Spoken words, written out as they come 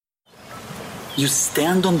You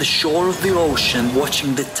stand on the shore of the ocean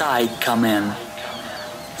watching the tide come in.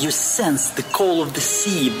 You sense the call of the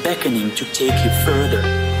sea beckoning to take you further.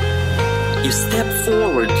 You step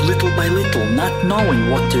forward little by little, not knowing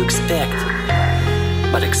what to expect,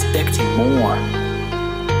 but expecting more.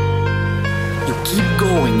 You keep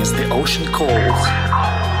going as the ocean calls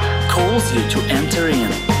you to enter in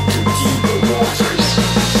to deeper waters.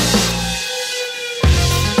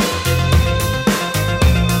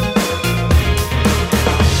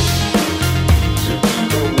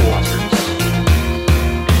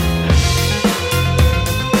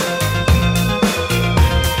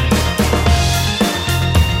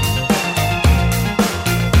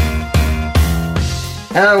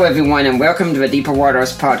 Hello everyone and welcome to the Deeper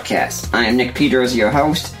Waters podcast. I am Nick Peters, your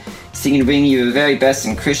host, seeking to bring you the very best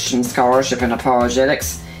in Christian scholarship and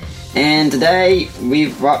apologetics. And today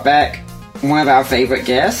we've brought back one of our favorite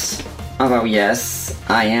guests. Although yes,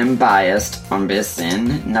 I am biased on this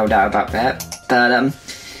end, no doubt about that. But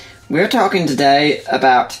we're talking today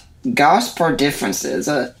about gospel differences.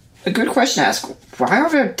 A good question to ask, why are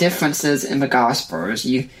there differences in the gospels?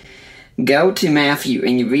 You go to Matthew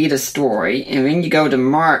and you read a story, and then you go to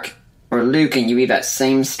Mark or Luke and you read that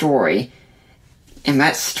same story, and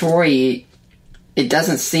that story, it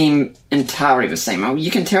doesn't seem entirely the same.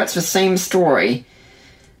 You can tell it's the same story,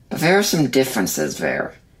 but there are some differences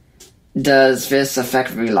there. Does this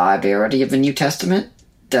affect reliability of the New Testament?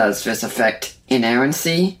 Does this affect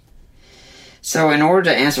inerrancy? So in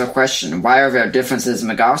order to answer the question, why are there differences in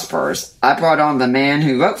the Gospels, I brought on the man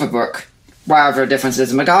who wrote the book, Why Are There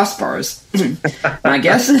Differences in the Gospels? My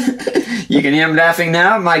guest, you can hear him laughing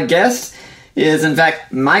now, my guest is in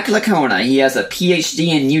fact Mike Licona. He has a PhD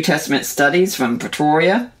in New Testament Studies from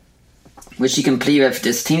Pretoria, which he completed with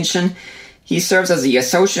distinction. He serves as the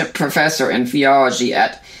Associate Professor in Theology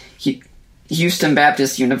at Houston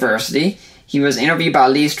Baptist University. He was interviewed by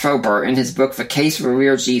Lee Strobel in his book The Case for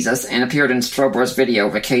Real Jesus and appeared in Strobel's video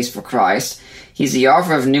The Case for Christ. He's the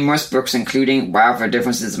author of numerous books, including Why Are There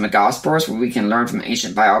Differences in the Gospels, where we can learn from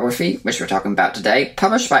ancient biography, which we're talking about today,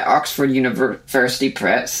 published by Oxford University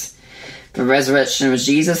Press. The Resurrection of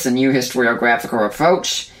Jesus, a New Historiographical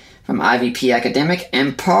Approach, from IVP Academic,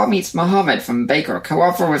 and Paul Meets Muhammad from Baker,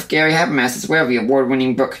 co-author with Gary Habermas as well, the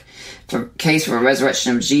award-winning book The Case for the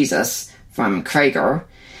Resurrection of Jesus from Krager,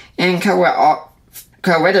 and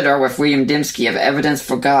co-editor with William Dembski of Evidence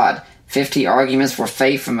for God, 50 Arguments for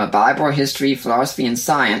Faith from the Bible, History, Philosophy, and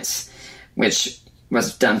Science, which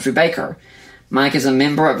was done through Baker. Mike is a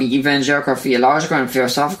member of the Evangelical Theological and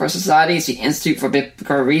Philosophical Societies, the Institute for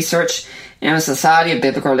Biblical Research, and the Society of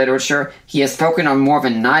Biblical Literature. He has spoken on more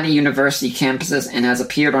than 90 university campuses and has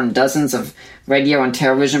appeared on dozens of radio and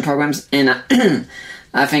television programs. And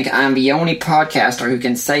I think I'm the only podcaster who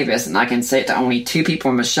can say this, and I can say it to only two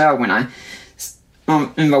people in the show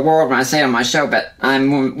in the world when I say it on my show, but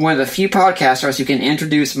I'm one of the few podcasters who can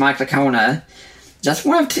introduce Mike Licona. Just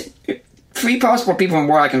one of three possible people in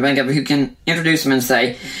the world I can think of who can introduce him and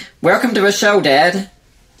say, "Welcome to the show, Dad."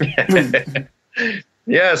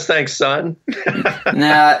 Yes, thanks, son.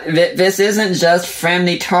 Now, this isn't just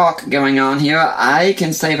friendly talk going on here. I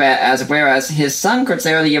can say that as well as his son could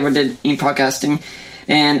say that he ever did in podcasting,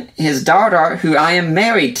 and his daughter, who I am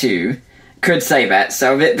married to, could say that.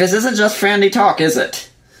 So this isn't just friendly talk, is it?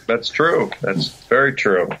 That's true. That's very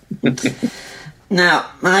true. Now,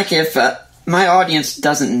 Mike, if my audience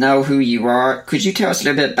doesn't know who you are, could you tell us a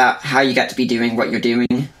little bit about how you got to be doing what you're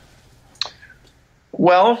doing?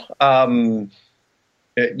 Well,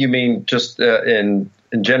 you mean just in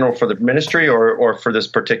general for the ministry or for this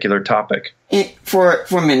particular topic? For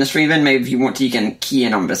ministry, then maybe if you want to, you can key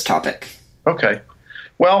in on this topic. Okay.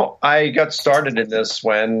 Well, I got started in this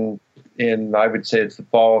I would say it's the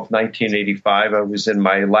fall of 1985. I was in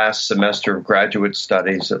my last semester of graduate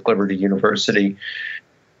studies at Liberty University,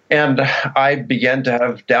 and I began to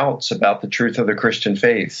have doubts about the truth of the Christian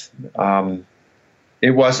faith.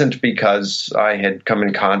 It wasn't because I had come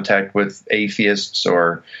in contact with atheists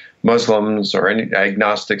or Muslims or any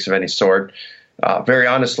agnostics of any sort. Very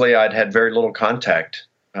honestly, I'd had very little contact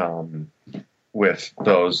with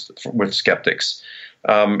skeptics.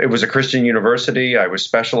 It was a Christian university. I was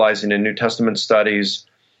specializing in New Testament studies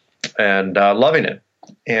and loving it.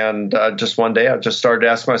 And just one day, I just started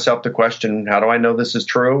asking myself the question, how do I know this is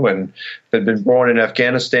true? And if I'd been born in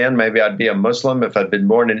Afghanistan, maybe I'd be a Muslim. If I'd been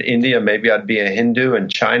born in India, maybe I'd be a Hindu. In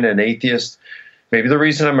China, an atheist. Maybe the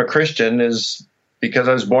reason I'm a Christian is because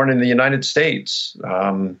I was born in the United States,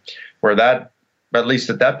 where that, at least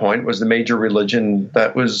at that point, was the major religion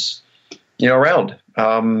that was, around.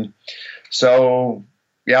 So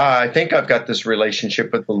Yeah, I think I've got this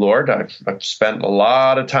relationship with the Lord. I've spent a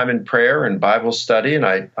lot of time in prayer and Bible study, and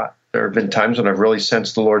there have been times when I've really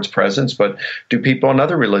sensed the Lord's presence, but do people in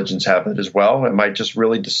other religions have it as well? Am I just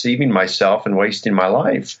really deceiving myself and wasting my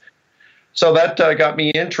life? So that got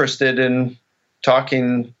me interested in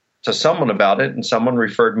talking to someone about it, and someone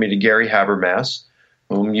referred me to Gary Habermas,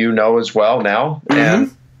 whom you know as well now.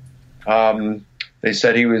 Mm-hmm. And they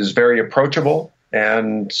said he was very approachable.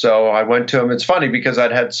 And so I went to him. It's funny because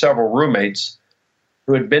I'd had several roommates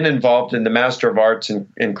who had been involved in the Master of Arts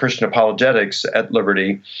in Christian apologetics at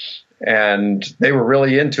Liberty, and they were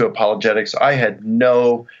really into apologetics. I had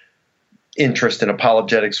no interest in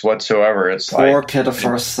apologetics whatsoever. It's Poor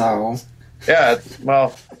pitiful soul. Yeah,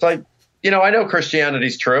 well, it's like, I know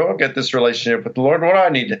Christianity's true. I've got this relationship with the Lord. What do I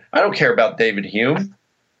need? I don't care about David Hume.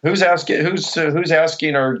 Who's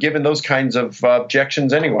asking or giving those kinds of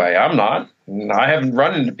objections anyway? I'm not. I haven't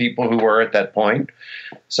run into people who were at that point.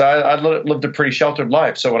 So I lived a pretty sheltered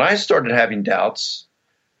life. So when I started having doubts,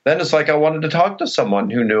 then it's like I wanted to talk to someone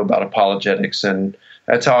who knew about apologetics. And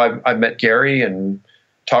that's how I met Gary and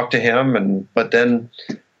talked to him. But then,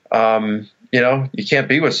 you can't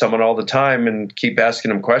be with someone all the time and keep asking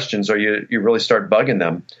them questions, or you really start bugging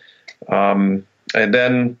them. And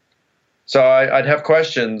then, so I'd have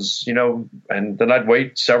questions, and then I'd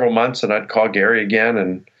wait several months and I'd call Gary again.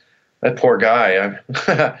 And that poor guy,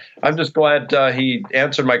 I'm just glad he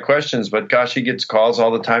answered my questions, but gosh, he gets calls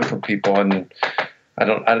all the time from people, and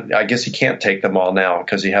I guess he can't take them all now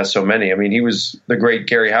because he has so many. I mean, he was the great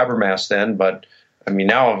Gary Habermas then, but I mean,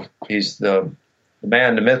 now he's the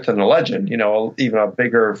man, the myth, and the legend, even a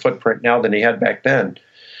bigger footprint now than he had back then.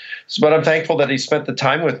 But I'm thankful that he spent the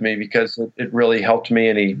time with me because it really helped me,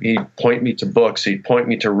 and he'd point me to books, he'd point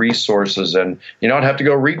me to resources, and, I'd have to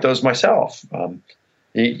go read those myself.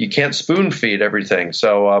 You can't spoon feed everything.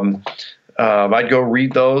 So I'd go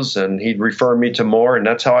read those, and he'd refer me to more, and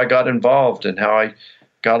that's how I got involved and how I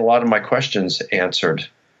got a lot of my questions answered.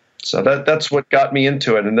 So that's what got me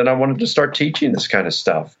into it, and then I wanted to start teaching this kind of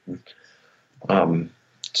stuff.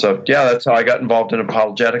 So, yeah, that's how I got involved in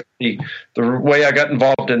apologetics. The way I got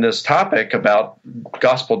involved in this topic about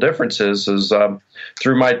gospel differences is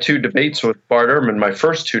through my two debates with Bart Ehrman, my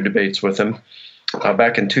first two debates with him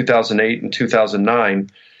back in 2008 and 2009.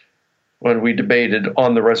 When we debated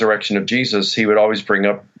on the resurrection of Jesus, he would always bring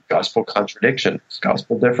up gospel contradictions,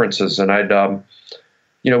 gospel differences. And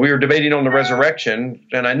we were debating on the resurrection,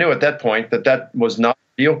 and I knew at that point that was not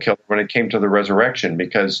a deal killer when it came to the resurrection,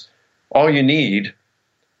 because all you need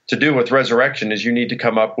to do with resurrection is you need to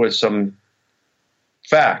come up with some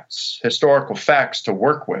facts, historical facts to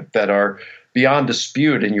work with that are beyond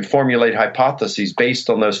dispute, and you formulate hypotheses based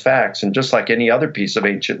on those facts. And just like any other piece of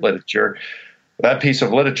ancient literature, that piece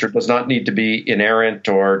of literature does not need to be inerrant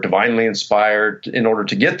or divinely inspired in order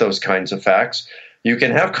to get those kinds of facts. You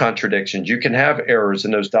can have contradictions, you can have errors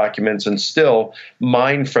in those documents and still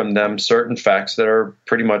mine from them certain facts that are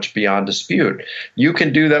pretty much beyond dispute. You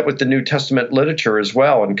can do that with the New Testament literature as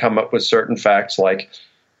well and come up with certain facts like,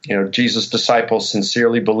 Jesus' disciples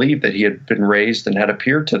sincerely believed that he had been raised and had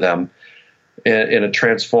appeared to them in a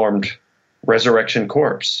transformed resurrection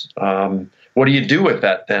corpse. What do you do with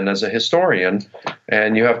that then as a historian?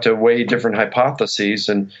 And you have to weigh different hypotheses.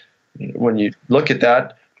 And when you look at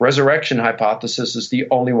that, resurrection hypothesis is the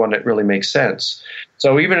only one that really makes sense.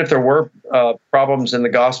 So even if there were problems in the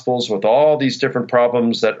Gospels with all these different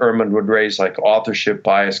problems that Ehrman would raise, like authorship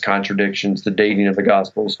bias, contradictions, the dating of the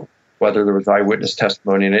Gospels, whether there was eyewitness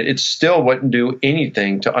testimony in it, it still wouldn't do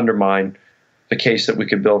anything to undermine the case that we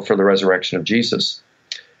could build for the resurrection of Jesus.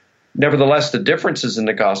 Nevertheless, the differences in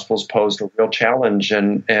the Gospels posed a real challenge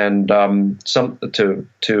and some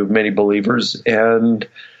to many believers, and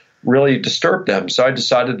really disturbed them. So I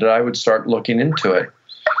decided that I would start looking into it.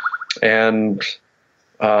 And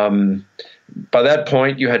by that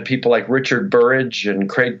point, you had people like Richard Burridge and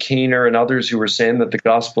Craig Keener and others who were saying that the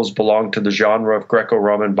Gospels belonged to the genre of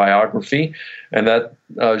Greco-Roman biography, and that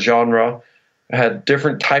genre had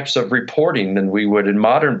different types of reporting than we would in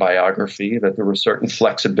modern biography, that there were certain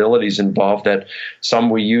flexibilities involved that some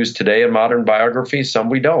we use today in modern biography, some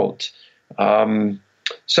we don't.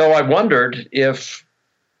 So I wondered if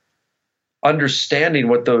understanding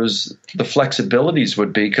what the flexibilities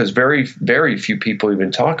would be, because very, very few people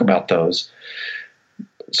even talk about those.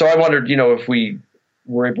 So I wondered, if we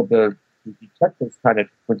were able to detect those kind of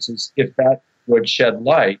differences, if that would shed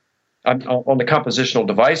light on the compositional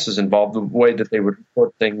devices involved, the way that they would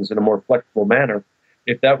report things in a more flexible manner,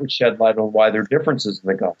 if that would shed light on why there are differences in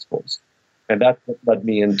the Gospels. And that's what led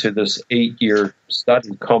me into this 8-year study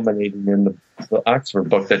culminating in the Oxford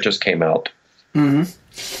book that just came out.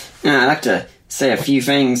 Mm-hmm. I'd like to say a few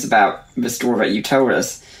things about the story that you told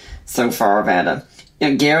us so far. That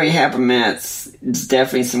Gary Habermas is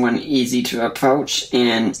definitely someone easy to approach,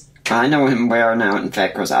 and I know him well now, in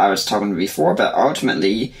fact, because I was talking to him before, but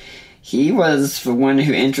ultimately he was the one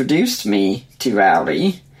who introduced me to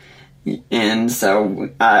Rowdy. And so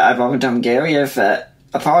I've always told Gary, if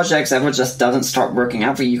Apologetics ever just doesn't start working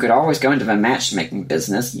out for you, you could always go into the matchmaking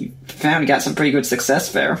business. You found you got some pretty good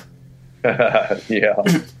success there. Yeah.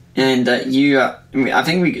 And I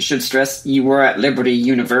think we should stress you were at Liberty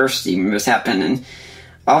University when this happened, and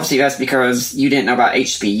obviously that's because you didn't know about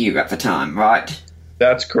HBU at the time, right?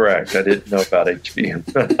 That's correct. I didn't know about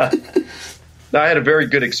HBU. I had a very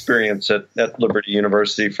good experience at Liberty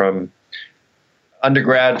University from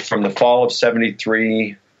undergrad, from the fall of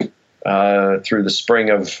 73 through the spring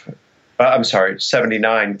of,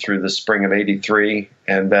 79 through the spring of 83,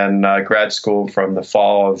 and then grad school from the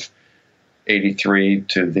fall of 83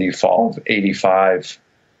 to the fall of 85.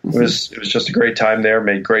 It was just a great time there,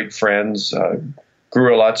 made great friends,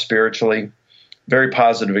 grew a lot spiritually. Very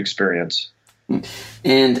positive experience.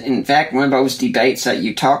 And in fact, one of those debates that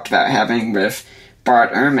you talked about having with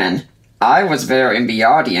Bart Ehrman, I was there in the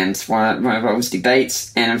audience one of those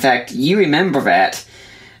debates, and in fact, you remember that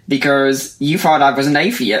because you thought I was an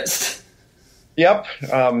atheist. Yep.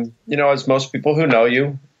 As most people who know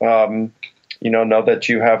you, know that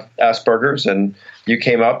you have Asperger's, and you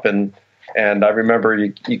came up and I remember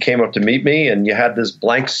you came up to meet me, and you had this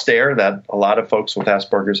blank stare that a lot of folks with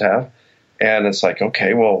Asperger's have. And it's like,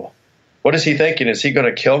 okay, well, what is he thinking? Is he going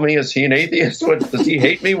to kill me? Is he an atheist? Does he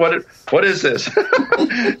hate me? What is this?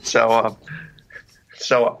 So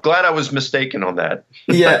glad I was mistaken on that.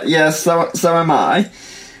 Yeah. So am I.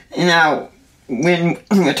 Now, when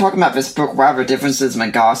we're talking about this book, Why the Differences in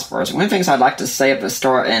the Gospels, one of the things I'd like to say at the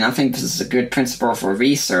start, and I think this is a good principle for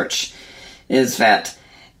research, is that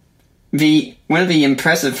one of the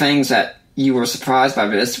impressive things that you were surprised by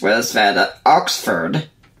this was that Oxford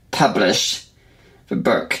published the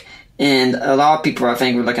book. And a lot of people, I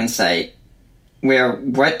think, would look and say, well,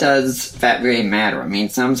 what does that really matter? I mean,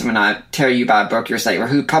 sometimes when I tell you about a book, you're saying, well,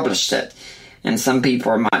 who published it? And some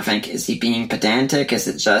people might think, is he being pedantic? Is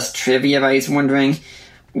it just trivia that he's wondering?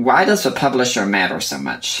 Why does the publisher matter so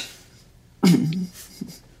much?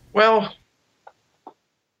 Well,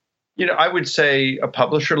 I would say a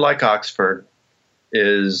publisher like Oxford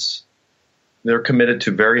they're committed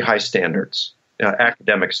to very high standards,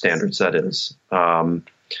 academic standards, that is.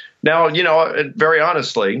 Now, very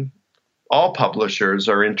honestly, all publishers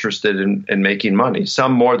are interested in making money,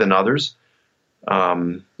 some more than others.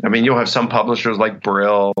 You'll have some publishers like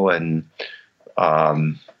Brill and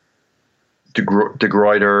De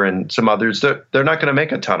Gruyter and some others. They're not going to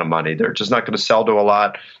make a ton of money. They're just not going to sell to a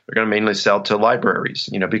lot. They're going to mainly sell to libraries,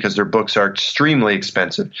 because their books are extremely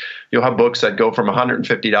expensive. You'll have books that go from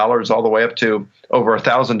 $150 all the way up to over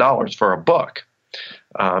 $1,000 for a book.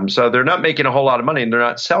 So they're not making a whole lot of money, and they're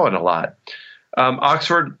not selling a lot.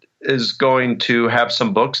 Oxford is going to have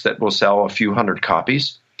some books that will sell a few hundred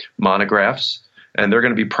copies, monographs, and they're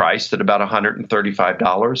going to be priced at about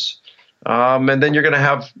 $135. And then you're going to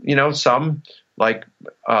have, some like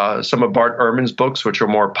some of Bart Ehrman's books, which are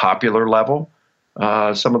more popular level.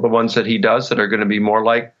 Some of the ones that he does that are going to be more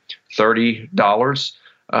like $30.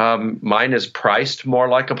 Mine is priced more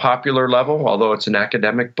like a popular level, although it's an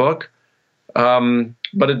academic book.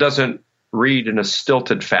 But it doesn't read in a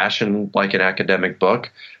stilted fashion like an academic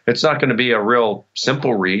book. It's not going to be a real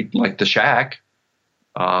simple read like The Shack,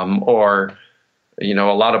 or a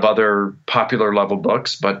lot of other popular level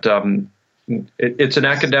books. But it's an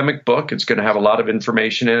academic book. It's going to have a lot of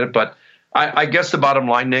information in it. But I guess the bottom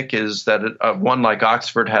line, Nick, is that one like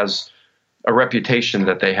Oxford has a reputation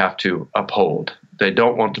that they have to uphold. They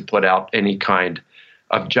don't want to put out any kind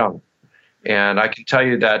of junk. And I can tell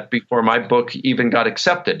you that before my book even got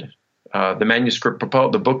accepted, the manuscript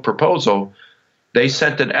the book proposal, they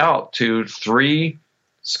sent it out to 3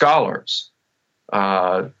 scholars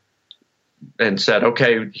and said,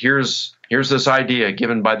 okay, here's this idea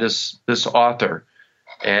given by this author,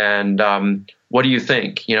 and what do you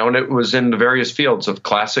think? And it was in the various fields of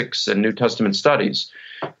classics and New Testament studies.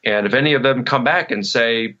 And if any of them come back and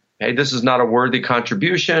say, hey, this is not a worthy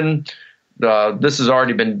contribution, this has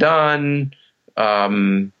already been done,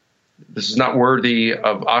 this is not worthy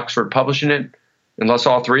of Oxford publishing it, unless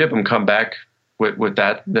all 3 of them come back with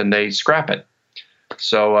that, then they scrap it.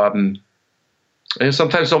 So and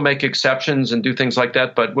sometimes they'll make exceptions and do things like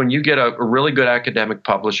that. But when you get a really good academic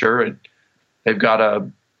publisher, they've got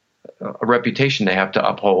a reputation they have to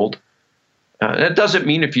uphold. That doesn't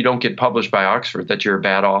mean if you don't get published by Oxford that you're a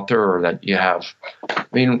bad author or that you have.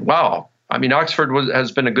 Wow, I mean, Oxford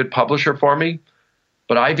has been a good publisher for me,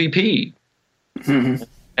 but IVP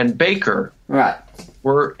and Baker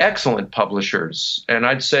were excellent publishers, and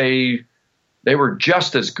I'd say they were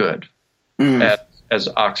just as good as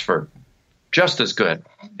Oxford, just as good,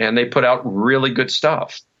 and they put out really good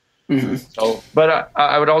stuff. So, but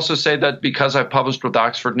I would also say that because I published with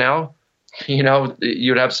Oxford now, you know,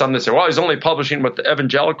 you'd have some that say, well, he's only publishing with the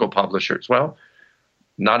evangelical publishers. Well,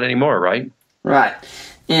 not anymore, right? Right.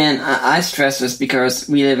 And I stress this because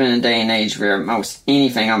we live in a day and age where most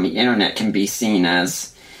anything on the internet can be seen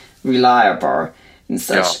as reliable and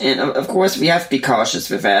such. Yeah. And of course, we have to be cautious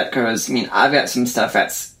with that because, I mean, I've got some stuff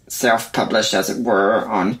that's self-published, as it were,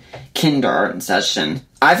 on Kindle and such, and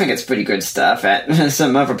I think it's pretty good stuff.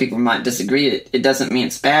 Some other people might disagree. It doesn't mean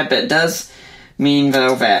it's bad, but it does mean,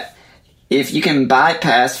 though, that if you can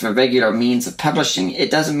bypass the regular means of publishing,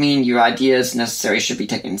 it doesn't mean your ideas necessarily should be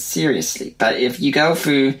taken seriously. But if you go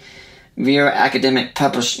through real academic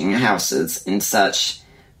publishing houses and such,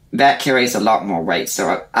 that carries a lot more weight.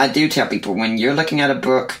 So I do tell people, when you're looking at a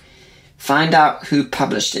book, find out who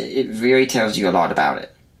published it. It really tells you a lot about it.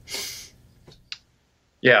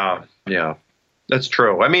 Yeah, that's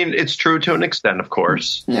true. I mean, it's true to an extent, of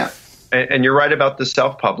course. Yeah. And you're right about the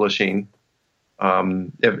self-publishing.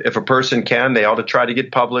 If a person can, they ought to try to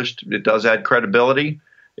get published. It does add credibility.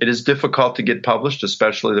 It is difficult to get published,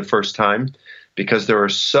 especially the first time, because there are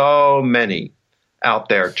so many out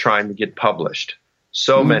there trying to get published.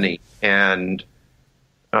 So many. And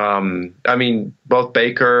I mean, both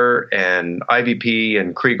Baker and IVP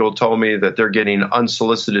and Kregel told me that they're getting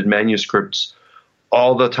unsolicited manuscripts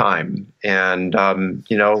all the time. And,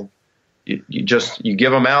 you know, you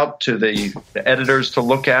give them out to the editors to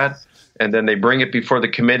look at, and then they bring it before the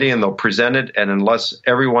committee and they'll present it. And unless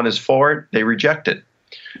everyone is for it, they reject it.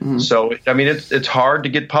 So, I mean, it's hard to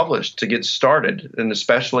get published, to get started, and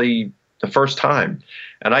especially the first time.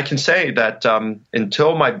 And I can say that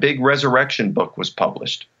until my big Resurrection book was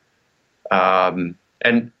published, and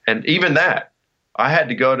even that, I had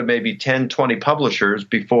to go to maybe 10, 20 publishers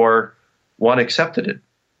before one accepted it.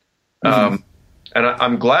 And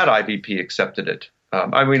I'm glad IVP accepted it.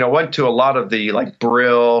 I mean, I went to a lot of the, like,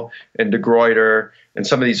 Brill and De Gruyter and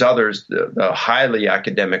some of these others, the highly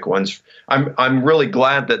academic ones. I'm really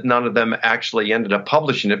glad that none of them actually ended up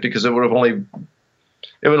publishing it, because it would have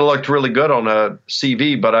looked really good on a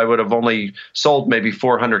CV, but I would have only sold maybe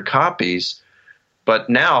 400 copies. But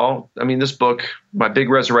now, I mean, this book, my big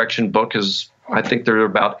Resurrection book, I think there are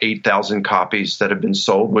about 8,000 copies that have been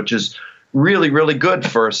sold, which is really, really good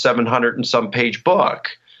for a 700 and some page book.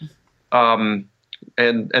 And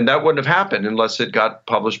that wouldn't have happened unless it got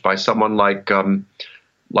published by someone like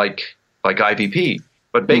IVP.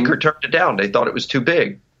 But Baker turned it down. They thought it was too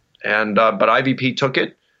big. And but IVP took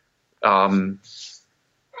it.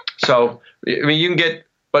 So, I mean, you can get,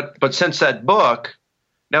 but since that book,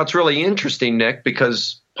 now it's really interesting, Nick,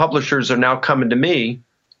 because publishers are now coming to me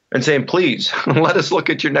and saying, please, let us look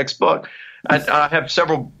at your next book. I have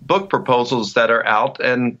several book proposals that are out,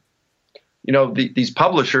 and, you know, these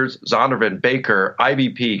publishers, Zondervan, Baker,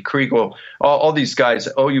 IVP, Kregel, all these guys,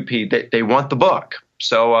 OUP, they want the book.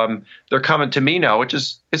 So they're coming to me now, which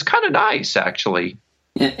is kind of nice, actually.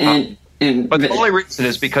 But the only reason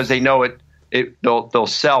is because they know they'll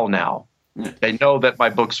sell now. They know that my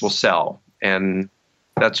books will sell, and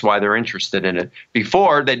that's why they're interested in it.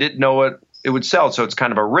 Before, they didn't know it would sell, so it's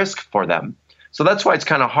kind of a risk for them. So that's why it's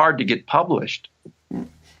kind of hard to get published.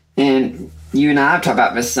 And you and I have talked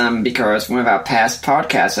about this some because one of our past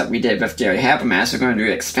podcasts that we did with Gary Habermas, we're going to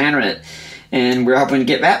expand on it, and we're hoping to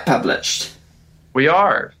get that published. We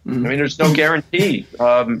are. I mean, there's no guarantee.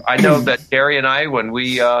 I know that Gary and I, when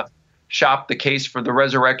we shopped the case for the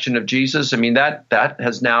resurrection of Jesus, I mean, that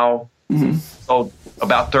has now sold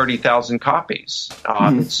about 30,000 copies.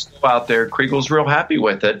 It's still out there. Kregel's real happy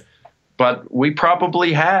with it. But we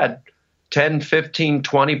probably had 10, 15,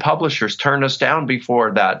 20 publishers turn us down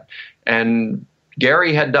before that. And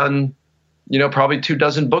Gary had done, you know, probably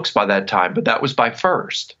 24 books by that time, but that was by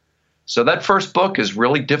first. So that first book is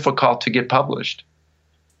really difficult to get published.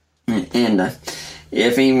 And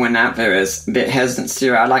if anyone out there is a bit hesitant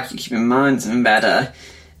still, I'd like you to keep in mind that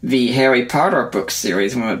the Harry Potter book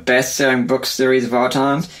series, one of the best-selling book series of all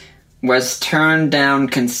time, was turned down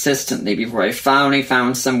consistently before I finally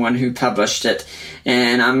found someone who published it.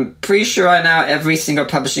 And I'm pretty sure right now every single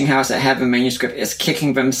publishing house that have a manuscript is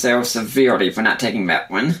kicking themselves severely for not taking that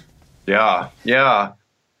one. Yeah.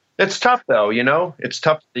 It's tough, though, you know. It's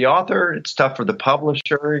tough for the author. It's tough for the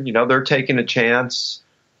publisher. You know, they're taking a chance.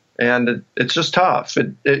 And it's just tough.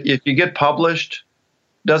 If you get published,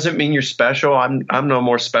 doesn't mean you're special. I'm no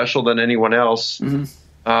more special than anyone else.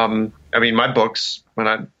 I mean, my books, when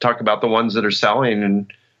I talk about the ones that are selling,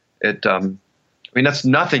 and that's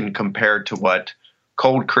nothing compared to what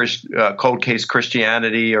Cold Case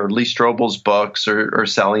Christianity or Lee Strobel's books are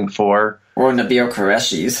selling for. Or Nabil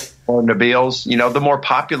Qureshi's. Or Nabil's. The more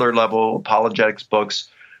popular level apologetics books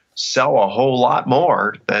sell a whole lot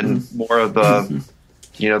more than more of the,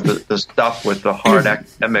 the stuff with the hard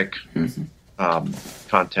academic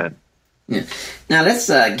content. Yeah. Now let's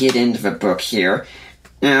get into the book here.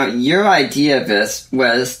 Now, your idea of this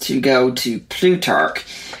was to go to Plutarch.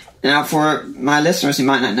 Now, for my listeners who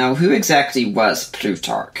might not know, who exactly was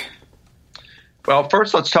Plutarch? Well,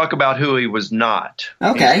 first let's talk about who he was not.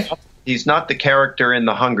 Okay. He's not the character in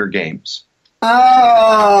the Hunger Games.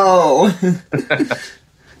 Oh!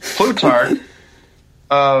 Plutarch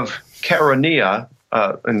of Chaeronea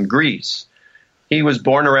in Greece. He was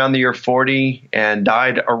born around the year 40 and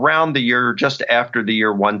died around the year just after the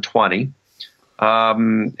year 120.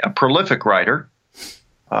 A prolific writer.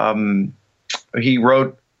 He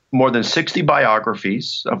wrote more than 60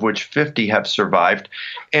 biographies, of which 50 have survived.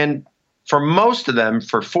 And for most of them,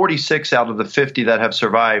 for 46 out of the 50 that have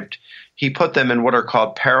survived, he put them in what are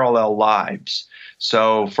called parallel lives.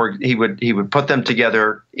 So he would put them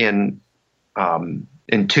together in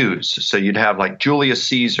twos. So you'd have like Julius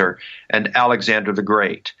Caesar and Alexander the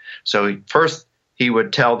Great. So first he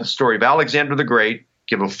would tell the story of Alexander the Great,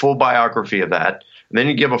 give a full biography of that, and then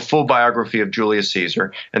he'd give a full biography of Julius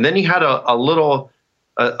Caesar. And then he had a little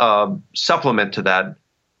supplement to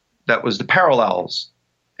that was the parallels.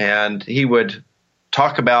 And he would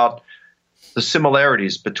talk about the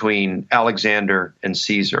similarities between Alexander and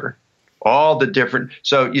Caesar. All the different.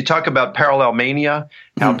 So you talk about parallel mania,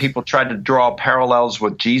 how people try to draw parallels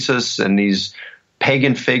with Jesus and these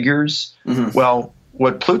pagan figures. Mm-hmm. Well,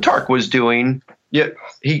 what Plutarch was doing,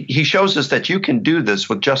 he shows us that you can do this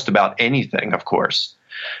with just about anything, of course.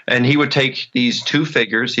 And he would take these two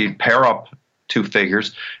figures, he'd pair up two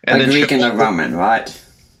figures, and a Greek and a Roman, right?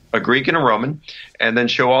 A Greek and a Roman, and then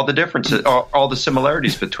show all the differences, all the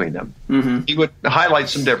similarities between them. Mm-hmm. He would highlight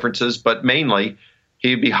some differences, but mainly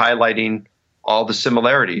he'd be highlighting all the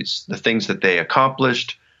similarities, the things that they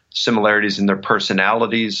accomplished, similarities in their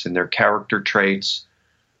personalities, in their character traits.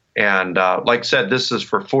 And like I said, this is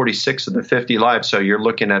for 46 of the 50 lives, so you're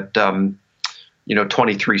looking at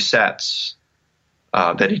 23 sets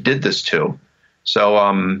that he did this to.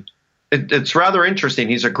 So it's rather interesting.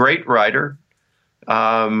 He's a great writer,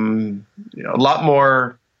 a lot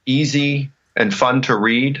more easy and fun to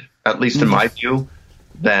read, at least in my view,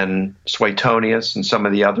 than Suetonius and some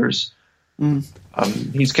of the others.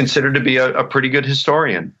 He's considered to be a pretty good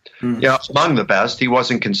historian. Among the best. He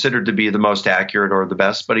wasn't considered to be the most accurate or the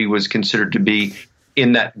best, but he was considered to be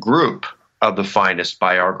in that group of the finest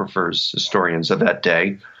biographers, historians of that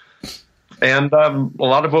day. And a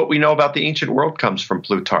lot of what we know about the ancient world comes from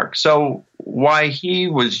Plutarch. So why he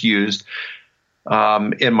was used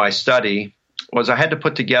in my study was I had to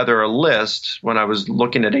put together a list when I was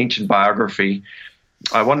looking at ancient biography.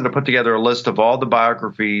 I wanted to put together a list of all the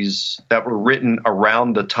biographies that were written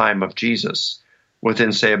around the time of Jesus,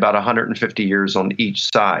 within, say, about 150 years on each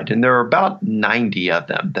side. And there are about 90 of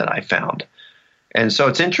them that I found. And so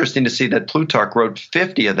it's interesting to see that Plutarch wrote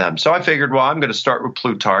 50 of them. So I figured, well, I'm going to start with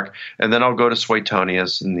Plutarch, and then I'll go to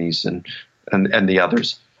Suetonius and these and the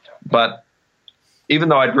others. But even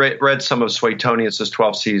though I'd read some of Suetonius's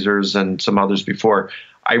 12 Caesars and some others before,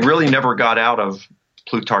 I really never got out of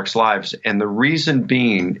Plutarch's lives. And the reason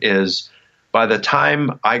being is by the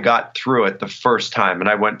time I got through it the first time, and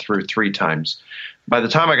I went through 3 times, by the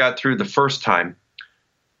time I got through the first time,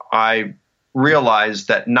 I realized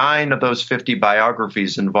that 9 of those 50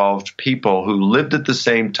 biographies involved people who lived at the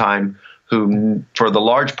same time, who for the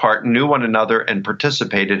large part knew one another and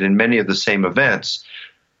participated in many of the same events.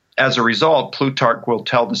 As a result, Plutarch will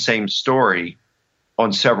tell the same story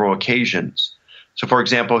on several occasions. So, for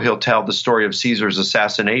example, he'll tell the story of Caesar's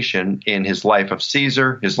assassination in his life of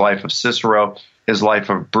Caesar, his life of Cicero, his life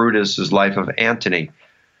of Brutus, his life of Antony.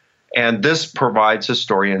 And this provides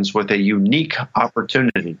historians with a unique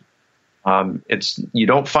opportunity. You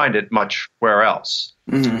don't find it much where else.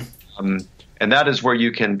 Mm-hmm. And that is where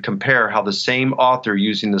you can compare how the same author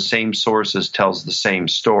using the same sources tells the same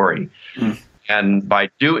story. Mm. And by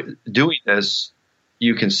doing this,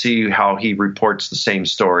 you can see how he reports the same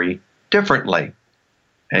story differently.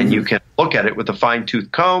 And you can look at it with a fine-tooth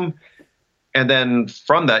comb, and then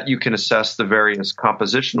from that you can assess the various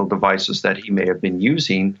compositional devices that he may have been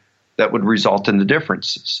using that would result in the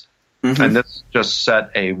differences. Mm-hmm. And this just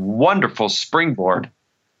set a wonderful springboard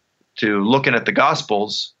to looking at the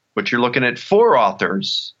Gospels, which you're looking at 4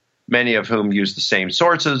 authors, many of whom use the same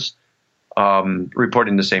sources,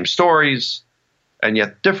 reporting the same stories, and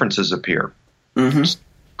yet differences appear.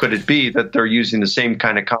 Could it be that they're using the same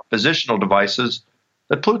kind of compositional devices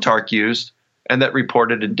that Plutarch used and that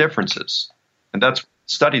reported in differences? And that's what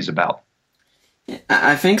study's about.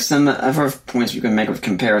 I think some other points we can make with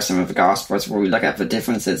comparison with the Gospels, where we look at the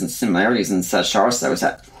differences and similarities and such, also is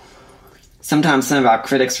that sometimes some of our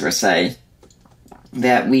critics will say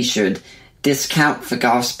that we should discount the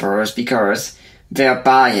Gospels because they're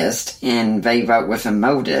biased and they wrote with a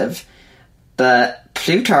motive. But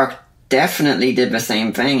Plutarch definitely did the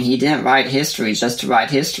same thing. He didn't write history just to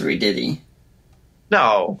write history, did he?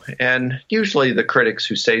 No, and usually the critics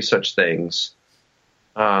who say such things,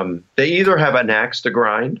 they either have an axe to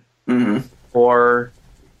grind, or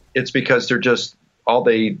it's because they're just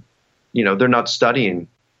they're not studying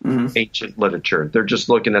ancient literature. They're just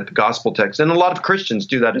looking at the gospel text. And a lot of Christians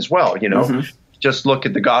do that as well, just look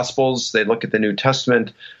at the Gospels, they look at the New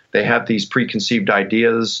Testament, they have these preconceived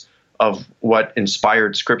ideas of what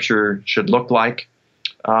inspired Scripture should look like.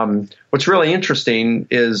 What's really interesting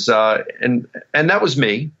is, and that was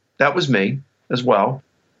me as well.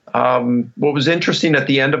 What was interesting at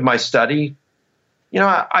the end of my study,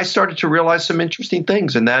 I started to realize some interesting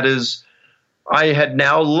things, and that is I had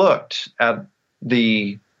now looked at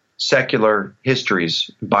the secular histories,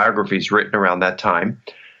 biographies written around that time,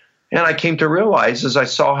 and I came to realize as I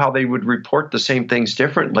saw how they would report the same things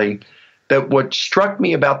differently, that what struck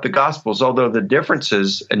me about the Gospels, although the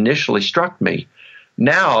differences initially struck me,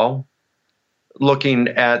 now looking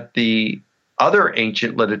at the other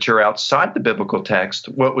ancient literature outside the biblical text,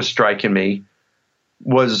 what was striking me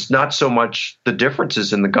was not so much the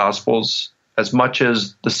differences in the Gospels as much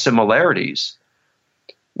as the similarities.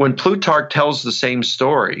 When Plutarch tells the same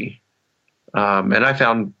story, and I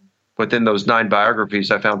found within those 9 biographies,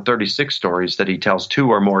 I found 36 stories that he tells 2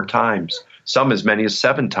 or more times, some as many as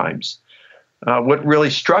 7 times. What really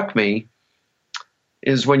struck me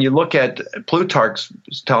is when you look at Plutarch's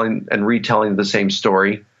telling and retelling the same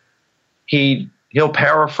story, he'll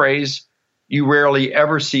paraphrase. You rarely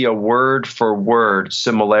ever see a word for word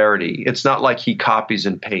similarity. It's not like he copies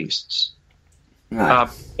and pastes. Right.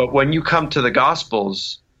 But when you come to the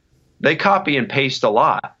Gospels, they copy and paste a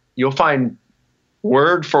lot. You'll find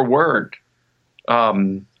word for word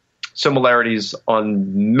similarities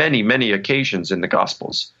on many, many occasions in the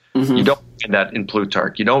Gospels. You don't find that in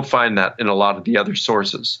Plutarch. You don't find that in a lot of the other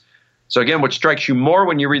sources. So again, what strikes you more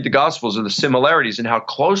when you read the Gospels are the similarities and how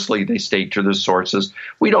closely they state to the sources.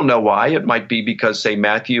 We don't know why. It might be because, say,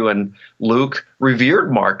 Matthew and Luke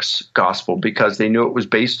revered Mark's Gospel because they knew it was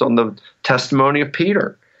based on the testimony of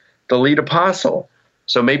Peter, the lead apostle.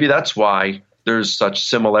 So maybe that's why there's such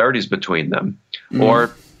similarities between them.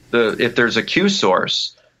 Or if there's a Q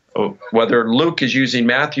source, whether Luke is using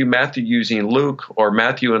Matthew, Matthew using Luke, or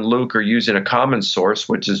Matthew and Luke are using a common source,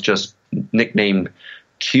 which is just nicknamed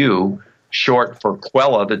Q, short for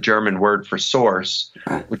Quelle, the German word for source,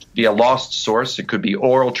 which would be a lost source. It could be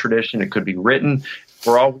oral tradition. It could be written.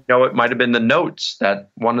 For all we know, it might have been the notes that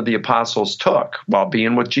one of the apostles took while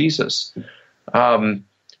being with Jesus.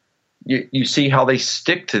 You see how they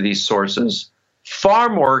stick to these sources far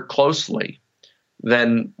more closely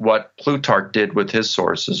than what Plutarch did with his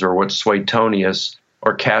sources or what Suetonius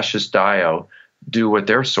or Cassius Dio do with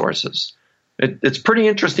their sources. It's pretty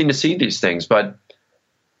interesting to see these things, but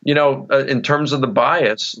in terms of the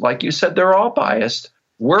bias, like you said, they're all biased.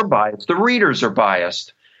 We're biased. The readers are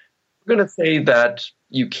biased. We're going to say that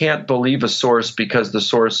you can't believe a source because the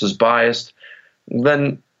source is biased.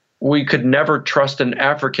 Then we could never trust an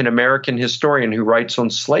African-American historian who writes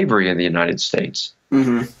on slavery in the United States.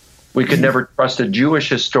 We could never trust a Jewish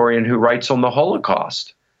historian who writes on the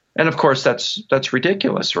Holocaust. And of course, that's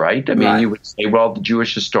ridiculous, right? I mean, you would say, well, the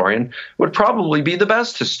Jewish historian would probably be the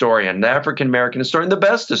best historian, the African-American historian, the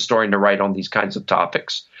best historian to write on these kinds of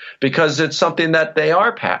topics, because it's something that they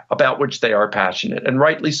are about which they are passionate, and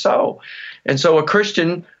rightly so. And so a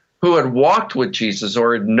Christian who had walked with Jesus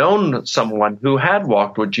or had known someone who had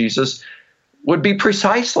walked with Jesus would be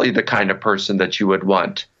precisely the kind of person that you would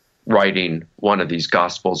want writing one of these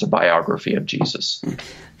Gospels, a biography of Jesus.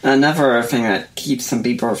 Another thing that keeps some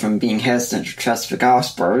people from being hesitant to trust the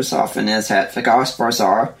Gospels often is that the Gospels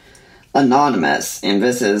are anonymous, and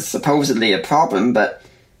this is supposedly a problem, but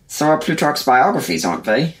so are Plutarch's biographies, aren't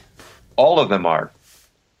they? All of them are.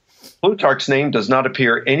 Plutarch's name does not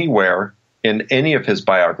appear anywhere in any of his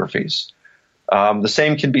biographies. The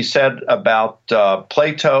same can be said about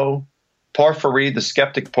Plato, Porphyry, the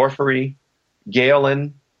skeptic Porphyry,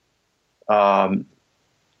 Galen, a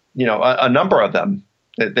number of them.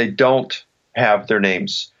 They don't have their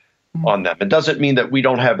names on them. It doesn't mean that we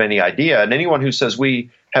don't have any idea. And anyone who says we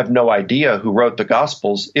have no idea who wrote the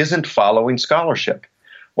Gospels isn't following scholarship,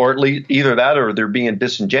 or at least either that or they're being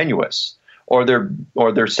disingenuous, or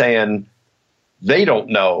they're saying they don't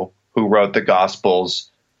know who wrote the Gospels,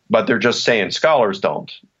 but they're just saying scholars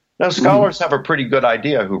don't. Now, scholars have a pretty good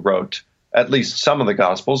idea who wrote at least some of the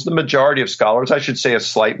Gospels. The majority of scholars, I should say a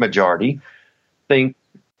slight majority, think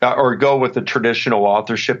or go with the traditional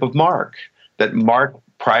authorship of Mark, that Mark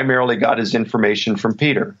primarily got his information from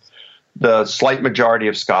Peter. The slight majority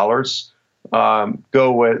of scholars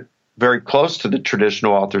go with very close to the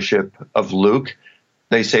traditional authorship of Luke.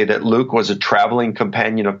 They say that Luke was a traveling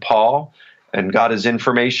companion of Paul and got his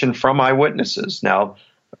information from eyewitnesses. Now,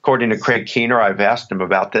 according to Craig Keener, I've asked him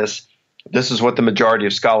about this. This is what the majority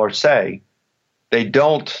of scholars say. They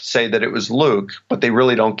don't say that it was Luke, but they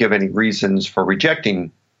really don't give any reasons for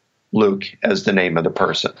rejecting Luke as the name of the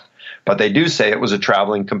person. But they do say it was a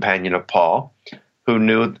traveling companion of Paul who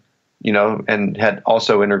knew, and had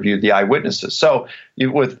also interviewed the eyewitnesses. So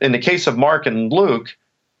in the case of Mark and Luke,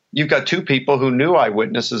 you've got two people who knew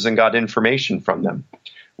eyewitnesses and got information from them.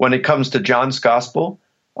 When it comes to John's Gospel,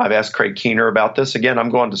 I've asked Craig Keener about this. Again, I'm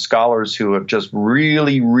going to scholars who have just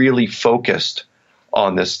really, really focused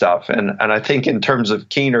on this stuff. And I think in terms of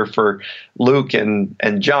Keener for Luke and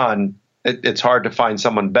John, it's hard to find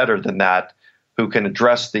someone better than that who can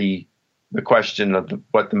address the question of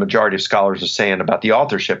what the majority of scholars are saying about the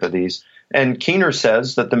authorship of these. And Keener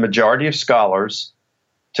says that the majority of scholars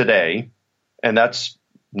today, and that's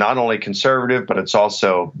not only conservative, but it's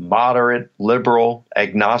also moderate, liberal,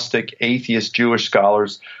 agnostic, atheist, Jewish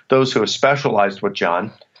scholars, those who have specialized with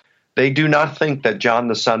John, they do not think that John,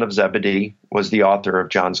 the son of Zebedee, was the author of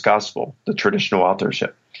John's Gospel, the traditional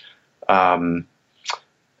authorship.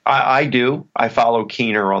 I do. I follow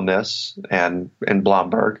Keener on this and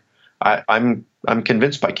Blomberg. I'm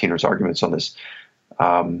convinced by Keener's arguments on this.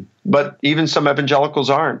 But even some evangelicals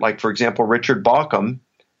aren't. Like, for example, Richard Bauckham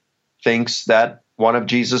thinks that one of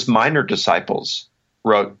Jesus' minor disciples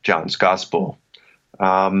wrote John's Gospel.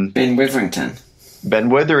 Ben Witherington. Ben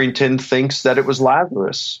Witherington thinks that it was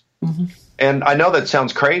Lazarus. Mm-hmm. And I know that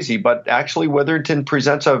sounds crazy, but actually Witherington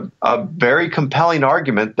presents a very compelling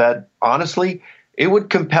argument that, honestly, it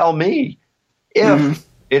would compel me if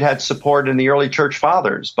it had support in the early church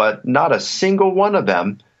fathers, but not a single one of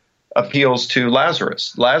them appeals to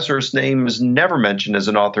Lazarus. Lazarus' name is never mentioned as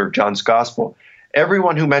an author of John's Gospel.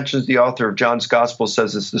 Everyone who mentions the author of John's Gospel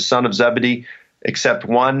says it's the son of Zebedee, except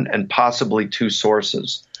one and possibly two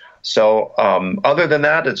sources. So other than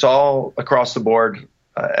that, it's all across the board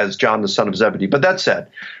as John, the son of Zebedee. But that said,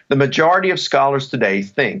 the majority of scholars today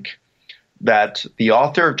think that the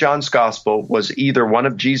author of John's Gospel was either one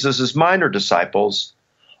of Jesus's minor disciples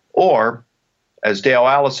or, as Dale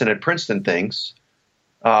Allison at Princeton thinks,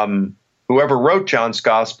 whoever wrote John's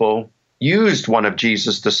Gospel used one of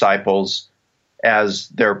Jesus' disciples as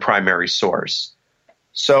their primary source.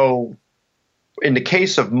 So in the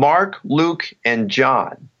case of Mark, Luke, and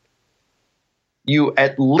John, you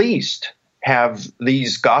at least have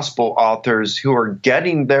these gospel authors who are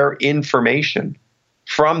getting their information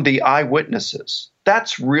from the eyewitnesses.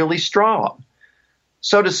 That's really strong.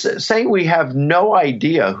 So to say we have no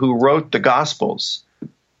idea who wrote the Gospels,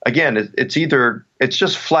 again, it's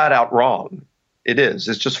just flat out wrong. It is.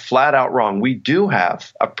 It's just flat out wrong. We do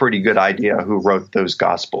have a pretty good idea who wrote those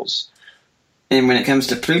Gospels. And when it comes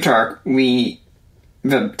to Plutarch, the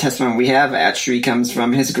testimony we have actually comes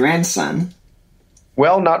from his grandson.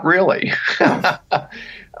 Well, not really. You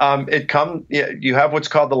have what's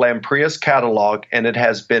called the Lamprias Catalog, and it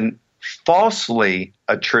has been falsely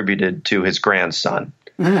attributed to his grandson.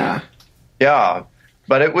 Yeah,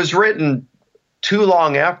 but it was written too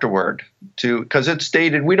long afterward because it's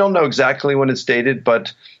dated. We don't know exactly when it's dated,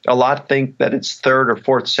 but a lot think that it's 3rd or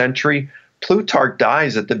 4th century. Plutarch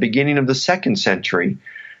dies at the beginning of the 2nd century.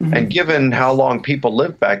 Mm-hmm. And given how long people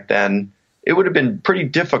lived back then, it would have been pretty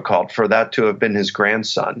difficult for that to have been his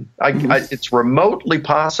grandson. It's remotely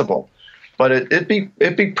possible, but it'd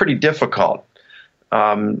be pretty difficult.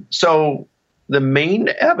 So the main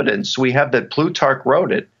evidence we have that Plutarch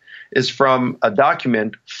wrote it is from a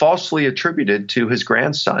document falsely attributed to his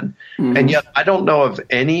grandson. Mm-hmm. And yet I don't know of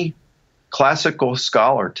any classical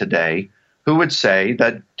scholar today who would say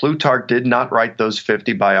that Plutarch did not write those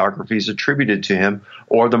 50 biographies attributed to him,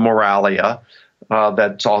 or the Moralia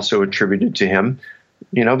that's also attributed to him.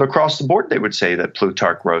 Across the board they would say that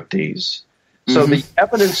Plutarch wrote these. Mm-hmm. So the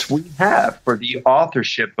evidence we have for the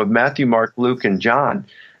authorship of Matthew, Mark, Luke, and John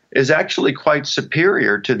is actually quite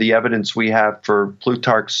superior to the evidence we have for the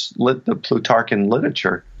Plutarchian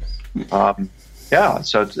literature.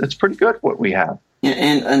 So it's pretty good what we have.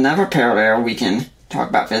 And another parallel we can talk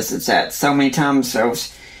about this is that so many times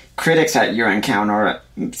those critics that you encounter,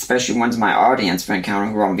 especially ones in my audience for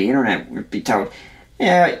encountering on the internet, would be told,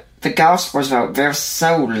 yeah, the Gospels, they're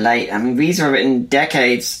so late. I mean, these are written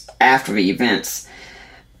decades after the events.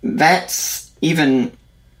 That's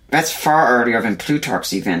far earlier than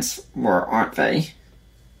Plutarch's events were, aren't they?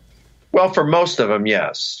 Well, for most of them,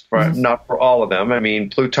 yes. Not for all of them. I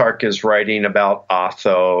mean, Plutarch is writing about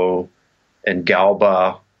Otho and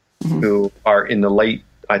Galba, who are in the late,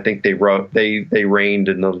 I think they reigned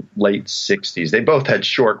in the late 60s. They both had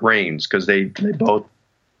short reigns because they both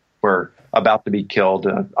were about to be killed.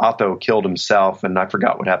 Otho killed himself, and I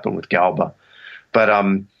forgot what happened with Galba. But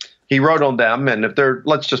he wrote on them, and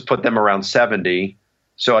let's just put them around 70.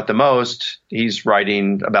 So at the most, he's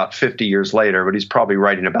writing about 50 years later, but he's probably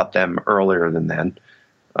writing about them earlier than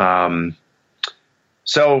then.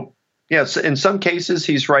 So yes, in some cases,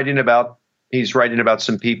 he's writing about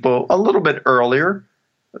some people a little bit earlier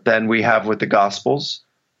than we have with the Gospels.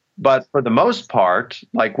 But for the most part,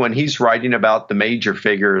 like when he's writing about the major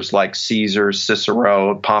figures like Caesar,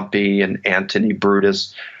 Cicero, Pompey, and Antony,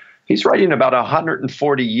 Brutus, he's writing about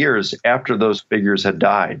 140 years after those figures had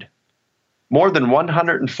died. More than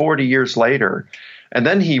 140 years later. And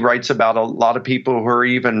then he writes about a lot of people who are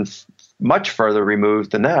even much further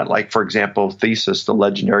removed than that. Like, for example, Theseus, the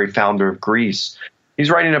legendary founder of Greece. He's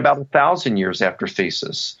writing about 1,000 years after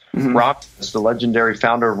Theseus. Romulus, the legendary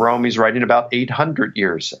founder of Rome, he's writing about 800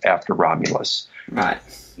 years after Romulus. Right.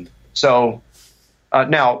 So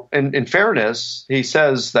now, in fairness, he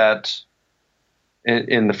says that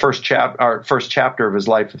in the first chapter of his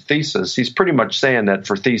life of Theseus, he's pretty much saying that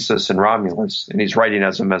for Theseus and Romulus, and he's writing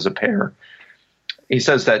them as a pair. He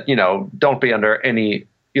says that, don't be under any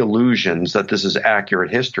illusions that this is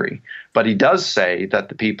accurate history. But he does say that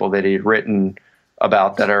the people that he had written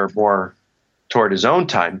about that are more toward his own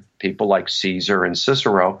time, people like Caesar and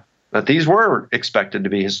Cicero, that these were expected to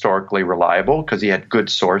be historically reliable because he had good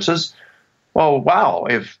sources. Well, wow,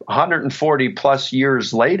 if 140 plus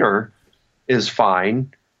years later is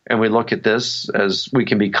fine, and we look at this as we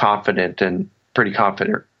can be confident and pretty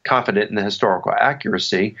confident in the historical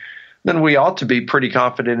accuracy, then we ought to be pretty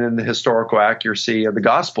confident in the historical accuracy of the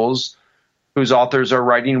Gospels, whose authors are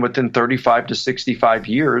writing within 35 to 65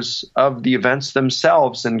 years of the events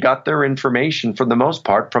themselves and got their information, for the most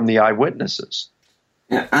part, from the eyewitnesses.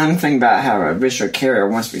 Yeah, I'm thinking about how Richard Carrier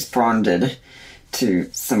once responded to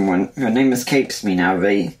someone, her name escapes me now,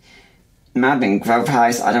 it might have been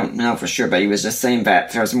Groveheis, I don't know for sure, but he was just saying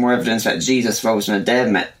that there's more evidence that Jesus rose from the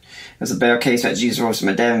dead. There's a better case that Jesus rose from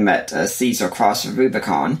the dead and met Caesar across the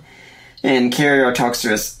Rubicon. And Carrier talks to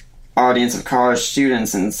his audience of college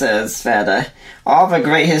students and says that all the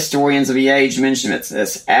great historians of the age mention it.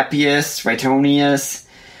 It's Appius, Suetonius,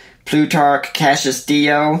 Plutarch, Cassius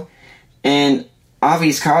Dio, and all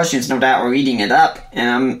these college students no doubt were eating it up. And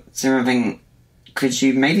I'm thinking, could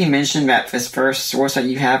you maybe mention that this first source that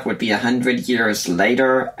you have would be 100 years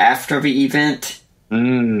later after the event?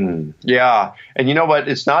 Yeah. And you know what?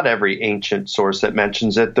 It's not every ancient source that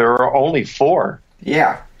mentions it. There are only 4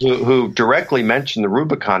 who directly mention the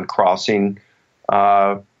Rubicon crossing.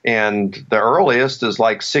 And the earliest is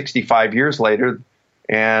like 65 years later.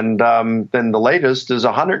 And then the latest is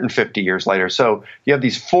 150 years later. So you have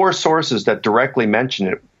these 4 sources that directly mention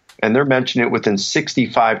it. And they're mentioning it within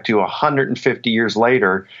 65 to 150 years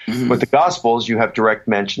later. With the Gospels, you have direct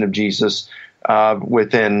mention of Jesus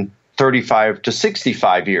within 35 to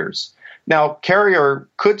 65 years. Now, Carrier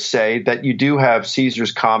could say that you do have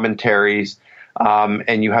Caesar's commentaries,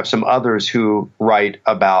 and you have some others who write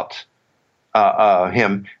about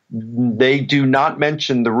him. They do not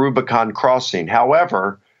mention the Rubicon crossing.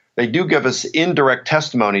 However, they do give us indirect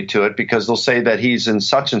testimony to it because they'll say that he's in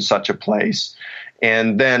such and such a place.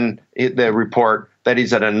 And then they report that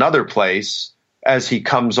he's at another place as he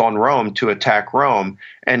comes on Rome to attack Rome,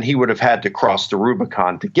 and he would have had to cross the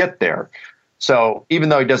Rubicon to get there. So even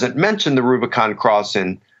though he doesn't mention the Rubicon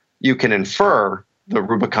crossing, you can infer the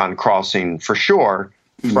Rubicon crossing for sure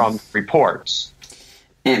from reports.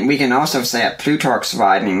 And we can also say at Plutarch's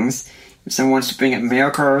writings, if someone wants to bring up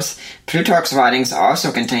miracles, Plutarch's writings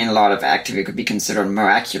also contain a lot of activity that could be considered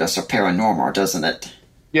miraculous or paranormal, doesn't it?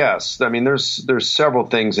 Yes, I mean there's several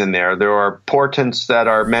things in there. There are portents that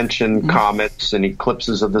are mentioned, comets and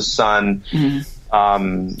eclipses of the sun.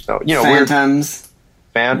 Phantoms.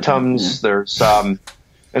 Phantoms. There's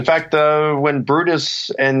in fact, when Brutus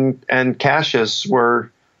and Cassius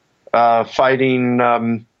were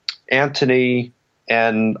fighting Antony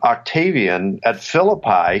and Octavian at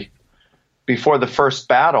Philippi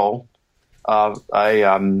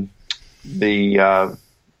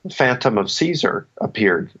phantom of Caesar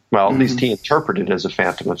appeared. Well, at least he interpreted it as a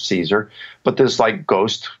phantom of Caesar. But this like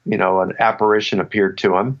ghost, an apparition appeared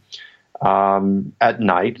to him at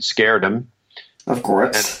night, scared him. Of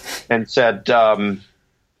course. And said, I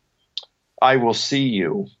will see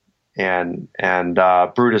you. And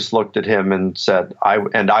Brutus looked at him and said,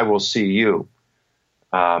 I will see you,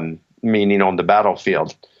 meaning on the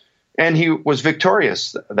battlefield. And he was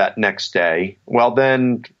victorious that next day. Well,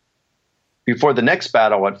 then, before the next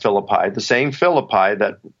battle at Philippi, the same Philippi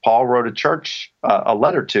that Paul wrote a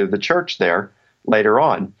letter to the church there later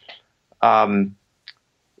on,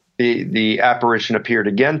 the apparition appeared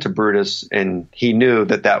again to Brutus, and he knew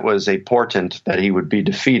that was a portent that he would be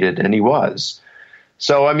defeated, and he was.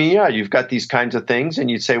 So, you've got these kinds of things, and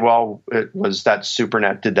you'd say, well, was that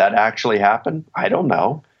supernatural? Did that actually happen? I don't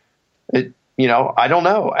know. I don't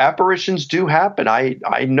know. Apparitions do happen.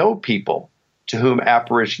 I know people to whom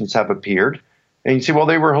apparitions have appeared. And you say, well,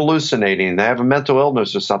 they were hallucinating. They have a mental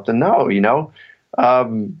illness or something. No,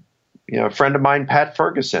 a friend of mine, Pat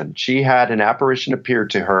Ferguson, she had an apparition appear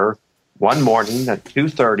to her one morning at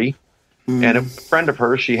 2:30. And a friend of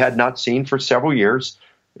hers she had not seen for several years.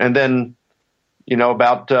 And then,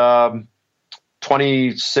 about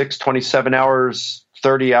 26, 27 hours,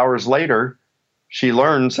 30 hours later, she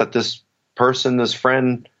learns that this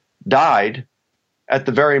friend, died at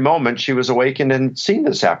the very moment she was awakened and seen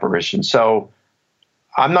this apparition. So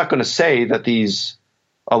I'm not going to say that these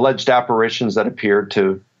alleged apparitions that appeared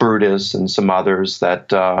to Brutus and some others that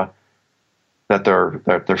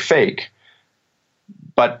they're fake.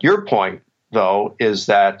 But your point, though, is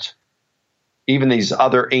that even these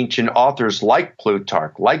other ancient authors like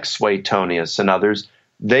Plutarch, like Suetonius and others,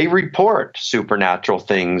 they report supernatural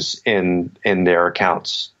things in their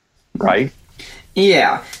accounts, right?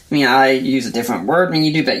 Yeah. I use a different word than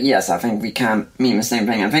you do, but yes, I think we kind of mean the same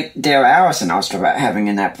thing. I think Dale Allison also about having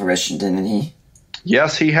an apparition, didn't he?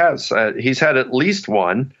 Yes, he has. He's had at least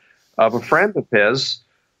one of a friend of his,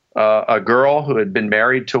 a girl who had been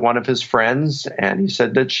married to one of his friends, and he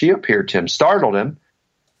said that she appeared to him, startled him,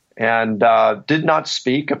 and did not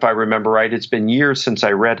speak, if I remember right. It's been years since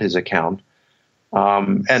I read his account.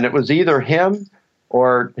 And it was either him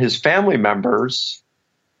or his family members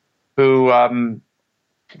who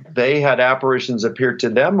they had apparitions appear to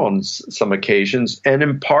them on some occasions and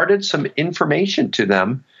imparted some information to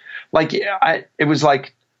them. Like it was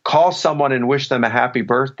like call someone and wish them a happy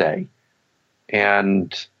birthday,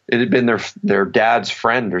 and it had been their dad's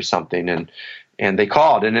friend or something, and they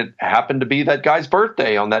called, and it happened to be that guy's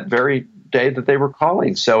birthday on that very day that they were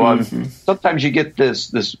calling. So sometimes you get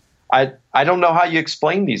this. I don't know how you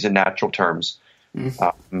explain these in natural terms.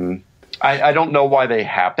 I don't know why they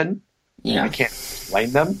happen. Yeah. I can't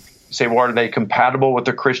explain them. You say, well, are they compatible with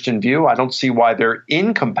the Christian view? I don't see why they're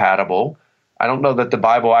incompatible. I don't know that the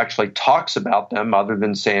Bible actually talks about them other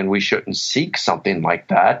than saying we shouldn't seek something like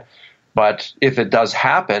that. But if it does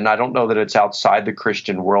happen, I don't know that it's outside the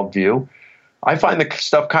Christian worldview. I find the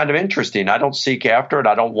stuff kind of interesting. I don't seek after it.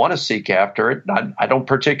 I don't want to seek after it. I don't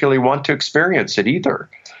particularly want to experience it either.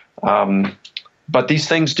 But these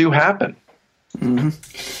things do happen.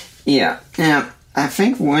 Mm-hmm. Yeah. Now, I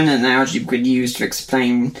think one analogy we could use to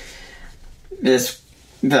explain this,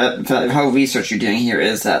 the whole research you're doing here,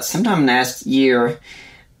 is that sometime last year,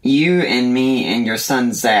 you and me and your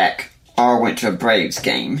son Zach all went to a Braves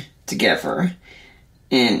game together.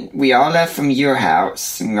 And we all left from your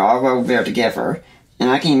house, and we all rode there together. And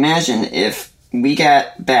I can imagine if we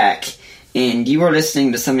got back and you were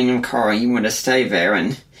listening to something in the car and you wanted to stay there,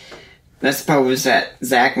 and let's suppose that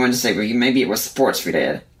Zach wanted to say, well, maybe it was sports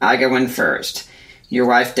related. I go in first. Your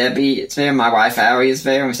wife Debbie is there, my wife Allie is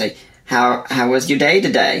there, and we say, how was your day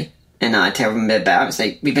today? And I tell them a bit about it and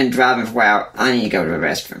say, we've been driving for a while, I need to go to the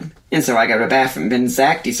restroom. And so I go to the bathroom. Then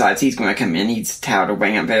Zach decides he's going to come in, he's tired of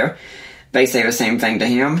waiting up there. They say the same thing to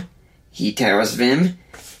him. He tells them.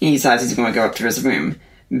 He decides he's going to go up to his room.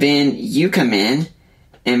 Then you come in,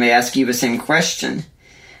 and they ask you the same question.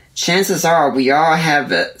 Chances are we all have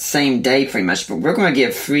the same day pretty much, but we're going to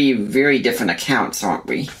give three very different accounts, aren't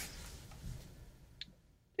we?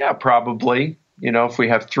 Yeah, probably. If we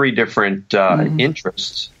have three different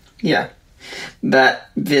interests. Yeah. But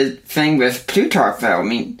the thing with Plutarch, though,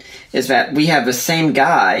 is that we have the same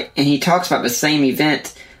guy, and he talks about the same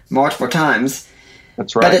event multiple times.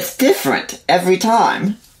 That's right. But it's different every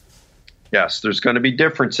time. Yes, there's going to be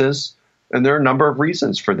differences, and there are a number of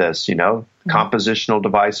reasons for this, compositional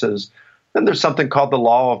devices. Then there's something called the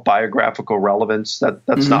law of biographical relevance.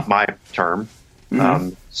 That's not my term,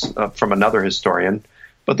 from another historian.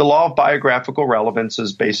 But the law of biographical relevance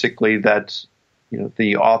is basically that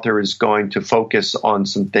the author is going to focus on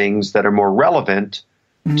some things that are more relevant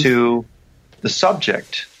to the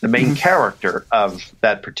subject, the main character of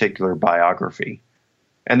that particular biography.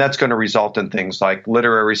 And that's going to result in things like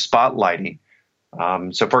literary spotlighting.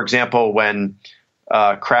 So, for example, when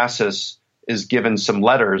Crassus is given some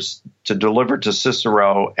letters to deliver to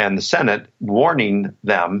Cicero and the Senate, warning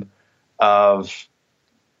them of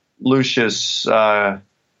Lucius Sergius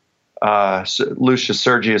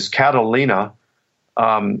Catilina,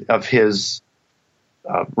 of his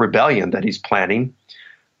rebellion that he's planning.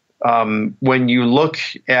 When you look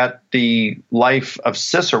at the life of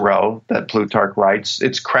Cicero that Plutarch writes,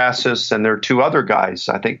 it's Crassus and there are two other guys,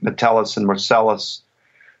 I think Metellus and Marcellus,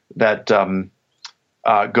 that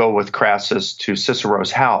go with Crassus to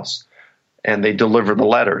Cicero's house, and they deliver the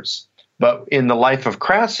letters. But in the life of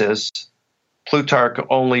Crassus, Plutarch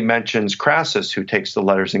only mentions Crassus, who takes the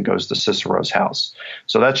letters and goes to Cicero's house.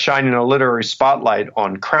 So that's shining a literary spotlight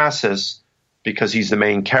on Crassus because he's the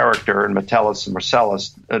main character, and Metellus and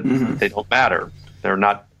Marcellus, they don't matter. They're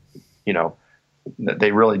not,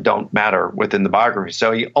 they really don't matter within the biography.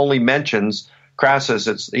 So he only mentions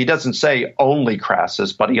Crassus. He doesn't say only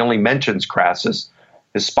Crassus, but he only mentions Crassus.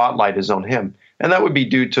 His spotlight is on him. And that would be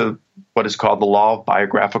due to what is called the law of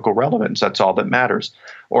biographical relevance. That's all that matters.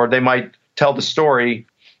 Or they might tell the story,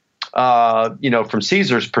 from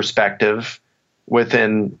Caesar's perspective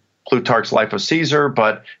within Plutarch's Life of Caesar.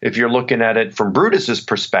 But if you're looking at it from Brutus's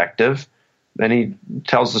perspective, then he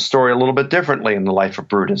tells the story a little bit differently in the life of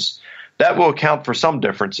Brutus. That will account for some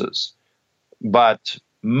differences. But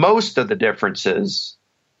most of the differences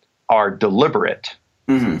are deliberate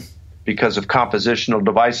because of compositional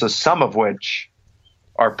devices, some of which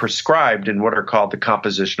are prescribed in what are called the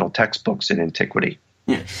compositional textbooks in antiquity.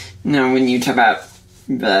 Yeah. Now, when you talk about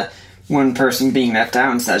the one person being left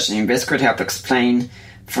out and such, this could help explain,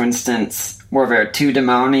 for instance, were there two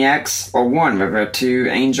demoniacs or one? Were there two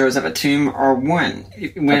angels at the tomb or one?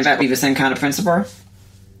 Wouldn't that be the same kind of principle?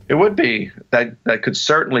 It would be. That could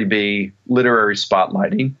certainly be literary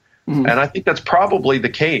spotlighting. And I think that's probably the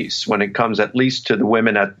case when it comes at least to the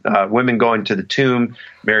women women going to the tomb,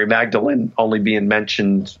 Mary Magdalene only being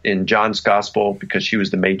mentioned in John's gospel because she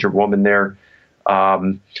was the major woman there.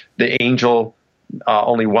 The angel,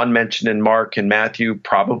 only one mentioned in Mark and Matthew,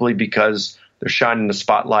 probably because they're shining the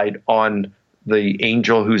spotlight on the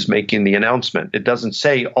angel who's making the announcement. It doesn't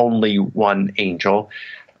say only one angel,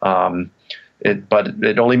 but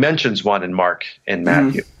it only mentions one in Mark and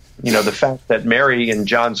Matthew. The fact that Mary in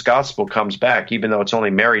John's gospel comes back, even though it's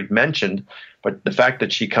only Mary mentioned, but the fact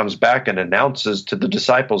that she comes back and announces to the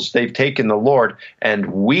disciples they've taken the Lord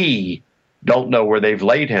and we don't know where they've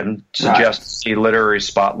laid him suggests a literary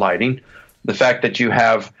spotlighting. The fact that you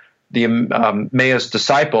have the Emmaus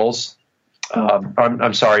disciples,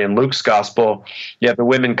 in Luke's gospel, you have the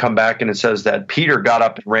women come back and it says that Peter got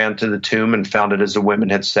up and ran to the tomb and found it as the women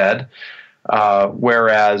had said,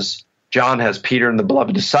 whereas John has Peter and the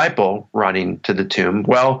beloved disciple running to the tomb.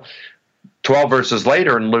 Well, 12 verses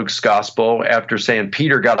later in Luke's gospel, after saying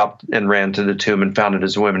Peter got up and ran to the tomb and found it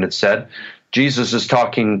as the women had said, Jesus is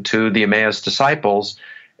talking to the Emmaus disciples,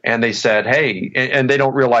 and they said, hey, and they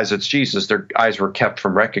don't realize it's Jesus. Their eyes were kept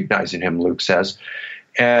from recognizing him, Luke says.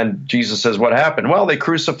 And Jesus says, what happened? Well, they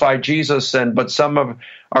crucified Jesus, but some of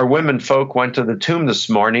our women folk went to the tomb this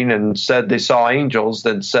morning and said they saw angels,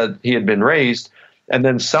 then said he had been raised. And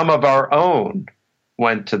then some of our own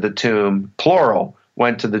went to the tomb, plural,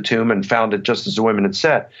 went to the tomb and found it just as the women had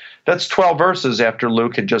said. That's 12 verses after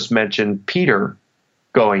Luke had just mentioned Peter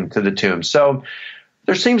going to the tomb. So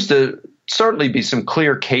there seems to certainly be some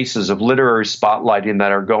clear cases of literary spotlighting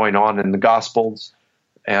that are going on in the Gospels,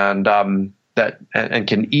 and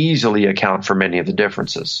can easily account for many of the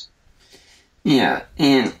differences. Yeah,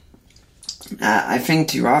 and I think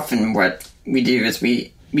too often what we do is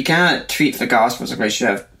we kind of treat the Gospels like they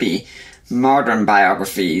should be modern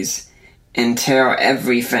biographies and tell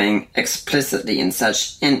everything explicitly and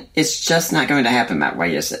such, and it's just not going to happen that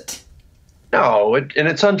way, is it? No, and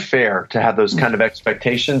it's unfair to have those kind of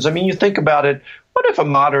expectations. I mean, you think about it, what if a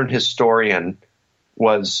modern historian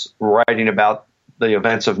was writing about the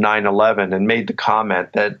events of 9/11 and made the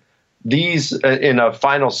comment that these, in a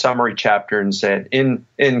final summary chapter, and said, in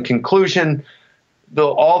conclusion,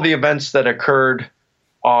 all the events that occurred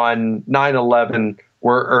on 9/11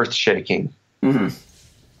 were earth-shaking.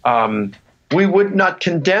 We would not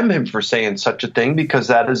condemn him for saying such a thing because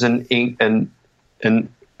that is an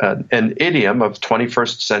idiom of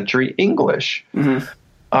 21st century English.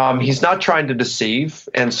 He's not trying to deceive,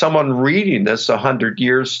 and someone reading this 100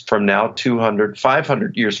 years from now, 200,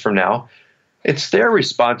 500 years from now, it's their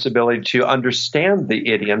responsibility to understand the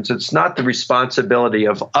idioms. It's not the responsibility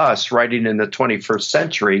of us writing in the 21st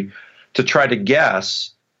century to try to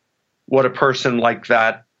guess what a person like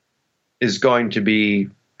that is going to be,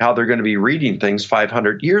 how they're going to be reading things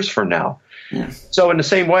 500 years from now. Yeah. So in the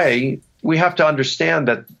same way, we have to understand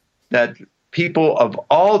that people of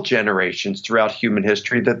all generations throughout human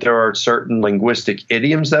history, that there are certain linguistic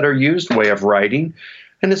idioms that are used, way of writing,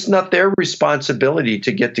 and it's not their responsibility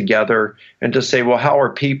to get together and to say, well, how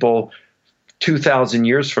are people 2,000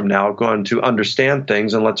 years from now going to understand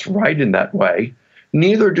things, and let's write in that way.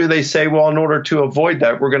 Neither do they say, well, in order to avoid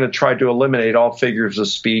that, we're going to try to eliminate all figures of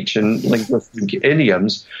speech and linguistic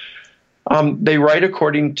idioms. They write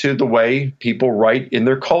according to the way people write in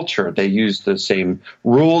their culture. They use the same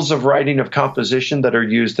rules of writing, of composition, that are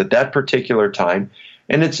used at that particular time.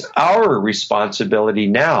 And it's our responsibility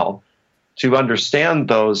now to understand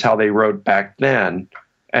those, how they wrote back then,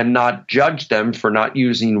 and not judge them for not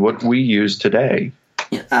using what we use today.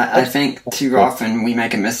 Yeah, I think too often we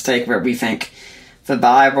make a mistake where we think the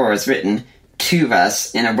Bible is written to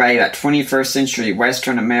us in a way that 21st century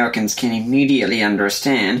Western Americans can immediately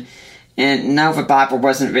understand. And no, the Bible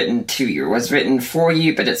wasn't written to you. It was written for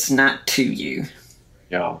you, but it's not to you.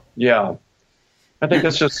 Yeah. I think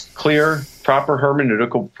that's just clear, proper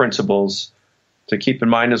hermeneutical principles to keep in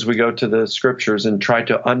mind as we go to the scriptures and try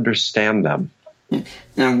to understand them.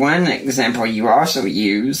 Now, one example you also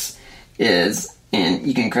use is, and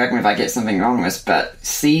you can correct me if I get something wrong with this, but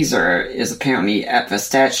Caesar is apparently at the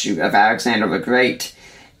statue of Alexander the Great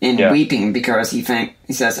and weeping because he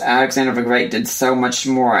says, Alexander the Great did so much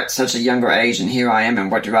more at such a younger age, and here I am,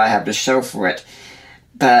 and what do I have to show for it?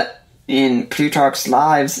 But in Plutarch's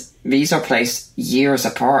Lives, these are placed years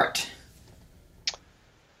apart.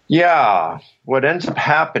 Yeah. What ends up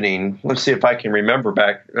happening, let's see if I can remember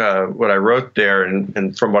back what I wrote there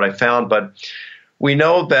and from what I found, but we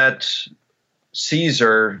know that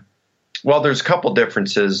Caesar, well, there's a couple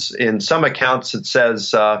differences. In some accounts it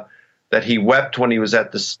says that he wept when he was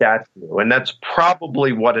at the statue, and that's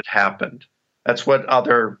probably what had happened. That's what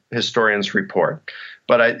other historians report.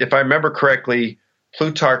 But if I remember correctly,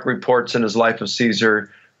 Plutarch reports in his Life of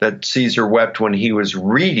Caesar that Caesar wept when he was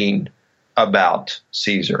reading about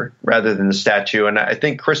Caesar rather than the statue. And I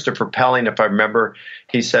think Christopher Pelling, if I remember,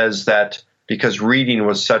 he says that because reading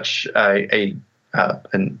was such an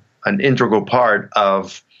integral part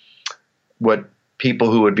of what people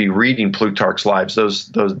who would be reading Plutarch's Lives,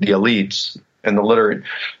 the elites and the literate,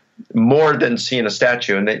 more than seeing a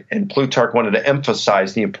statue. And Plutarch wanted to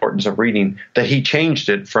emphasize the importance of reading, that he changed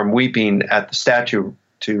it from weeping at the statue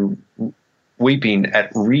to weeping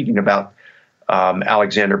at reading about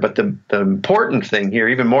Alexander. But the important thing here,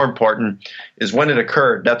 even more important, is when it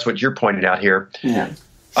occurred. That's what you're pointing out here. Yeah.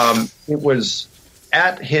 It was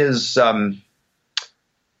at his,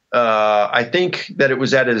 I think that it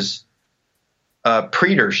was at his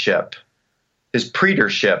praetorship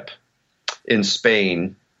in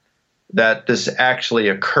Spain that this actually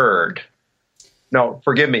occurred. No,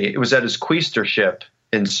 forgive me. It was at his quaestorship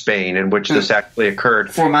in Spain in which this actually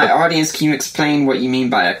occurred. For my audience, can you explain what you mean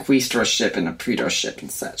by a quaestorship and a praetorship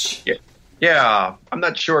and such? Yeah, I'm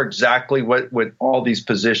not sure exactly what all these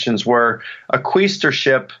positions were. A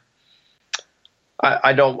quaestorship,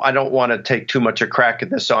 I don't want to take too much a crack at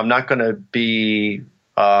this, so I'm not going to be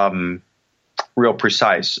real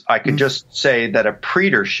precise. I could just say that a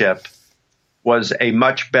praetorship was a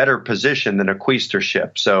much better position than a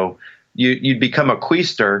quaestorship. So you'd become a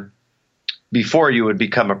quaestor before you would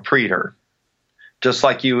become a praetor, just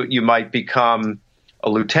like you might become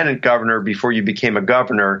a lieutenant governor before you became a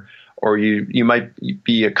governor, or you might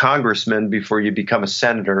be a congressman before you become a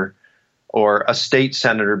senator, or a state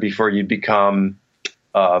senator before you become,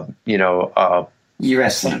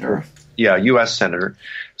 U.S. senator. Yeah, U.S. senator.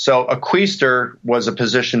 So a quaestor was a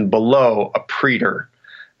position below a praetor,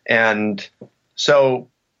 and so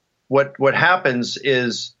what happens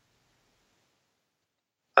is.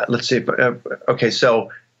 Let's see. Okay,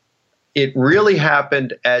 so it really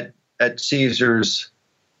happened at Caesar's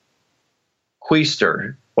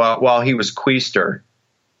quaestor while he was quaestor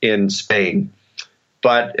in Spain.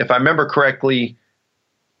 But if I remember correctly,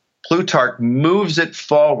 Plutarch moves it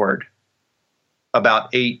forward about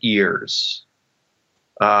 8 years.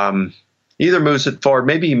 Either moves it forward,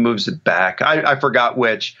 maybe he moves it back. I forgot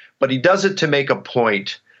which, but he does it to make a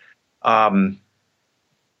point.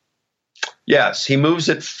 Yes, he moves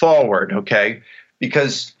it forward, okay,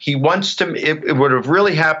 because he wants to. It would have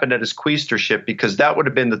really happened at his quaestorship, because that would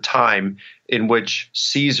have been the time in which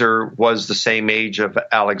Caesar was the same age of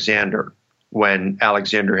Alexander, when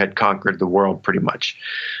Alexander had conquered the world pretty much.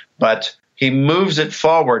 But he moves it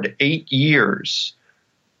forward 8 years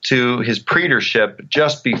to his praetorship,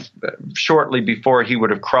 just shortly before he would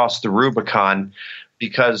have crossed the Rubicon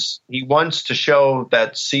because he wants to show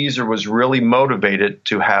that Caesar was really motivated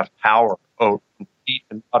to have power, complete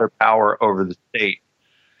and utter power over the state.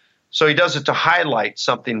 So he does it to highlight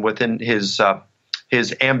something within his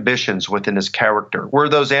ambitions within his character. Were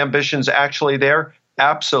those ambitions actually there?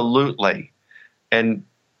 Absolutely. And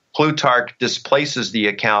Plutarch displaces the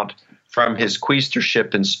account from his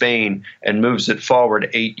quaestorship in Spain and moves it forward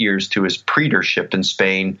 8 years to his praetorship in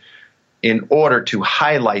Spain in order to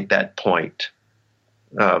highlight that point,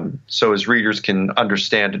 so his readers can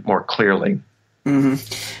understand it more clearly. Mm-hmm.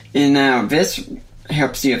 And now this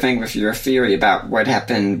helps you think with your theory about what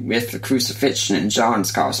happened with the crucifixion in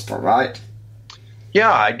John's Gospel, right?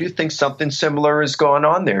 Yeah, I do think something similar is going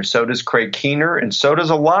on there. So does Craig Keener, and so does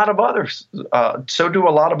a lot of others. So do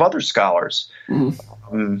a lot of other scholars.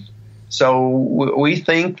 Mm-hmm. So we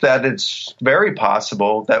think that it's very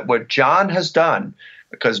possible that what John has done,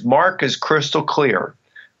 because Mark is crystal clear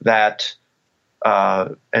that,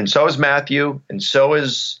 and so is Matthew, and so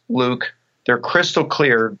is Luke, they're crystal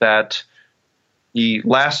clear that the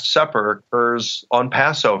Last Supper occurs on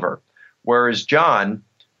Passover, whereas John,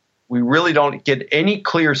 we really don't get any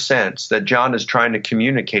clear sense that John is trying to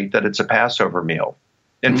communicate that it's a Passover meal.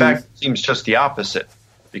 In fact, it seems just the opposite.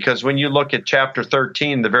 Because when you look at chapter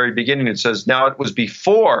 13, the very beginning, it says, now it was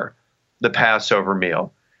before the Passover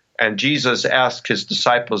meal. And Jesus asked his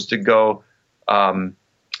disciples to go and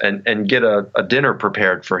get a dinner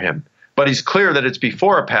prepared for him. But he's clear that it's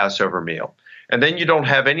before a Passover meal. And then you don't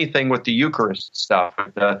have anything with the Eucharist stuff,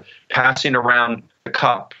 the passing around the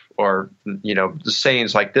cup or, the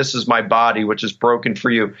sayings like, this is my body, which is broken for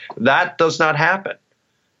you. That does not happen.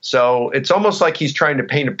 So it's almost like he's trying to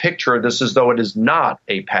paint a picture of this as though it is not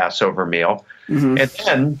a Passover meal. Mm-hmm. And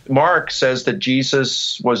then Mark says that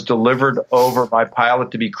Jesus was delivered over by Pilate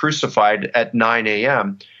to be crucified at 9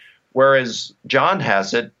 a.m., whereas John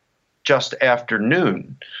has it just after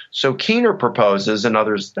noon. So Keener proposes, and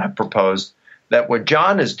others have proposed, that what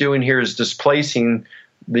John is doing here is displacing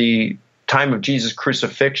the time of Jesus'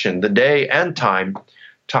 crucifixion, the day and time,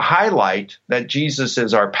 to highlight that Jesus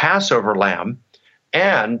is our Passover lamb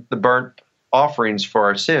and the burnt offerings for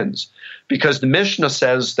our sins. Because the Mishnah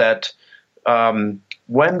says that when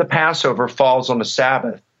the Passover falls on a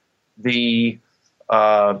Sabbath, the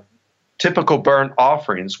typical burnt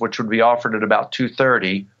offerings, which would be offered at about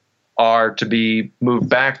 2:30, are to be moved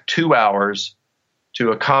back 2 hours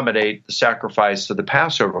to accommodate the sacrifice of the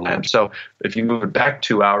Passover lamb. So if you move it back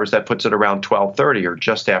 2 hours, that puts it around 12:30 or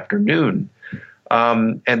just after noon.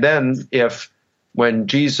 And then when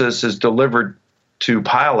Jesus is delivered to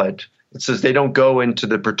Pilate, it says they don't go into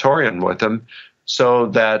the praetorium with him so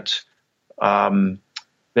that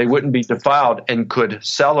they wouldn't be defiled and could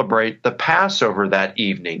celebrate the Passover that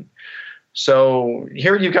evening. So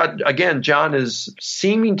here you got, again, John is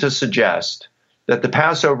seeming to suggest that the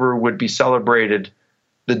Passover would be celebrated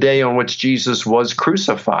the day on which Jesus was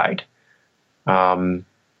crucified,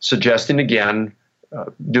 suggesting again,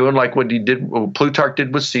 doing like what Plutarch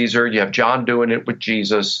did with Caesar. You have John doing it with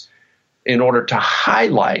Jesus, in order to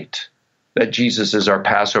highlight that Jesus is our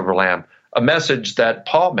Passover lamb, a message that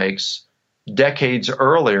Paul makes decades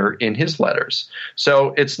earlier in his letters.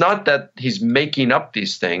 So it's not that he's making up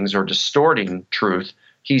these things or distorting truth.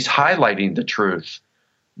 He's highlighting the truth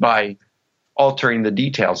by altering the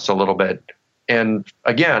details a little bit. And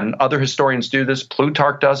again, other historians do this.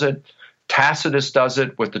 Plutarch does it. Tacitus does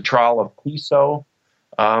it with the trial of Piso.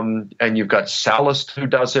 And you've got Sallust who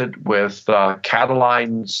does it with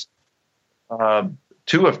Catiline's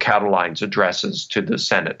two of Catiline's addresses to the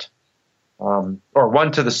Senate, or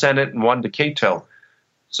one to the Senate and one to Cato.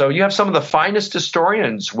 So you have some of the finest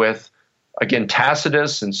historians with, again,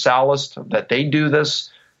 Tacitus and Sallust, that they do this.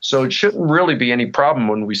 So it shouldn't really be any problem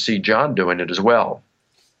when we see John doing it as well.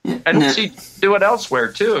 And we see do it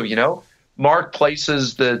elsewhere too. Mark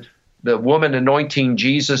places the woman anointing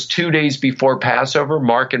Jesus 2 days before Passover.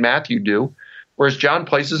 Mark and Matthew do. Whereas John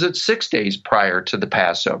places it 6 days prior to the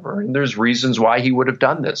Passover. And there's reasons why he would have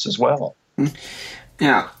done this as well.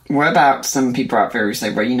 Now, what about some people out there who say,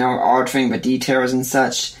 altering the details and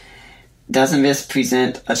such, doesn't this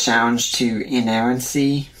present a challenge to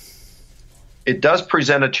inerrancy? It does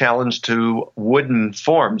present a challenge to wooden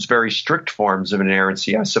forms, very strict forms of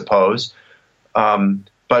inerrancy, I suppose.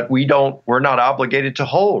 But we're not obligated to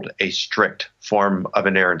hold a strict form of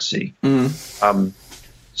inerrancy.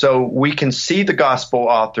 So we can see the gospel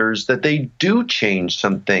authors that they do change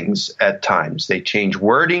some things at times. They change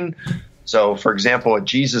wording. So, for example, at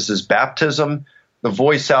Jesus' baptism, the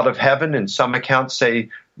voice out of heaven, in some accounts say,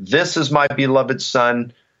 "This is my beloved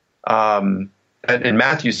son." And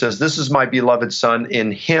Matthew says, "This is my beloved son.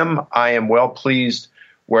 In him I am well pleased."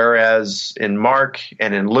 Whereas in Mark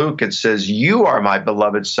and in Luke, it says, "You are my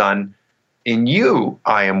beloved Son, in you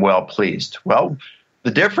I am well pleased." Well,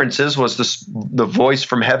 the difference was the voice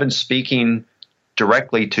from heaven speaking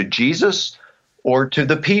directly to Jesus or to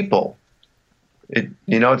the people.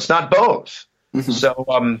 It's not both. Mm-hmm.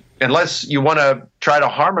 So unless you want to try to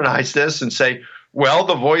harmonize this and say, well,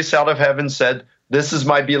 the voice out of heaven said, "This is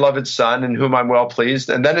my beloved Son in whom I'm well pleased."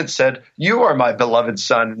 And then it said, "You are my beloved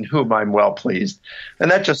Son in whom I'm well pleased."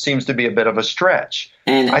 And that just seems to be a bit of a stretch.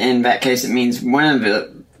 And in that case, it means one of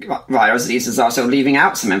the writers of these is also leaving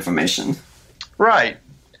out some information. Right.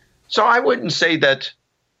 So I wouldn't say that.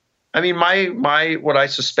 I mean, my what I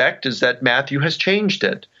suspect is that Matthew has changed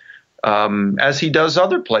it, as he does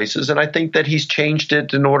other places. And I think that he's changed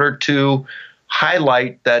it in order to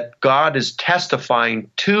highlight that God is testifying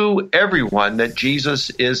to everyone that Jesus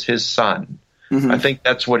is his Son. Mm-hmm. I think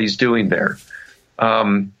that's what he's doing there.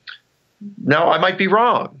 Now, I might be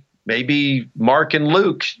wrong. Maybe Mark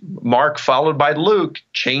followed by Luke,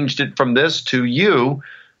 changed it from this to you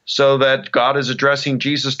so that God is addressing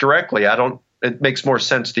Jesus directly. It makes more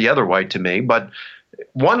sense the other way to me, but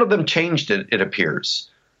one of them changed it appears.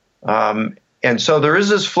 And so there is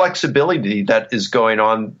this flexibility that is going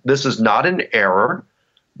on. This is not an error.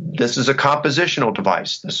 This is a compositional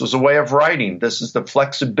device. This is a way of writing. This is the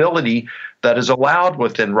flexibility that is allowed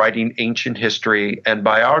within writing ancient history and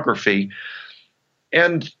biography.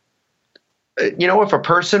 And, if a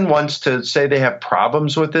person wants to say they have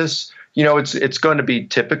problems with this, it's going to be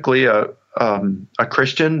typically a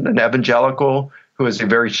Christian, an evangelical, who is a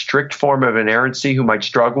very strict form of inerrancy, who might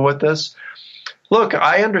struggle with this. Look,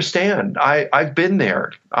 I understand. I've been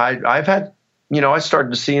there. I've had, I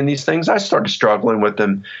started seeing these things. I started struggling with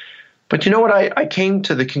them. But you know what? I came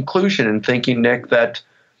to the conclusion in thinking, Nick, that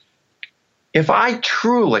if I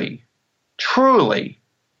truly, truly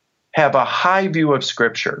have a high view of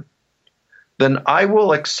Scripture, then I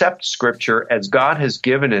will accept Scripture as God has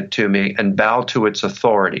given it to me and bow to its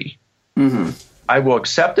authority. Mm-hmm. I will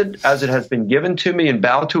accept it as it has been given to me and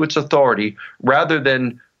bow to its authority rather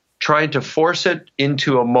than trying to force it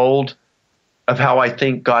into a mold of how I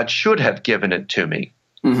think God should have given it to me.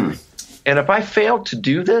 Mm-hmm. And if I fail to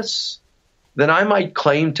do this, then I might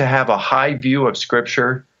claim to have a high view of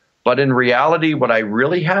Scripture, but in reality, what I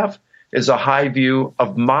really have is a high view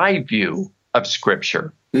of my view of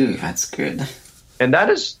Scripture. Ooh, that's good. And that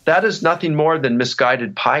is nothing more than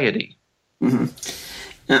misguided piety. Mm-hmm.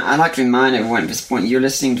 Now, I'd like to remind everyone at this point, you're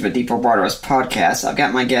listening to the Deeper Waters podcast. I've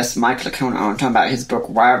got my guest, Mike Licona, on talking about his book,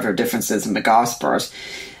 Why Are There Differences in the Gospels?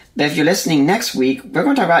 But if you're listening next week, we're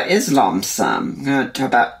going to talk about Islam some. We're going to talk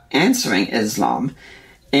about answering Islam.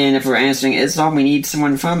 And if we're answering Islam, we need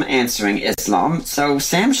someone from answering Islam. So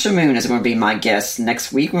Sam Shamoon is going to be my guest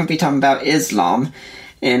next week. We're going to be talking about Islam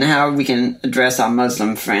and how we can address our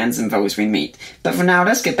Muslim friends and those we meet. But for now,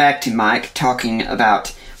 let's get back to Mike talking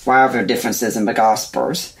about why are there differences in the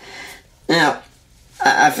Gospels. Now,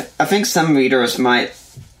 I think some readers might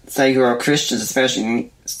say who are Christians,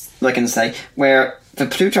 especially looking to say, where the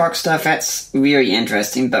Plutarch stuff, that's really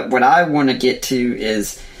interesting, but what I want to get to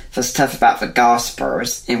is the stuff about the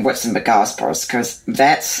Gospels and what's in the Gospels, because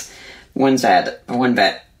that's one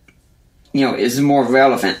that is more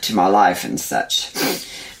relevant to my life and such.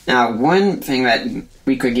 Now, one thing that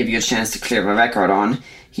we could give you a chance to clear the record on,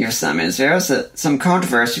 here's some, is there's some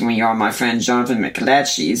controversy when you're on my friend Jonathan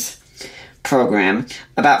McLatchy's program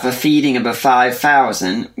about the feeding of the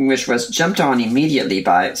 5,000, which was jumped on immediately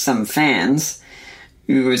by some fans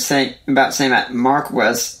who were saying that Mark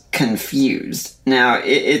was confused. Now,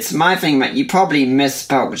 it's my thing that you probably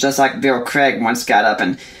misspoke, just like Bill Craig once got up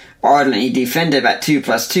and ardently defended that 2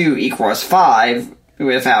 + 2 = 5,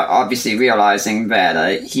 without obviously realizing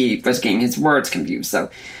that he was getting his words confused. So,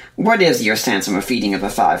 what is your stance on the feeding of the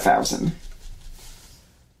 5,000?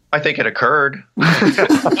 I think it occurred.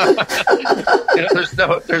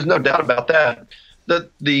 There's no doubt about that.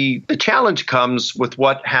 The challenge comes with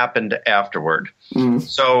what happened afterward. Mm.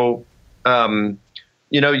 So,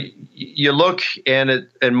 you look and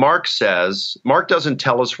Mark doesn't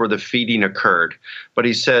tell us where the feeding occurred, but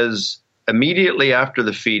he says immediately after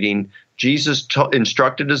the feeding, Jesus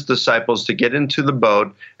instructed his disciples to get into the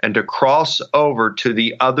boat and to cross over to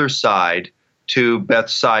the other side to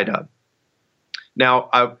Bethsaida. Now,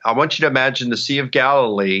 I want you to imagine the Sea of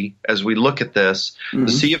Galilee as we look at this. Mm-hmm.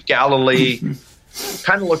 The Sea of Galilee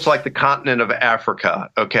kind of looks like the continent of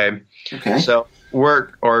Africa, okay? So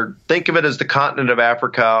think of it as the continent of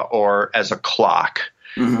Africa or as a clock.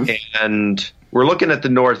 Mm-hmm. And we're looking at the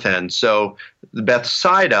north end. So the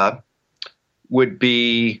Bethsaida would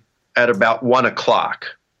be at about 1 o'clock.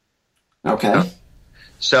 Okay.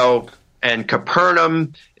 So and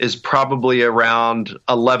Capernaum is probably around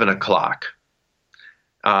 11 o'clock.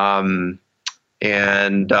 So,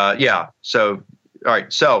 all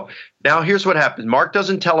right. So now here's what happened. Mark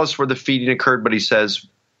doesn't tell us where the feeding occurred, but he says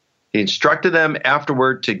he instructed them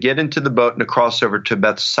afterward to get into the boat and to cross over to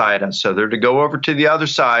Bethsaida. So they're to go over to the other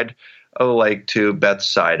side of the lake to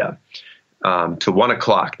Bethsaida, to 1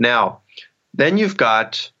 o'clock. Now, then you've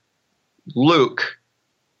got Luke.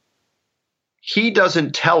 He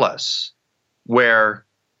doesn't tell us where,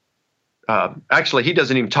 actually, he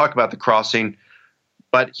doesn't even talk about the crossing,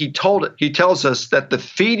 but he tells us that the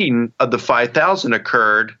feeding of the 5,000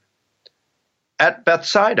 occurred at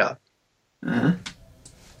Bethsaida. Uh-huh.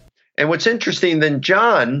 And what's interesting, then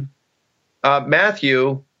John,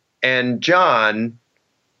 Matthew and John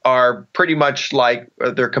are pretty much like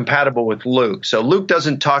they're compatible with Luke. So Luke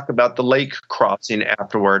doesn't talk about the lake crossing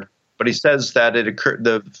afterward, but he says that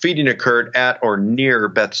the feeding occurred at or near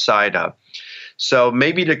Bethsaida. So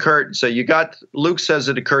maybe it occurred. So you got Luke says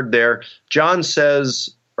it occurred there. John says,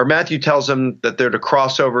 or Matthew tells them that they're to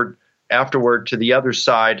cross over afterward to the other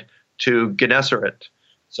side to Gennesaret.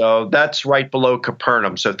 So that's right below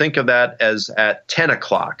Capernaum. So think of that as at 10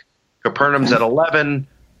 o'clock. Capernaum's at 11,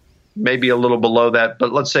 maybe a little below that,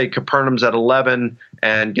 but let's say Capernaum's at 11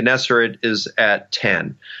 and Gennesaret is at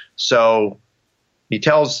 10. So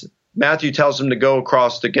Matthew tells him to go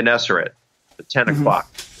across to Gennesaret at 10 o'clock.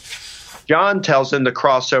 John tells him to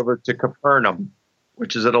cross over to Capernaum,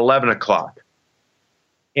 which is at 11 o'clock.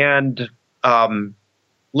 And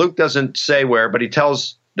Luke doesn't say where, but he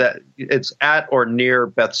tells that it's at or near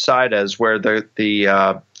Bethsaida is where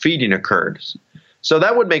the feeding occurred. So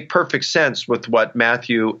that would make perfect sense with what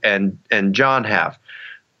Matthew and John have.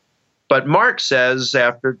 But Mark says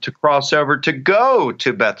after to cross over to go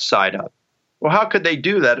to Bethsaida. Well, how could they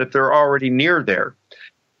do that if they're already near there?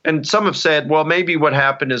 And some have said, well, maybe what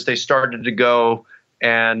happened is they started to go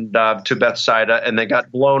and to Bethsaida and they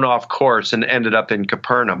got blown off course and ended up in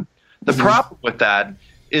Capernaum. The problem with that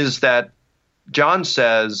is that John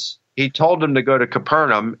says he told them to go to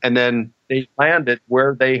Capernaum and then they landed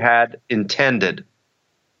where they had intended.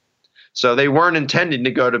 So they weren't intending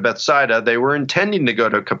to go to Bethsaida. They were intending to go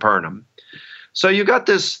to Capernaum. So you got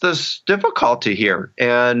this difficulty here.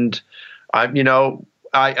 And I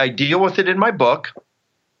deal with it in my book.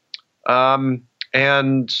 And,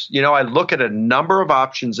 I look at a number of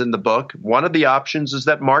options in the book. One of the options is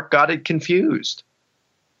that Mark got it confused.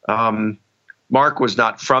 Mark was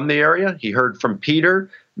not from the area. He heard from Peter.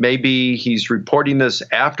 Maybe he's reporting this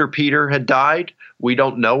after Peter had died. We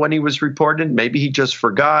don't know when he was reported. Maybe he just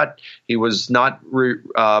forgot. He was not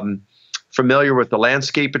familiar with the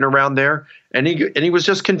landscaping around there. And he was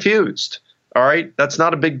just confused. All right, that's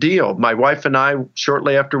not a big deal. My wife and I,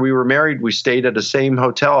 shortly after we were married, we stayed at the same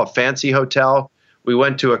hotel, a fancy hotel. We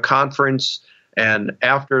went to a conference, and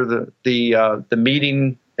after the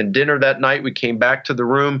meeting and dinner that night, we came back to the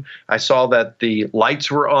room. I saw that the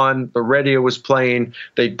lights were on, the radio was playing.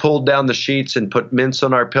 They pulled down the sheets and put mints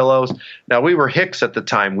on our pillows. Now, we were hicks at the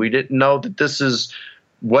time. We didn't know that this is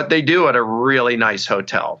what they do at a really nice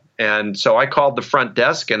hotel. And so I called the front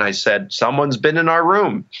desk and I said, someone's been in our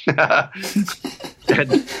room. and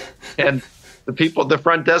the people at the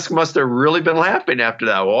front desk must have really been laughing after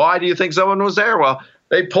that. Well, why do you think someone was there? Well,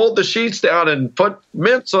 they pulled the sheets down and put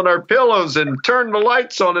mints on our pillows and turned the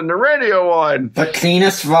lights on and the radio on. The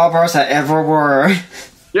cleanest robbers I ever were.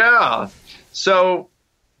 Yeah. So,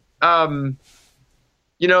 now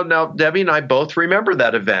Debbie and I both remember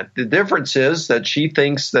that event. The difference is that she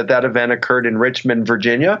thinks that event occurred in Richmond,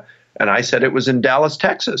 Virginia, and I said it was in Dallas,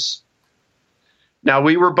 Texas. Now,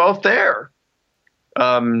 we were both there.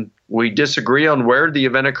 We disagree on where the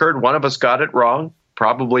event occurred. One of us got it wrong,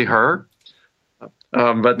 probably her.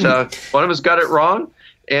 But one of us got it wrong.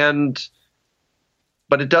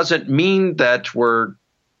 But it doesn't mean that we're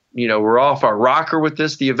off our rocker with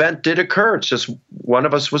this. The event did occur. It's just one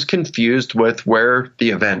of us was confused with where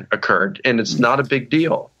the event occurred, and it's not a big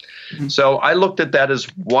deal. Mm-hmm. So I looked at that as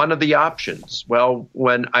one of the options. Well,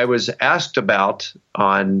 when I was asked about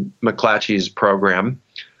on McClatchy's program,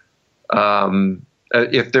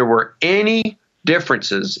 if there were any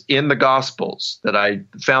differences in the Gospels that I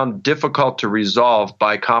found difficult to resolve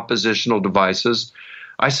by compositional devices,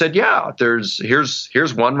 I said, yeah,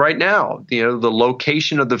 here's one right now. The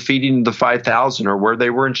location of the feeding of the 5,000 or where they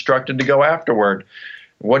were instructed to go afterward.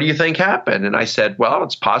 What do you think happened? And I said, well,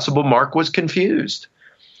 it's possible Mark was confused.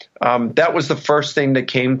 That was the first thing that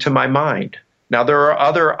came to my mind. Now, there are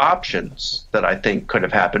other options that I think could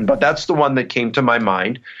have happened, but that's the one that came to my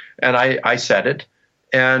mind. And I said it.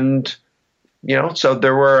 And So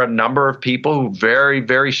there were a number of people who very,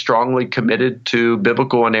 very strongly committed to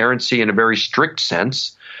biblical inerrancy in a very strict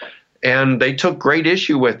sense, and they took great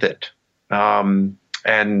issue with it. And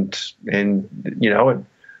it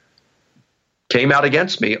came out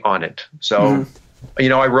against me on it. So,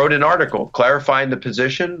 I wrote an article clarifying the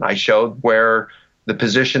position. I showed where the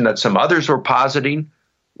position that some others were positing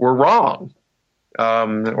were wrong,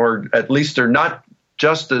 or at least they're not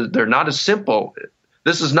as simple.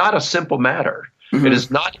 This is not a simple matter. It is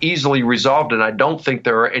not easily resolved, and I don't think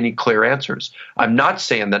there are any clear answers. I'm not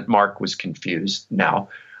saying that Mark was confused now.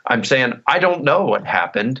 I'm saying I don't know what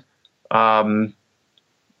happened. I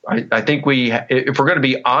think if we're going to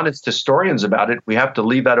be honest historians about it, we have to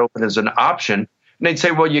leave that open as an option. And they'd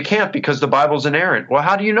say, well, you can't because the Bible's inerrant. Well,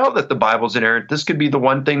 how do you know that the Bible's inerrant? This could be the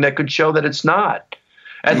one thing that could show that it's not,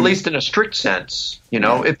 at least in a strict sense.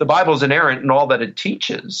 If the Bible's inerrant and all that it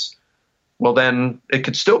teaches, well, then it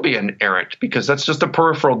could still be inerrant because that's just a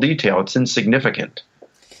peripheral detail. It's insignificant.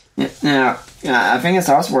 Now, I think it's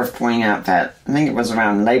also worth pointing out that I think it was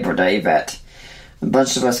around Labor Day that a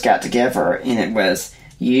bunch of us got together, and it was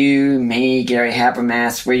you, me, Gary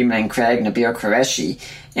Habermas, William Lane Craig, Nabil Qureshi,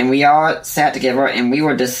 and we all sat together and we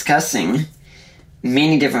were discussing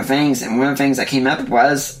many different things, and one of the things that came up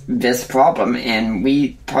was this problem, and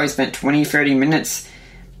we probably spent 20, 30 minutes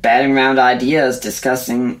batting around ideas,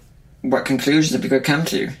 discussing what conclusions we could come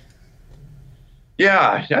to.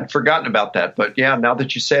 Yeah, I'd forgotten about that, but now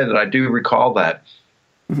that you say that, I do recall that.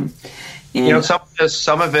 And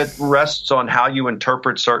some of it rests on how you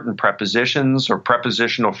interpret certain prepositions or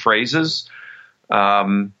prepositional phrases.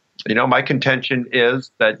 My contention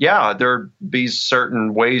is that there'd be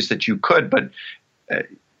certain ways that you could, but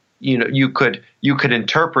you could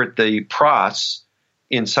interpret the pros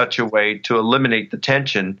in such a way to eliminate the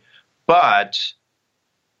tension, but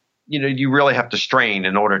you really have to strain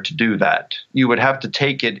in order to do that. You would have to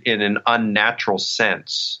take it in an unnatural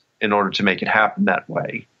sense in order to make it happen that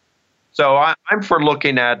way. So I'm for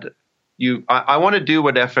looking at you. I want to do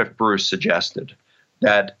what F.F. Bruce suggested,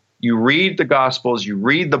 that you read the Gospels, you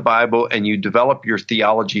read the Bible, and you develop your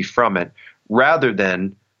theology from it, rather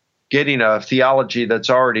than getting a theology that's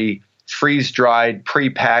already freeze-dried,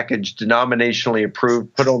 pre-packaged, denominationally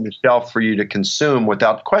approved, put on the shelf for you to consume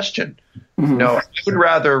without question. I would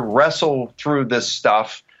rather wrestle through this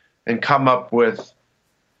stuff and come up with,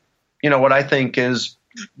 what I think is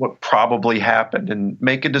what probably happened, and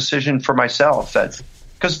make a decision for myself.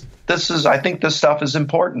 Because I think this stuff is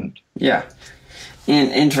important. Yeah.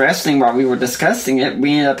 And interesting, while we were discussing it,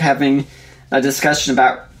 we ended up having a discussion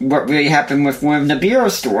about what really happened with one of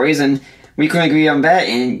Nabil's stories, and we couldn't agree on that,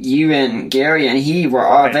 and you and Gary and he were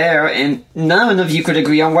all there, and none of you could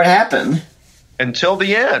agree on what happened. Until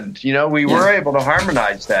the end. We were able to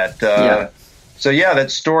harmonize that. So, that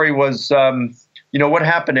story was, what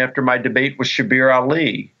happened after my debate with Shabir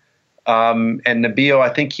Ali. And Nabil, I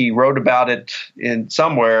think he wrote about it in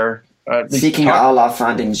somewhere. Seeking Allah,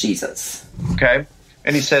 Finding Jesus. Okay.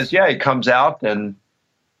 And he says, he comes out and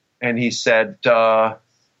he said,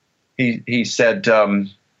 he said, all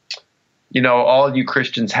you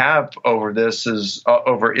Christians have over this is,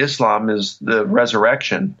 over Islam is the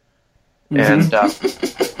resurrection. And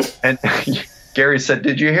Gary said,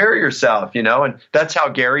 did you hear yourself? And that's how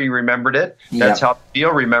Gary remembered it. That's how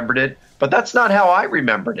Neil remembered it. But that's not how I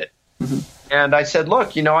remembered it. And I said,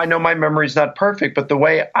 look, I know my memory's not perfect, but the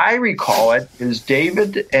way I recall it is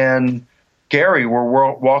David and Gary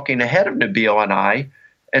were walking ahead of Nabil and I.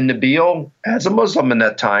 And Nabil, as a Muslim in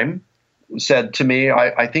that time, said to me,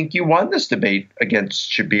 I think you won this debate against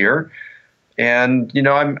Shabir. And,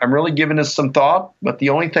 I'm really giving this some thought, but the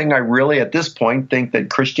only thing I really at this point think that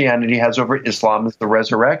Christianity has over Islam is the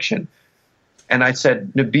resurrection. And I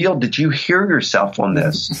said, Nabil, did you hear yourself on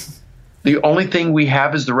this? The only thing we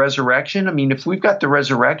have is the resurrection? I mean, if we've got the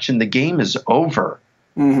resurrection, the game is over.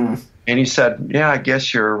 And he said, I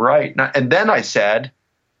guess you're right. And then I said,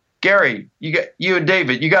 Gary, you and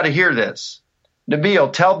David, you got to hear this.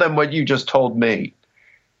 Nabil, tell them what you just told me.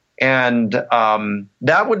 And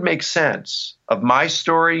that would make sense of my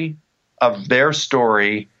story, of their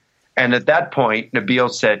story. And at that point,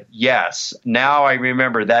 Nabil said, yes, now I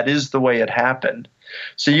remember that is the way it happened.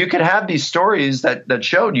 So you could have these stories that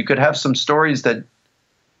showed, you could have some stories that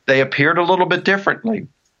they appeared a little bit differently.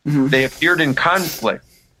 They appeared in conflict,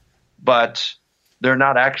 but they're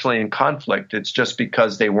not actually in conflict. It's just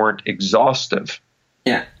because they weren't exhaustive.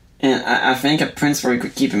 Yeah. And I think a principle we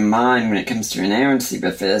could keep in mind when it comes to inerrancy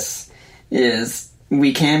with this is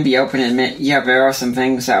we can be open and admit, there are some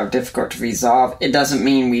things that are difficult to resolve. It doesn't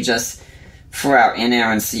mean we just throw out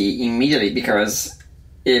inerrancy immediately, because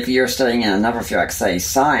if you're studying in another field, like say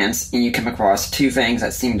science, and you come across two things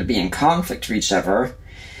that seem to be in conflict to each other,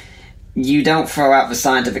 you don't throw out the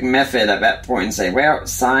scientific method at that point and say, well,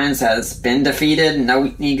 science has been defeated, no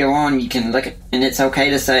need to go on. You can look at, and it's okay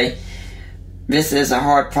to say, this is a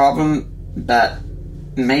hard problem, but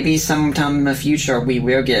maybe sometime in the future we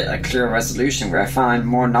will get a clear resolution where I find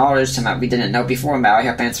more knowledge to that we didn't know before and that I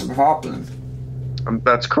help answer the problem.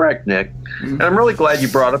 That's correct, Nick. And I'm really glad you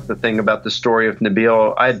brought up the thing about the story of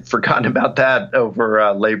Nabil. I'd forgotten about that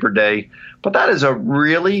over Labor Day. But that is a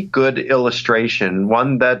really good illustration,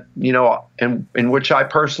 one that, in which I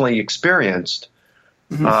personally experienced,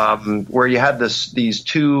 where you had these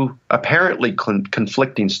two apparently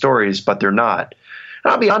conflicting stories, but they're not.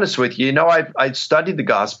 And I'll be honest with you, I studied the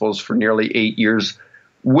Gospels for nearly 8 years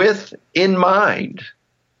with in mind,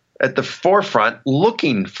 at the forefront,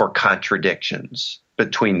 looking for contradictions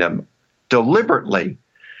between them deliberately.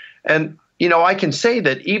 And, I can say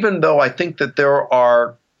that even though I think that there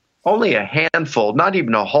are only a handful, not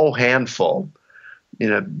even a whole handful,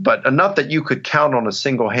 but enough that you could count on a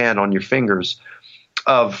single hand on your fingers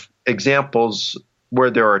of examples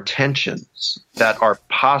where there are tensions that are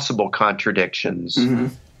possible contradictions.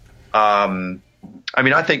 I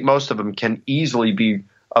think most of them can easily be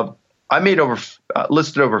I made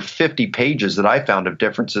listed over 50 pages that I found of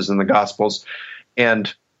differences in the Gospels,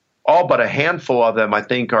 and all but a handful of them I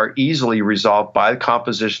think are easily resolved by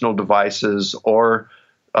compositional devices or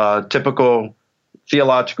typical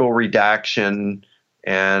theological redaction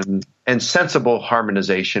and sensible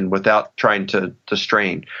harmonization without trying to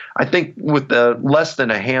strain. I think with the less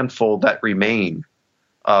than a handful that remain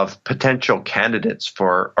of potential candidates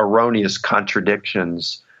for erroneous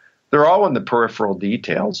contradictions, they're all in the peripheral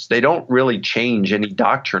details. They don't really change any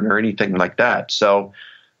doctrine or anything like that. So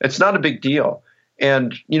it's not a big deal.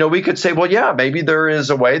 And, we could say, well, yeah, maybe there is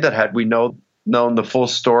a way that had we known the full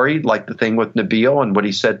story, like the thing with Nabil and what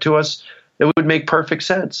he said to us, it would make perfect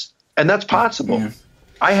sense. And that's possible. Yeah.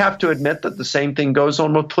 I have to admit that the same thing goes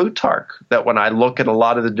on with Plutarch, that when I look at a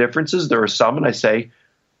lot of the differences, there are some, and I say,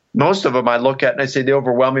 most of them I look at and I say the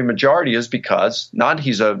overwhelming majority is because, not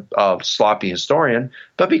he's a sloppy historian,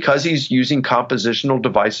 but because he's using compositional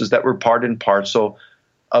devices that were part and parcel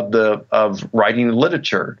of writing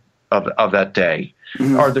literature of that day.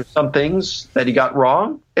 Mm-hmm. Are there some things that he got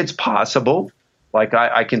wrong? It's possible. Like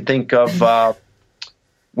I can think of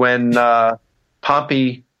when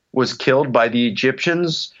Pompey was killed by the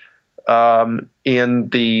Egyptians in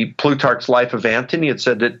the Plutarch's Life of Antony. It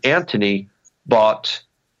said that Antony bought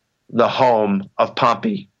the home of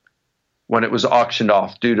Pompey when it was auctioned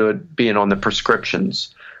off due to it being on the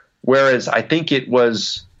prescriptions. Whereas I think it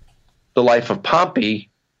was the Life of Pompey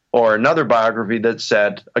or another biography that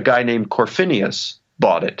said a guy named Corfinius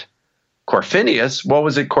bought it. Corfinius? Well,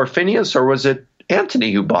 was it Corfinius or was it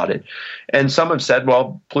Antony who bought it? And some have said,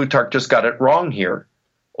 well, Plutarch just got it wrong here,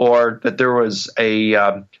 or that there was a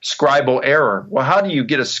scribal error. Well, how do you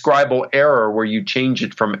get a scribal error where you change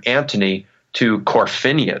it from Antony to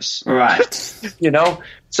Corfinius? Right.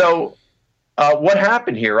 So what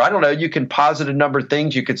happened here? I don't know. You can posit a number of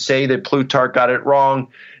things. You could say that Plutarch got it wrong.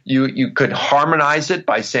 You could harmonize it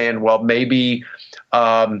by saying, well, maybe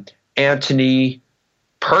Antony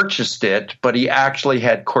purchased it, but he actually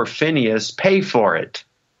had Corfinius pay for it.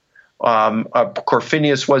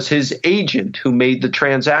 Corfinius was his agent who made the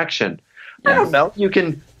transaction. Yeah. I don't know.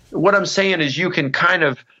 What I'm saying is you can kind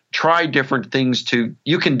of try different things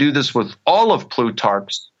you can do this with all of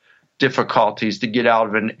Plutarch's difficulties to get out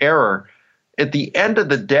of an error. At the end of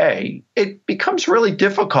the day, it becomes really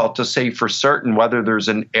difficult to say for certain whether there's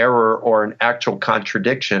an error or an actual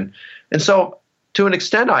contradiction. And so to an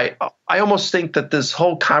extent, I almost think that this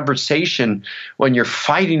whole conversation, when you're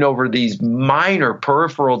fighting over these minor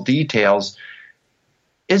peripheral details,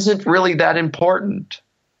 isn't really that important.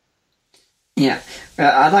 Yeah.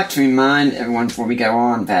 I'd like to remind everyone before we go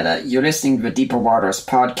on that you're listening to the Deeper Waters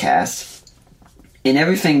podcast, and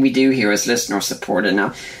everything we do here is listener-supported.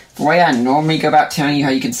 Now, the way I normally go about telling you how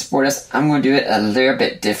you can support us, I'm going to do it a little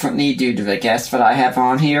bit differently due to the guests that I have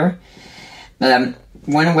on here.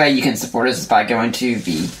 One way you can support us is by going to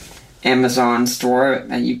the Amazon store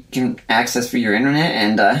that you can access through your internet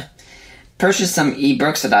and purchase some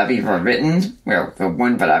ebooks that I've either written. Well, the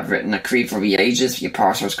one that I've written, A Creed for the Ages, The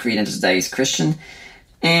Apostles' Creed in Today's Christian,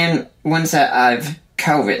 and ones that I've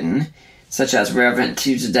co-written, such as Relevant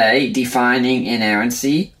to Today, Defining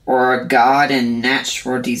Inerrancy, or God and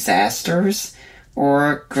Natural Disasters,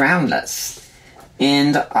 or Groundless.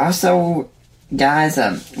 And also, guys,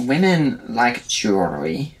 women like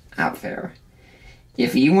jewelry out there.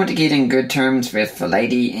 If you want to get in good terms with the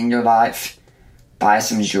lady in your life, buy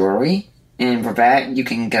some jewelry And for that, you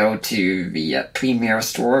can go to the Premier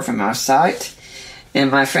store from our site. And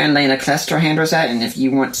my friend Lena Klester handles that, and if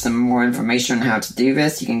you want some more information on how to do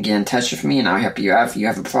this, you can get in touch with me and I'll help you out if you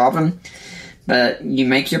have a problem. But you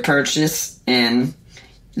make your purchase and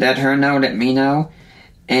let her know, let me know.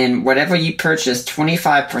 And whatever you purchase,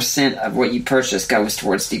 25% of what you purchase goes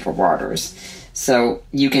towards Deeper Waters. So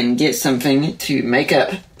you can get something to make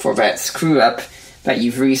up for that screw-up that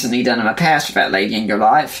you've recently done in the past with that lady in your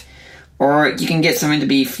life. Or you can get something to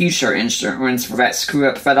be future insurance for that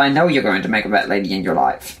screw-up that I know you're going to make with that lady in your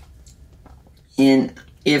life. And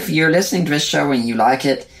if you're listening to this show and you like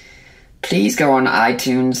it, please go on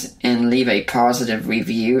iTunes and leave a positive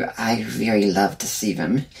review. I really love to see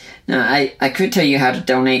them. Now, I could tell you how to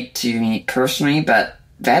donate to me personally, but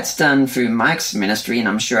that's done through Mike's ministry, and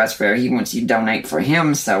I'm sure that's where he wants you to donate for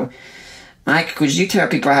him. So, Mike, could you tell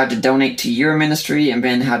people how to donate to your ministry and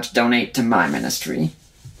then how to donate to my ministry?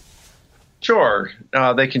 Sure.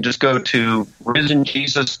 They can just go to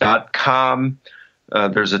risenjesus.com.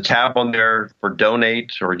 There's a tab on there for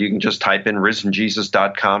donate, or you can just type in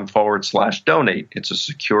risenjesus.com/donate. It's a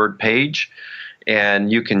secured page,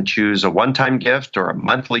 and you can choose a one-time gift or a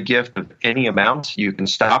monthly gift of any amount. You can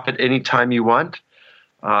stop at any time you want.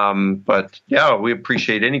 But yeah, we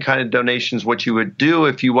appreciate any kind of donations. What you would do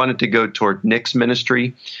if you wanted to go toward Nick's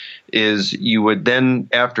ministry is you would then,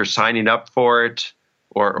 after signing up for it,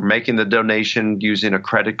 or making the donation using a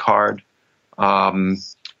credit card,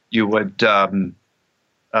 you would send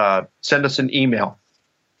us an email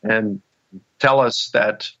and tell us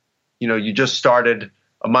that, you just started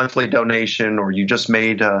a monthly donation or you just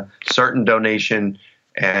made a certain donation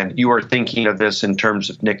and you are thinking of this in terms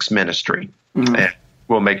of Nick's ministry. Mm-hmm. And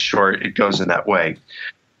we'll make sure it goes in that way.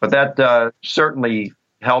 But that certainly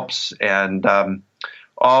helps, and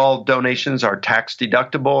all donations are tax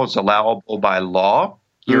deductible. It's allowable by law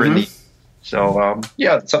here in the. So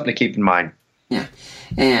it's something to keep in mind. Yeah,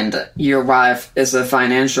 and your wife is a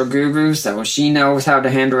financial guru, so she knows how to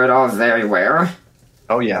handle it all very well.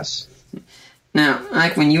 Oh yes. Now,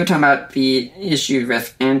 like when you were talking about the issue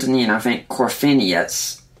with Antony, and I think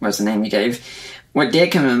Corphinius was the name you gave, what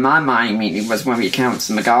did come in my mind immediately was one of the accounts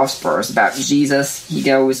in the Gospels about Jesus. He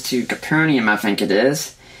goes to Capernaum, I think it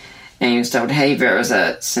is, and he was told, hey, there is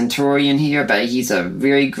a centurion here, but he's a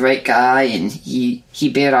really great guy, and he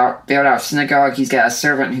built our synagogue. He's got a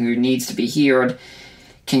servant who needs to be healed.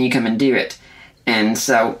 Can you come and do it? And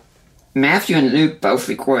so Matthew and Luke both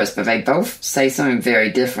record this, but they both say something very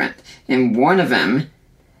different. In one of them,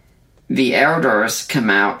 the elders come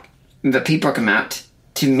out, the people come out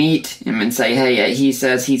to meet him and say, hey, he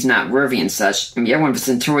says he's not worthy and such. And the other one, the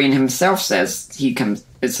centurion himself says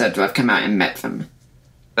is said to have come out and met them.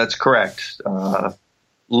 That's correct.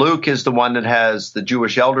 Luke is the one that has the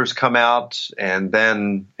Jewish elders come out, and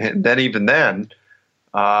then even then,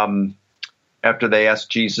 after they ask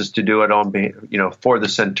Jesus to do it for the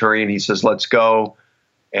centurion, he says, "Let's go."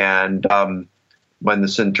 And when the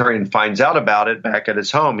centurion finds out about it back at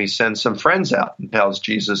his home, he sends some friends out and tells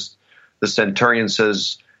Jesus. The centurion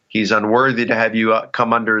says he's unworthy to have you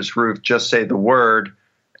come under his roof. Just say the word,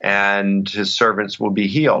 and his servants will be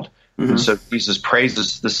healed. Mm-hmm. And so Jesus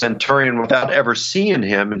praises the centurion without ever seeing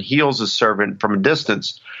him and heals his servant from a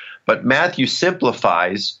distance. But Matthew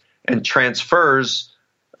simplifies and transfers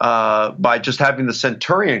by just having the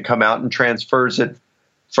centurion come out and transfers it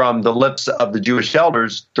from the lips of the Jewish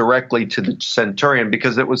elders directly to the centurion,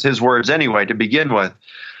 because it was his words anyway to begin with.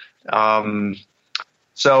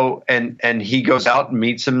 So he goes out and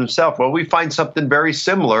meets him himself. Well, we find something very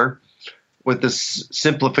similar with this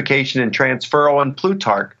simplification and transferal in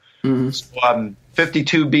Plutarch. Mm-hmm. So,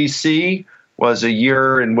 52 BC was a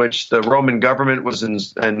year in which the Roman government was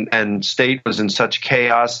and state was in such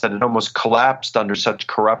chaos that it almost collapsed under such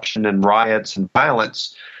corruption and riots and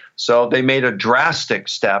violence. So they made a drastic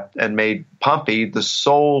step and made Pompey the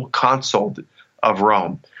sole consul of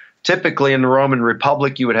Rome. Typically in the Roman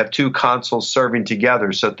Republic, you would have two consuls serving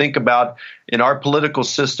together. So think about in our political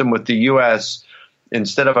system with the U.S.,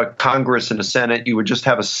 instead of a Congress and a Senate, you would just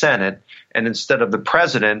have a Senate. And instead of the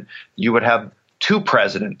president, you would have two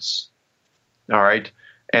presidents. All right.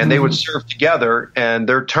 And they would serve together, and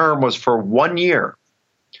their term was for 1 year.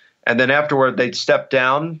 And then afterward, they'd step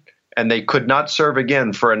down, and they could not serve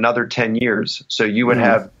again for another 10 years. So you would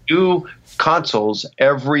have two consuls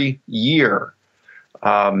every year.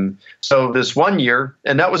 So this 1 year,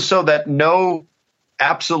 and that was so that no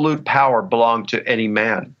absolute power belonged to any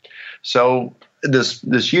man. So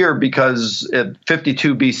this year, because at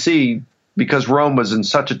 52 BC, because Rome was in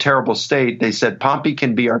such a terrible state, they said Pompey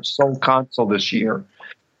can be our sole consul this year.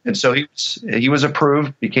 And so he was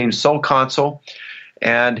approved, became sole consul.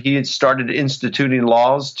 and he had started instituting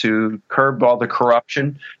laws to curb all the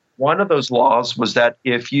corruption. One of those laws was that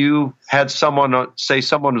if you had someone, say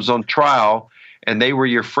someone was on trial and they were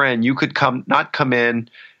your friend, you could not come in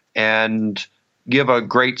and give a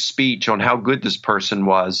great speech on how good this person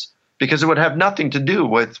was, because it would have nothing to do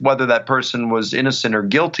with whether that person was innocent or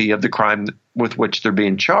guilty of the crime with which they're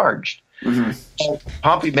being charged. Mm-hmm. So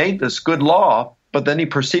Pompey made this good law, but then he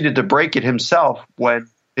proceeded to break it himself when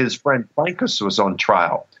his friend Plancus was on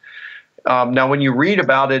trial. Now, when you read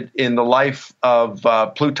about it in the life of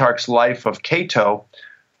Plutarch's life of Cato,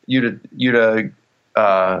 Eutychiensis,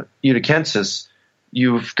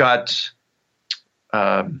 you've got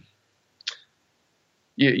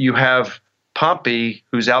you have Pompey,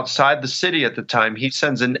 who's outside the city at the time. He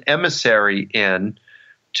sends an emissary in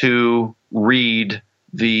to read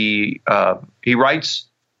he writes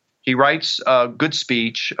a good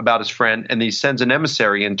speech about his friend, and he sends an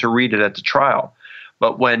emissary in to read it at the trial.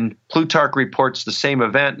 But when Plutarch reports the same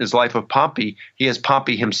event in his life of Pompey, he has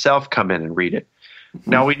Pompey himself come in and read it. Mm-hmm.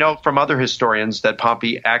 Now, we know from other historians that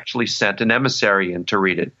Pompey actually sent an emissary in to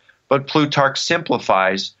read it, but Plutarch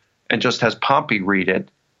simplifies and just has Pompey read it,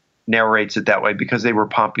 narrates it that way, because they were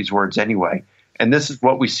Pompey's words anyway. And this is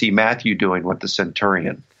what we see Matthew doing with the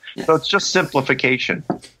centurion. Yes. So it's just simplification.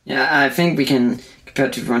 Yeah, I think we can compare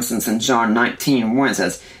it to, for instance, in John 19:1, it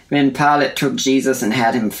says, when Pilate took Jesus and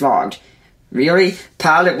had him flogged. Really?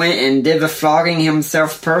 Pilate went and did the flogging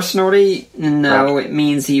himself personally? No, right. It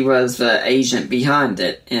means he was the agent behind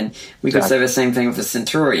it. And we could say the same thing with the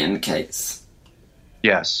centurion case.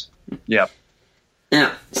 Yes. Yep.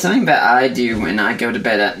 Now, something that I do when I go to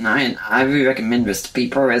bed at night, and I really recommend this to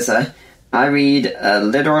people, is I read a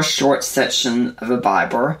little short section of the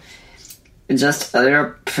Bible, just a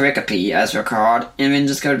little pericope, as they're called, and then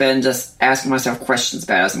just go to bed and just ask myself questions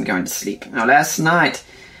about it as I'm going to sleep. Now, last night,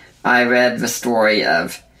 I read the story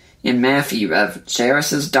in Matthew of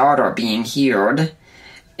Jairus' daughter being healed,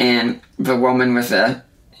 and the woman with a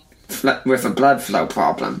blood flow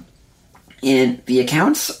problem. And the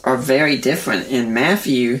accounts are very different. In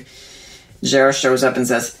Matthew, Jairus shows up and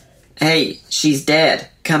says, "Hey, she's dead.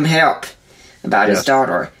 Come help," about his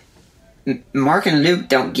daughter. Mark and Luke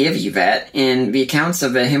don't give you that, and the accounts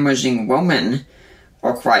of the hemorrhaging woman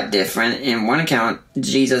are quite different. In one account,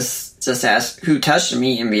 Jesus just asks, "Who touched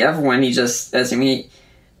me?" And the other one, he just says to me,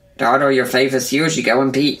 "Daughter, your faith is healed. You go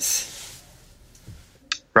in peace."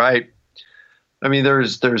 Right. I mean,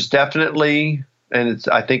 there's definitely, and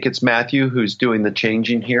I think it's Matthew who's doing the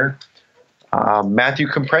changing here. Matthew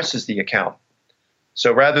compresses the account.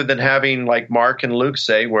 So rather than having, like Mark and Luke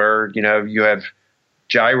say, where you have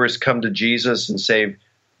Jairus come to Jesus and say,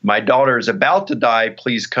 "My daughter is about to die,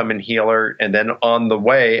 please come and heal her." And then on the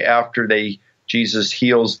way, after Jesus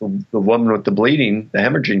heals the woman with the bleeding, the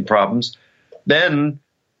hemorrhaging problems, then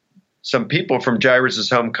some people from Jairus'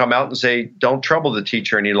 home come out and say, "Don't trouble the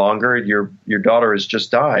teacher any longer. Your daughter has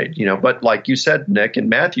just died." But like you said, Nick, in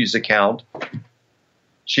Matthew's account,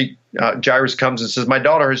 Jairus comes and says, "My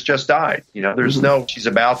daughter has just died." There's no, she's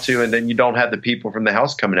about to, and then you don't have the people from the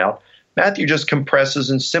house coming out. Matthew just compresses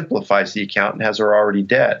and simplifies the account and has her already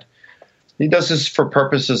dead. He does this for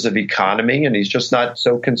purposes of economy, and he's just not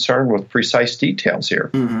so concerned with precise details here.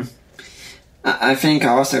 Mm-hmm. I think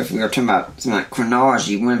also, if we were talking about something like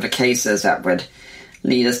chronology, one of the cases that would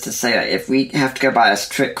lead us to say that if we have to go by a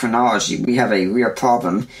strict chronology, we have a real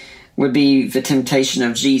problem, would be the temptation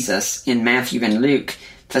of Jesus in Matthew and Luke.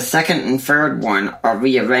 The second and third one are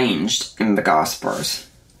rearranged in the Gospels.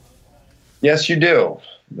 Yes, you do.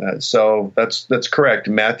 So that's correct.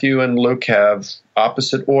 Matthew and Luke have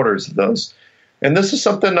opposite orders of those. And this is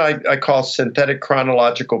something I call synthetic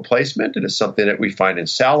chronological placement. It is something that we find in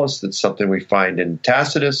Sallust. It's something we find in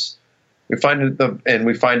Tacitus. We find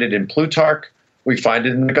it in Plutarch. We find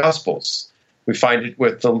it in the Gospels. We find it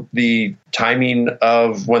with the timing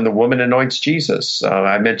of when the woman anoints Jesus.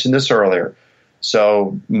 I mentioned this earlier.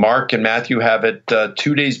 So Mark and Matthew have it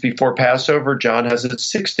 2 days before Passover. John has it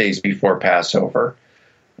 6 days before Passover.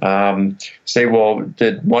 Say, well,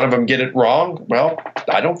 did one of them get it wrong? Well,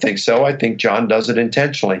 I don't think so. I think John does it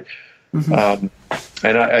intentionally. Mm-hmm.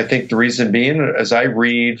 And I think the reason being, as I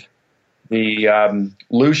read the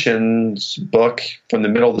Lucian's book from the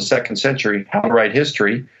middle of the 2nd century, How to Write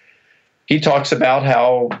History, he talks about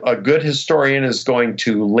how a good historian is going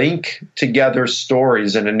to link together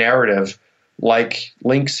stories in a narrative like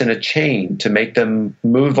links in a chain to make them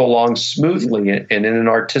move along smoothly and in an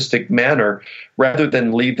artistic manner rather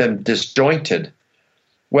than leave them disjointed.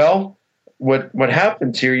 Well, what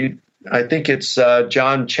happens here, I think it's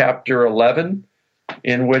John chapter 11,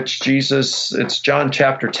 in which it's John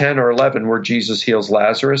chapter 10 or 11 where Jesus heals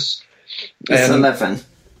Lazarus. It's 11.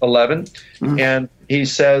 11. Mm-hmm. And he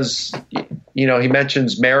says, he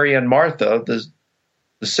mentions Mary and Martha,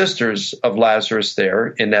 the sisters of Lazarus there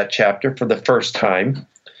in that chapter for the first time.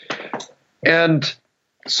 And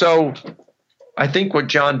so I think what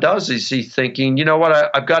John does is he's thinking, you know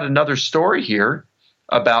what, I've got another story here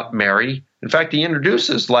about Mary. In fact, he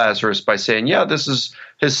introduces Lazarus by saying,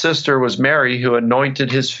 his sister was Mary who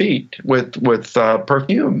anointed his feet with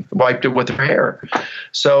perfume, wiped it with her hair.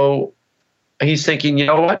 So he's thinking, you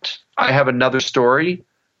know what, I have another story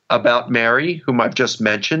about Mary, whom I've just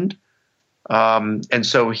mentioned. And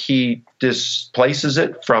so he displaces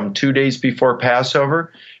it from 2 days before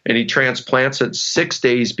Passover, and he transplants it 6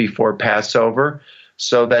 days before Passover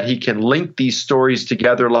so that he can link these stories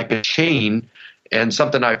together like a chain. And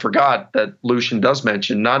something I forgot that Lucian does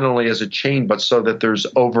mention, not only as a chain, but so that there's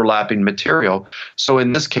overlapping material. So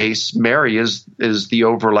in this case, Mary is the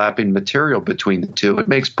overlapping material between the two. It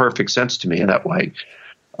makes perfect sense to me in that way.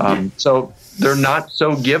 So they're not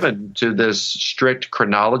so given to this strict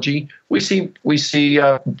chronology. We see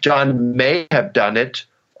John may have done it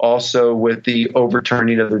also with the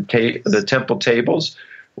overturning of the temple tables,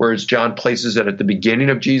 whereas John places it at the beginning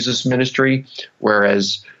of Jesus' ministry,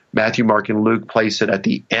 whereas Matthew, Mark, and Luke place it at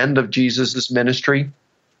the end of Jesus' ministry,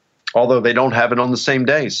 although they don't have it on the same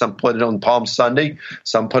day. Some put it on Palm Sunday,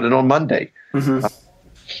 some put it on Monday. Mm-hmm.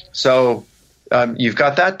 So you've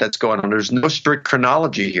got that's going on. There's no strict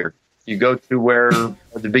chronology here. You go to where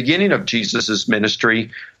at the beginning of Jesus'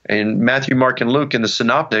 ministry, in Matthew, Mark, and Luke in the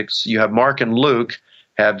Synoptics, you have Mark and Luke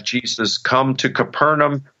have Jesus come to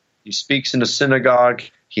Capernaum. He speaks in the synagogue.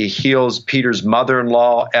 He heals Peter's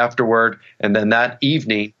mother-in-law afterward. And then that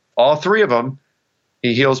evening, all three of them,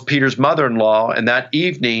 he heals Peter's mother-in-law. And that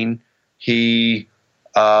evening,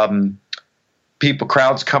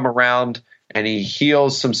 crowds come around, and he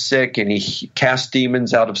heals some sick, and he casts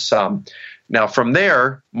demons out of some. Now, from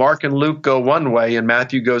there, Mark and Luke go one way, and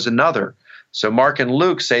Matthew goes another. So Mark and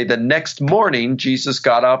Luke say the next morning, Jesus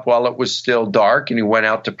got up while it was still dark, and he went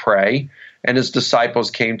out to pray. And his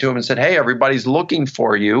disciples came to him and said, hey, everybody's looking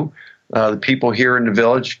for you. The people here in the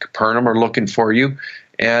village, Capernaum, are looking for you.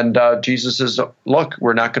 And Jesus says, look,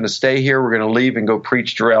 we're not going to stay here. We're going to leave and go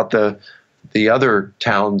preach throughout the other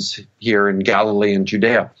towns here in Galilee and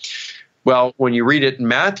Judea. Well, when you read it in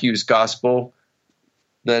Matthew's gospel,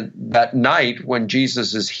 that night when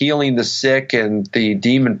Jesus is healing the sick and the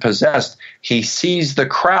demon-possessed, he sees the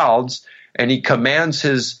crowds and he commands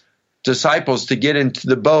his disciples to get into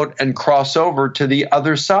the boat and cross over to the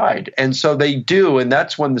other side. And so they do, and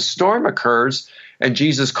that's when the storm occurs, and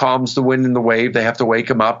Jesus calms the wind and the wave. They have to wake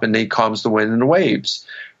him up, and he calms the wind and the waves.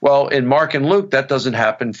 Well, in Mark and Luke, that doesn't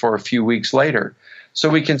happen for a few weeks later. So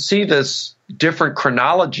we can see this different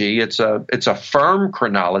chronology. It's a firm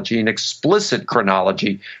chronology, an explicit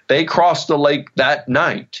chronology. They crossed the lake that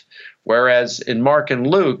night, whereas in Mark and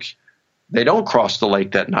Luke, they don't cross the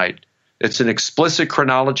lake that night. It's an explicit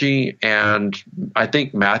chronology, and I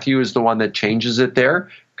think Matthew is the one that changes it there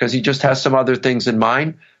because he just has some other things in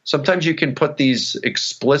mind. Sometimes you can put these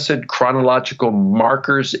explicit chronological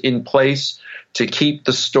markers in place to keep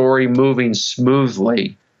the story moving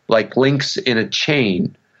smoothly, like links in a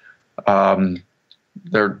chain. It's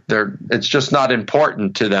just not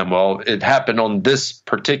important to them. Well, it happened on this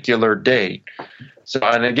particular date. So,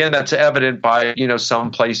 and again, that's evident by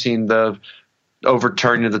some placing the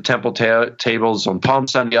overturning of the temple tables on Palm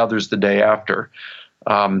Sunday, others the day after.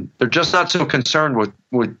 They're just not so concerned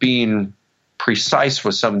with being precise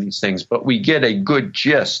with some of these things, but we get a good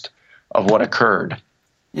gist of what occurred.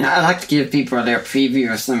 I'd like to give people their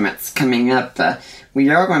preview of something that's coming up. We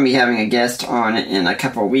are going to be having a guest on in a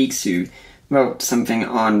couple of weeks who wrote something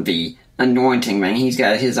on the anointing ring. He's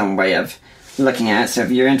got his own way of looking at it, so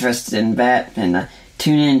if you're interested in that, then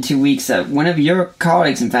tune in 2 weeks. One of your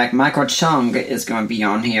colleagues, in fact, Michael Chung, is going to be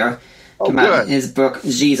on here. Come out his book,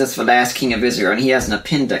 Jesus, the Last King of Israel, and he has an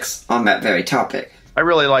appendix on that very topic. I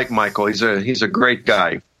really like Michael. He's a great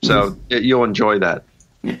guy, so you'll enjoy that.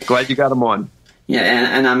 Yeah. Glad you got him on. Yeah,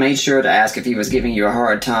 and I made sure to ask if he was giving you a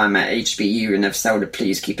hard time at HBU, and if so, to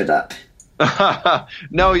please keep it up.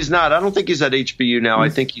 No, he's not. I don't think he's at HBU now. I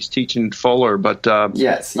think he's teaching Fuller, but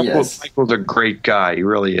yes. Michael's a great guy. He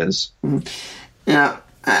really is. Now,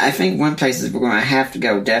 I think one place we're going to have to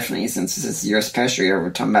go, definitely, since this is your specialty, we're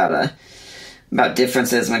talking about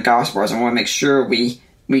differences in the Gospels, and I want to make sure we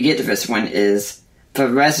get to this one, is the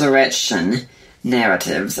resurrection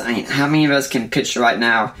narratives. I mean, how many of us can picture right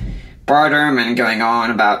now Bart Ehrman going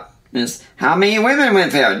on about this? How many women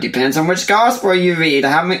went there? Depends on which gospel you read.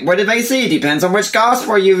 What did they see? Depends on which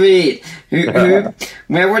gospel you read. Where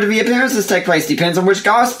would the appearances take place? Depends on which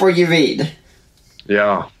gospel you read.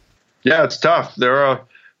 Yeah. Yeah, it's tough. There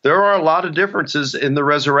are a lot of differences in the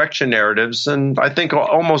resurrection narratives, and I think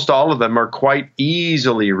almost all of them are quite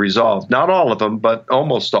easily resolved. Not all of them, but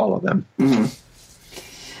almost all of them. Mm-hmm.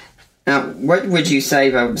 Now, what would you say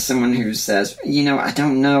about someone who says, I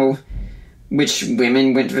don't know which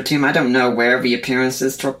women went to the tomb, I don't know where the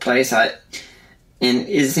appearances took place, and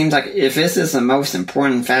it seems like if this is the most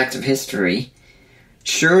important fact of history,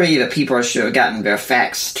 surely the people should have gotten their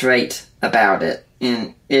facts straight about it.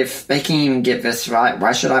 And if they can't even get this right,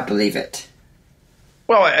 why should I believe it?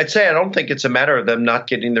 Well, I'd say I don't think it's a matter of them not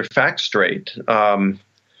getting their facts straight. When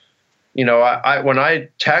I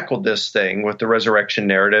tackled this thing with the resurrection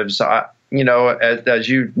narratives, as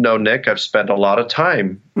you know, Nick, I've spent a lot of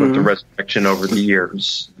time with the resurrection over the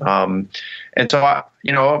years. And so,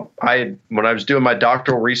 when I was doing my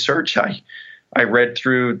doctoral research, I read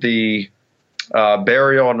through the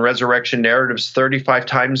burial and resurrection narratives 35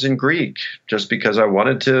 times in Greek, just because I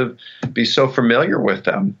wanted to be so familiar with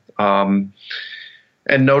them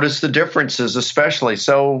and notice the differences, especially.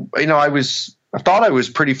 So, I thought I was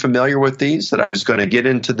pretty familiar with these, that I was going to get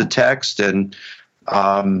into the text and,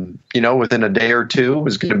 within a day or two,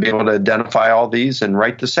 was going to be able to identify all these and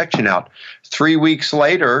write the section out. 3 weeks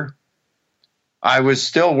later, I was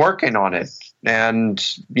still working on it. And,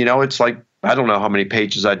 it's like, I don't know how many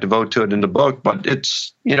pages I devote to it in the book, but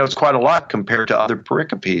it's quite a lot compared to other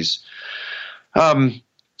pericopes.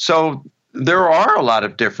 So there are a lot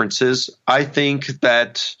of differences. I think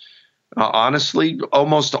that, honestly,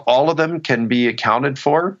 almost all of them can be accounted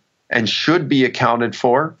for and should be accounted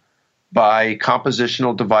for by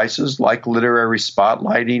compositional devices like literary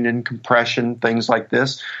spotlighting and compression, things like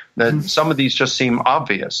this, that some of these just seem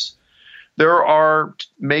obvious. There are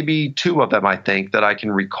maybe two of them, I think, that I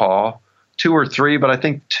can recall. 2 or 3, but I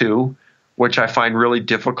think 2, which I find really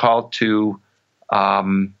difficult to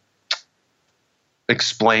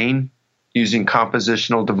explain using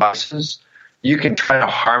compositional devices. You can try to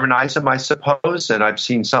harmonize them, I suppose, and I've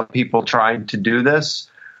seen some people trying to do this.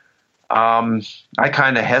 I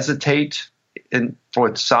kind of hesitate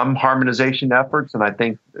with some harmonization efforts, and I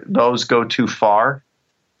think those go too far.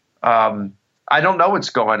 I don't know what's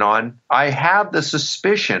going on. I have the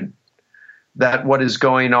suspicion that what is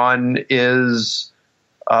going on is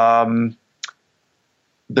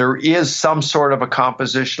there is some sort of a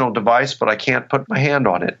compositional device, but I can't put my hand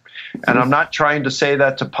on it. And I'm not trying to say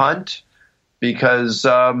that to punt, because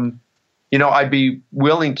I'd be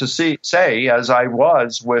willing to say, as I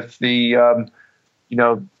was with the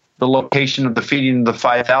location of the feeding of the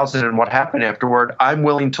 5,000 and what happened afterward, I'm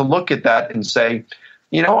willing to look at that and say,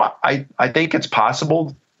 I think it's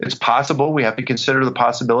possible. It's possible. We have to consider the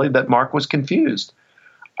possibility that Mark was confused.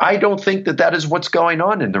 I don't think that is what's going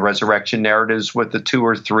on in the resurrection narratives with the 2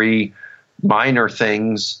 or 3 minor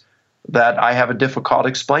things that I have a difficult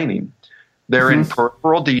explaining. They're in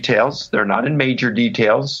peripheral details. They're not in major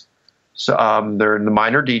details. So they're in the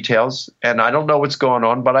minor details. And I don't know what's going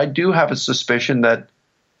on, but I do have a suspicion that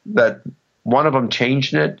one of them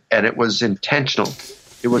changed it, and it was intentional.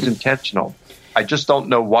 It was intentional. I just don't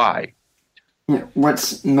know why.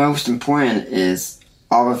 What's most important is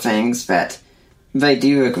all the things that they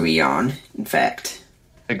do agree on, in fact.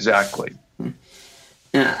 Exactly.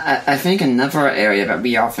 I think another area that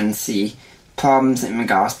we often see problems in the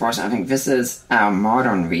Gospels, I think this is our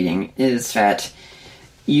modern reading, is that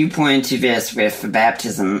you point to this with the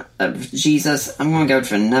baptism of Jesus. I'm going to go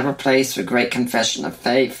to another place, the great confession of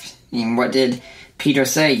faith. What did Peter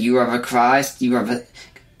say? You are the Christ, you are the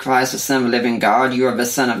Christ, the Son of the living God, you are the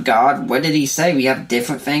Son of God. What did he say? We have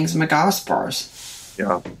different things in the Gospels.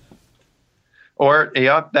 Yeah. Or,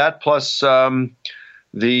 that plus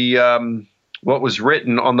what was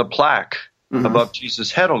written on the plaque above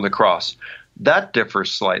Jesus' head on the cross. That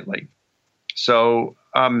differs slightly. So,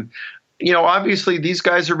 obviously these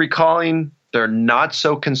guys are recalling. They're not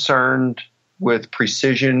so concerned with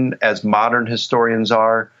precision as modern historians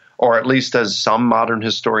are, or at least as some modern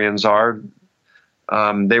historians are.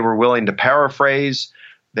 They were willing to paraphrase.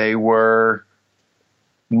 They were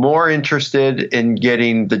more interested in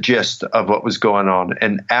getting the gist of what was going on,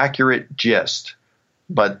 an accurate gist.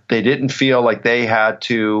 But they didn't feel like they had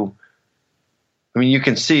to. I mean, you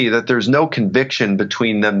can see that there's no conviction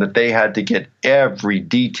between them that they had to get every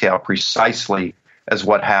detail precisely as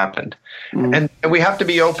what happened. And we have to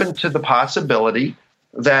be open to the possibility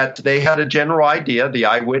that they had a general idea. The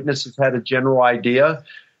eyewitnesses had a general idea,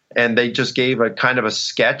 and they just gave a kind of a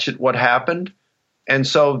sketch at what happened. And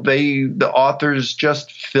so the authors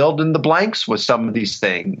just filled in the blanks with some of these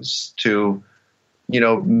things to,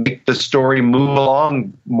 make the story move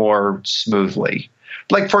along more smoothly.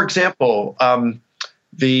 Like, for example,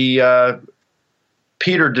 the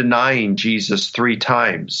Peter denying Jesus 3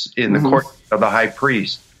 times in the court of the high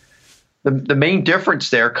priest. The main difference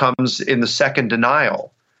there comes in the second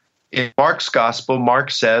denial. In Mark's gospel, Mark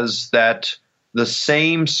says that the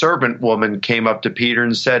same servant woman came up to Peter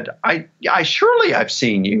and said, I surely I've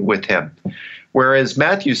seen you with him. Whereas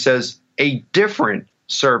Matthew says a different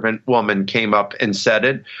servant woman came up and said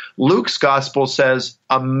it. Luke's gospel says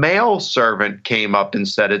a male servant came up and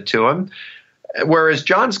said it to him. Whereas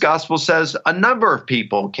John's gospel says a number of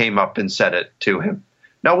people came up and said it to him.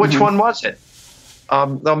 Now, which one was it?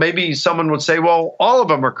 Now, maybe someone would say, well, all of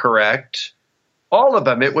them are correct. All of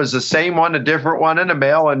them. It was the same one, a different one, and a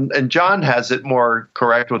male. And John has it more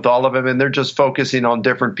correct with all of them, and they're just focusing on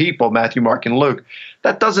different people, Matthew, Mark, and Luke.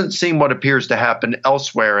 That doesn't seem what appears to happen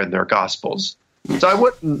elsewhere in their gospels. So I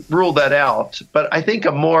wouldn't rule that out. But I think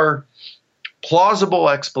a more plausible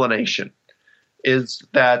explanation is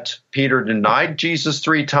that Peter denied Jesus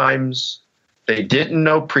 3 times. They didn't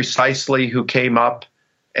know precisely who came up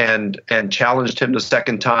and challenged him the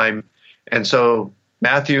second time. And so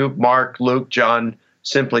Matthew, Mark, Luke, John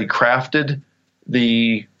simply crafted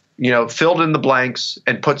filled in the blanks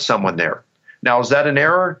and put someone there. Now, is that an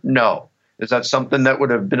error? No. Is that something that would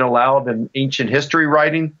have been allowed in ancient history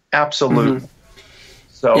writing? Absolutely.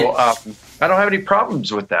 So I don't have any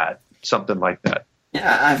problems with that, something like that.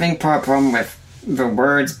 Yeah, I think part of the problem with the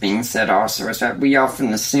words being said also is that we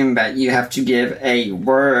often assume that you have to give a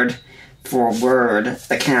word for word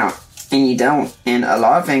account, and you don't. And a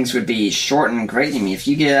lot of things would be shortened greatly. I mean, if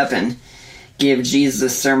you get up and give Jesus a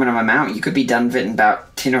Sermon on the Mount, you could be done with it in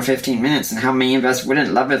about 10 or 15 minutes. And how many of us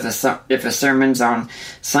wouldn't love if the sermons on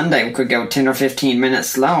Sunday could go 10 or 15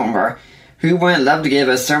 minutes long? Or who wouldn't love to give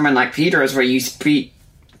a sermon like Peter's where you speak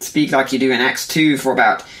like you do in Acts 2 for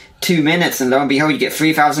about 2 minutes, and lo and behold, you get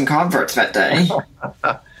 3,000 converts that day.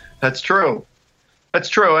 That's true. That's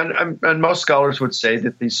true. And most scholars would say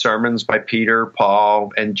that these sermons by Peter,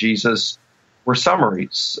 Paul, and Jesus were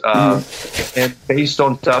summaries and based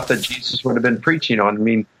on stuff that Jesus would have been preaching on. I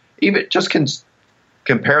mean, even just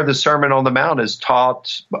compare the Sermon on the Mount as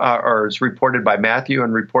taught or as reported by Matthew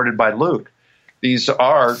and reported by Luke. These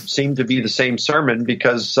seem to be the same sermon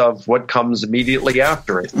because of what comes immediately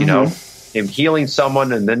after it, you know. Him healing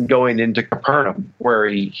someone and then going into Capernaum where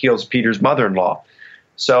he heals Peter's mother-in-law.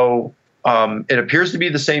 So it appears to be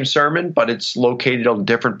the same sermon, but it's located on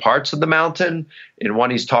different parts of the mountain. In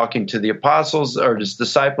one, he's talking to the apostles or his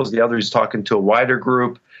disciples. The other, he's talking to a wider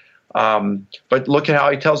group. But look at how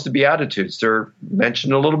he tells the Beatitudes. They're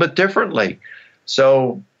mentioned a little bit differently.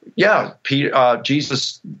 So, yeah,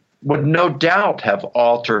 Jesus would no doubt have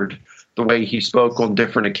altered the way he spoke on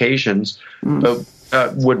different occasions. But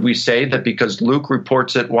would we say that because Luke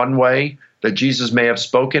reports it one way, that Jesus may have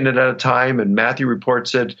spoken it at a time, and Matthew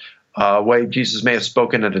reports it a way Jesus may have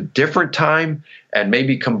spoken at a different time, and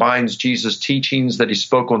maybe combines Jesus' teachings that he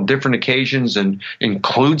spoke on different occasions and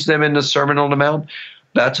includes them in the Sermon on the Mount?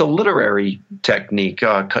 That's a literary technique.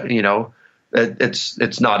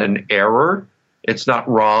 It's not an error. It's not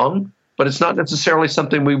wrong. But it's not necessarily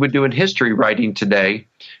something we would do in history writing today.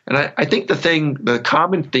 And I think the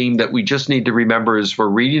common theme that we just need to remember as we're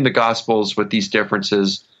reading the Gospels with these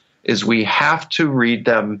differences is we have to read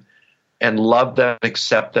them and love them,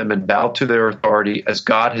 accept them, and bow to their authority as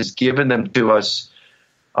God has given them to us,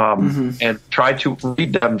 and try to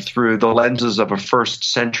read them through the lenses of a first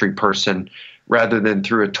century person rather than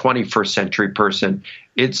through a 21st century person.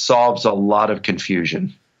 It solves a lot of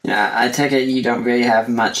confusion. Yeah, I take it you don't really have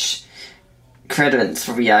much credence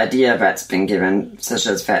for the idea that's been given, such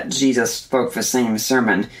as that Jesus spoke the same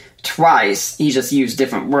sermon twice. He just used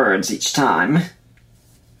different words each time.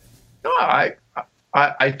 No,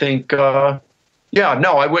 I think, I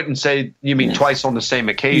wouldn't say you mean twice on the same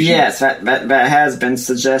occasion. Yes, that has been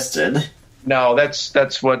suggested. No,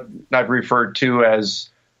 that's what I've referred to as,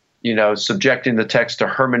 subjecting the text to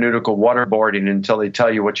hermeneutical waterboarding until they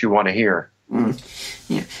tell you what you want to hear.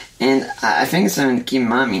 Yeah, and I think it's something to keep in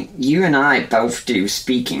mind. I mean, you and I both do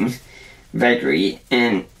speaking regularly,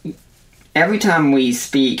 and every time we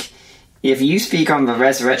speak, if you speak on the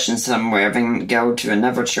resurrection somewhere, then go to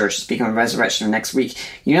another church to speak on the resurrection next week,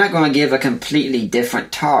 you're not going to give a completely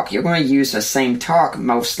different talk. You're going to use the same talk,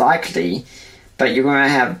 most likely, but you're going to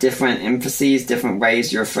have different emphases, different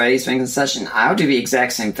ways you phrase things and such, and I'll do the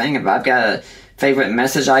exact same thing. If I've got a favorite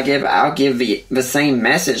message I give, I'll give the same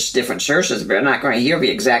message to different churches, but I'm not going to hear the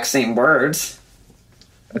exact same words.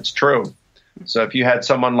 That's true. So if you had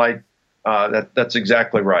someone like that's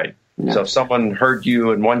exactly right. Yeah. So if someone heard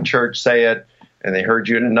you in one church say it, and they heard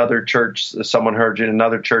you in another church, someone heard you in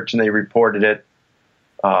another church and they reported it,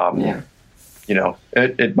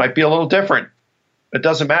 it might be a little different. it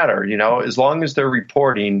doesn't matter, as long as they're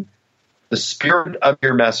reporting the spirit of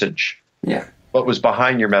your message. Yeah. What was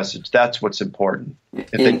behind your message, that's what's important.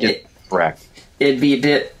 If they get it correct. It'd be a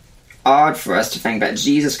bit odd for us to think that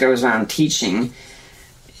Jesus goes around teaching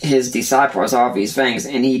his disciples all these things,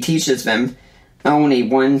 and he teaches them only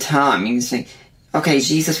one time. You say, okay,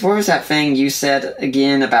 Jesus, what was that thing you said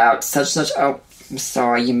again about such? Oh, I'm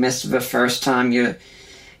sorry, you missed the first time. You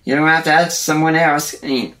don't have to ask someone else. I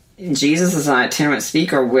mean, Jesus, as an itinerant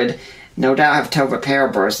speaker, would no doubt have told the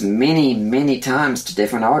parables many, many times to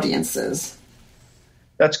different audiences.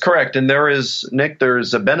 That's correct. And Nick, there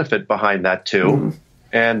is a benefit behind that too. Mm-hmm.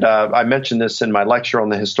 And I mentioned this in my lecture on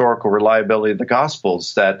the historical reliability of the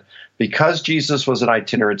Gospels, that because Jesus was an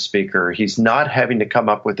itinerant speaker, he's not having to come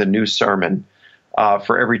up with a new sermon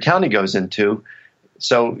for every town he goes into.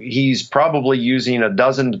 So he's probably using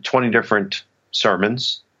 12 to 20 different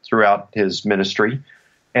sermons throughout his ministry.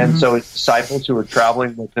 And so his disciples who are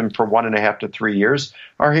traveling with him for 1.5 to 3 years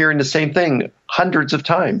are hearing the same thing hundreds of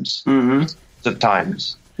times.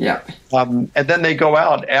 Yeah. And then they go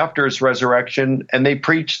out after his resurrection and they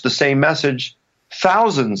preach the same message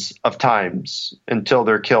thousands of times until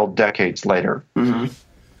they're killed decades later.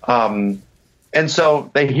 And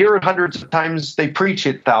so they hear it hundreds of times, they preach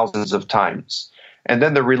it thousands of times. And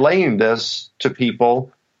then they're relaying this to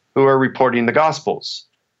people who are reporting the Gospels.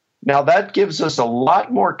 Now, that gives us a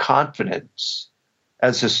lot more confidence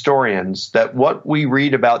as historians that what we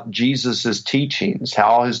read about Jesus' teachings,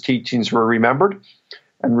 how his teachings were remembered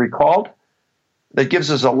and recalled, that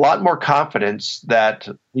gives us a lot more confidence that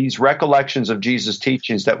these recollections of Jesus'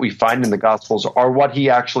 teachings that we find in the Gospels are what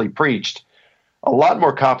he actually preached. A lot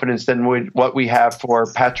more confidence than what we have for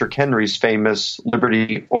Patrick Henry's famous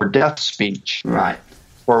liberty or death speech, right?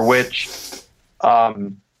 For which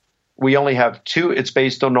we only have two. It's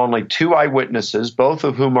based on only 2 eyewitnesses, both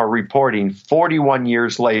of whom are reporting 41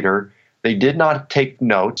 years later. They did not take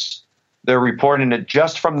notes. They're reporting it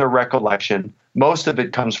just from their recollection. Most of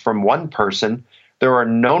it comes from one person. There are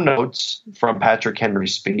no notes from Patrick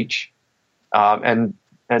Henry's speech, and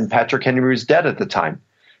Patrick Henry was dead at the time.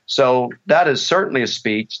 So that is certainly a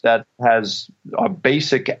speech that has a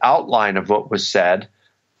basic outline of what was said,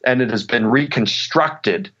 and it has been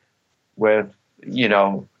reconstructed with,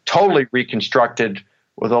 totally reconstructed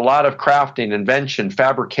with a lot of crafting, invention,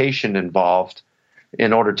 fabrication involved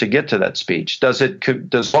in order to get to that speech. Does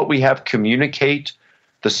what we have communicate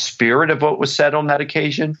the spirit of what was said on that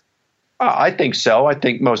occasion? I think so. I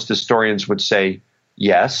think most historians would say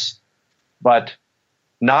yes, but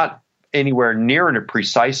not anywhere near in a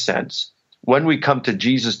precise sense. When we come to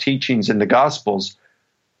Jesus' teachings in the Gospels,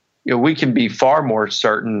 we can be far more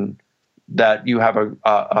certain that you have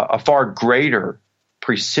a far greater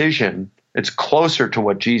precision. It's closer to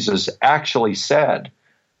what Jesus actually said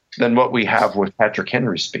than what we have with Patrick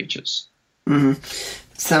Henry's speeches. Mm-hmm.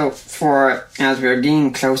 So as we're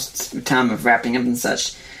getting close to the time of wrapping up and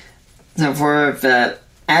such, so for the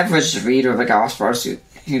average reader of the Gospels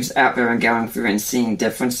who's out there and going through and seeing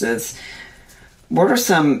differences, what are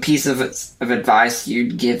some pieces of advice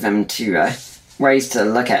you'd give them to ways to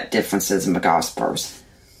look at differences in the Gospels?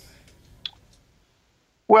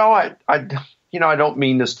 Well, I don't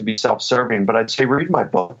mean this to be self-serving, but I'd say read my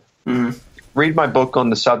book. Mm-hmm. Read my book on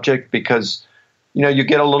the subject because, you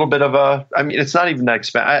get a little bit of it's not even that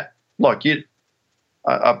expensive. Look,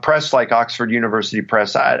 a press like Oxford University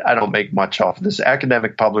Press, I don't make much off of this.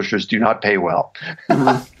 Academic publishers do not pay well.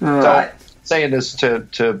 Mm-hmm. Right. So saying this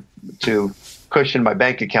to cushion my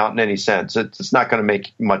bank account in any sense, it's not going to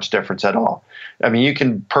make much difference at all. I mean, you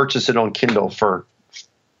can purchase it on Kindle for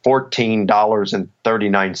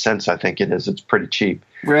 $14.39, I think it is. It's pretty cheap.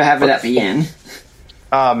 We'll have it at the end.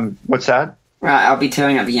 What's that? Right, I'll be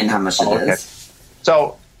telling at the end how much it is.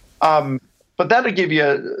 So, but that'll give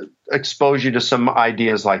you expose you to some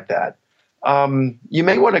ideas like that. You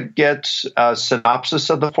may want to get a synopsis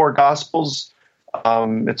of the 4 Gospels.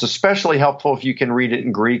 It's especially helpful if you can read it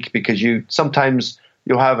in Greek because sometimes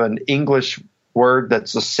you'll have an English word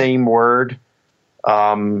that's the same word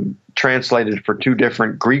translated for 2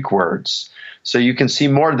 different Greek words. So you can see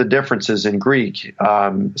more of the differences in Greek,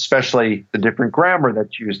 especially the different grammar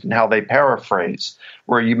that's used and how they paraphrase,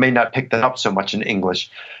 where you may not pick that up so much in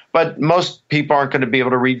English. But most people aren't going to be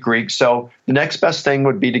able to read Greek. So the next best thing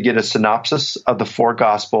would be to get a synopsis of the 4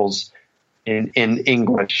 Gospels in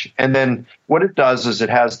English. And then what it does is it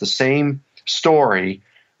has the same story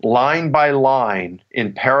line by line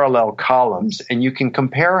in parallel columns, and you can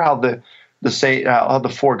compare how the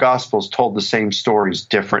 4 Gospels told the same stories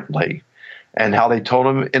differently and how they told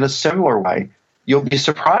them in a similar way. You'll be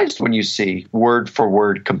surprised when you see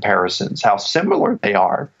word-for-word comparisons, how similar they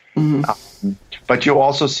are But you'll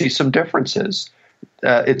also see some differences.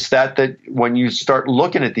 It's that when you start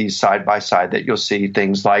looking at these side by side, that you'll see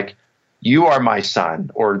things like, you are my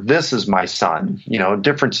son, or this is my son,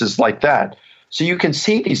 differences like that. So you can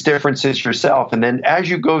see these differences yourself. And then as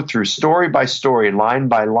you go through story by story, line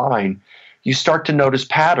by line, you start to notice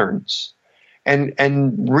patterns.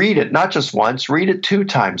 And read it, not just once, read it 2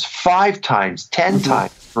 times, 5 times, 10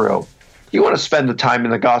 times through. You want to spend the time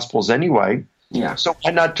in the Gospels anyway. Yeah. So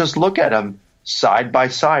why not just look at them side by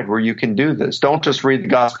side where you can do this? Don't just read the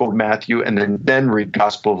Gospel of Matthew and then read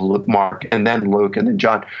Gospel of Mark and then Luke and then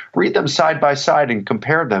John. Read them side by side and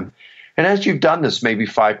compare them. And as you've done this maybe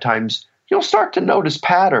 5 times, you'll start to notice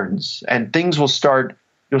patterns, and you'll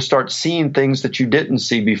start seeing things that you didn't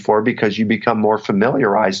see before because you become more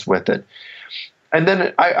familiarized with it. And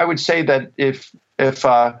then I would say that if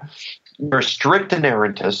you're a strict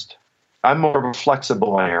inerrantist, I'm more of a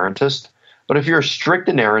flexible inerrantist, but if you're a strict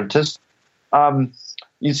inerrantist,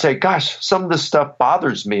 you'd say, gosh, some of this stuff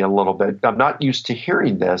bothers me a little bit. I'm not used to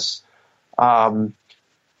hearing this.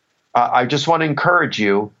 I just want to encourage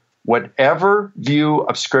you, whatever view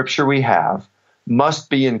of Scripture we have must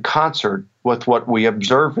be in concert with what we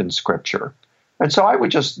observe in Scripture. And so I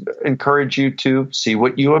would just encourage you to see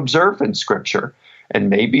what you observe in Scripture. And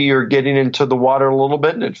maybe you're getting into the water a little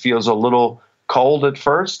bit and it feels a little cold at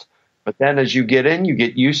first, but then as you get in, you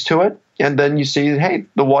get used to it. And then you see, hey,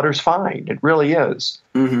 the water's fine. It really is.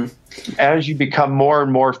 Mm-hmm. As you become more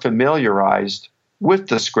and more familiarized with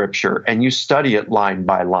the Scripture and you study it line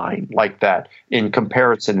by line like that in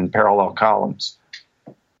comparison in parallel columns.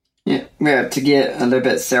 Yeah, well, to get a little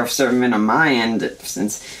bit self-serving on my end,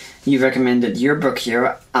 since you recommended your book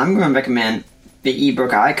here, I'm going to recommend the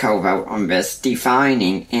ebook I co-wrote on this,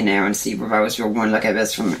 Defining Inerrancy, where I was going to look at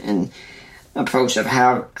this from an approach of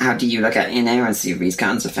how do you look at inerrancy of these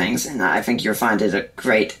kinds of things, and I think you'll find it a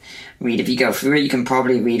great read. If you go through it, you can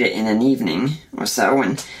probably read it in an evening or so.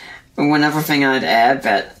 And one other thing I'd add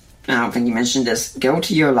that I don't think you mentioned is, go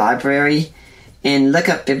to your library and look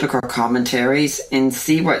up biblical commentaries and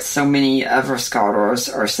see what so many other scholars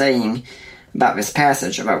are saying about this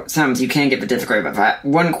passage. About sometimes you can get the difficulty about that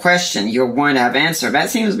one question you'll want to have answered. That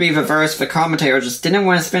seems to be the verse the commentator just didn't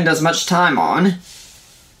want to spend as much time on.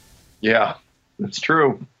 Yeah, that's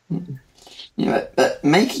true. Yeah, but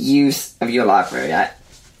make use of your library.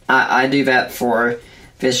 I do that for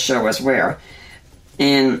this show as well.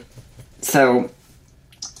 And so,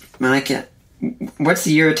 Micah, what's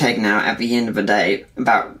your take now at the end of the day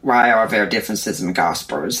about why are there differences in the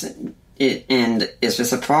Gospels? And is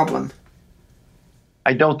this a problem?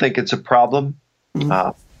 I don't think it's a problem.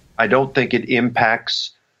 Mm-hmm. I don't think it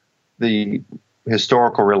impacts the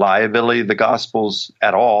historical reliability of the Gospels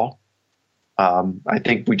at all. I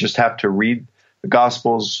think we just have to read the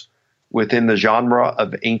Gospels within the genre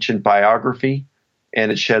of ancient biography,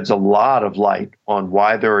 and it sheds a lot of light on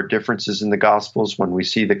why there are differences in the Gospels when we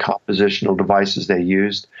see the compositional devices they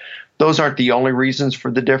used. Those aren't the only reasons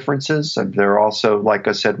for the differences. There are also, like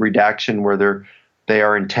I said, redaction, where they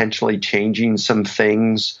are intentionally changing some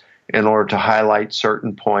things in order to highlight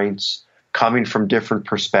certain points, coming from different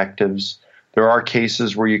perspectives. There are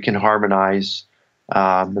cases where you can harmonize,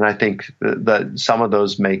 and I think that some of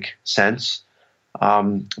those make sense.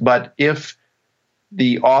 But if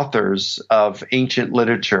the authors of ancient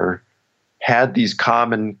literature had these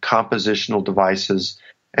common compositional devices,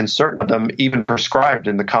 and certain of them even prescribed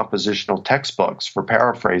in the compositional textbooks for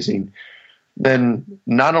paraphrasing, then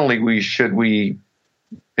not only should we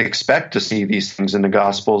expect to see these things in the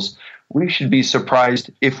Gospels, we should be surprised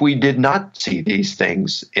if we did not see these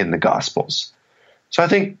things in the Gospels. So I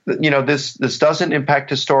think this doesn't impact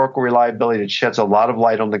historical reliability. It sheds a lot of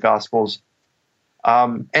light on the Gospels.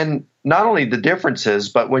 And not only the differences,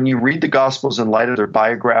 but when you read the Gospels in light of their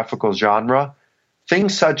biographical genre,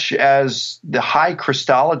 things such as the high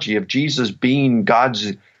Christology of Jesus being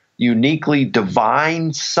God's uniquely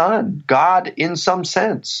divine Son, God in some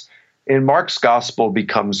sense, in Mark's Gospel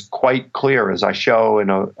becomes quite clear, as I show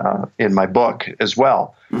in my book as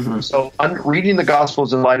well. Mm-hmm. So reading the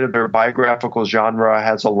Gospels in light of their biographical genre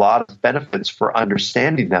has a lot of benefits for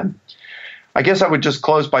understanding them. I guess I would just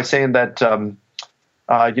close by saying that when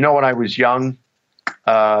I was young,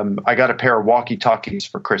 I got a pair of walkie-talkies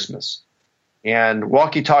for Christmas. And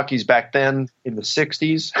walkie-talkies back then in the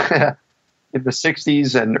 60s, in the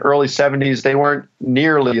 60s and early 70s, they weren't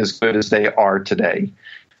nearly as good as they are today.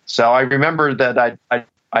 So I remember that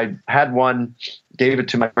I had one, gave it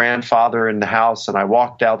to my grandfather in the house, and I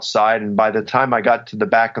walked outside. And by the time I got to the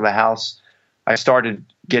back of the house, I started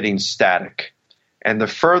getting static. And the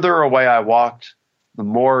further away I walked, the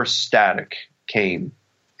more static came.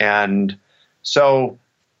 And so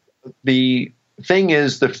the thing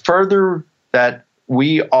is, the further that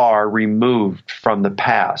we are removed from the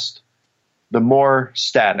past, the more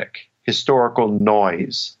static, historical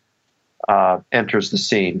noise enters the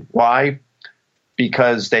scene. Why?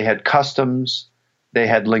 Because they had customs, they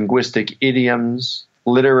had linguistic idioms,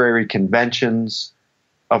 literary conventions,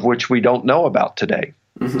 of which we don't know about today.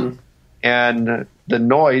 Mm-hmm. And the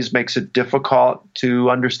noise makes it difficult to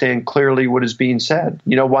understand clearly what is being said.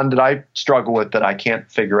 You know, one that I struggle with that I can't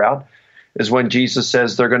figure out is when Jesus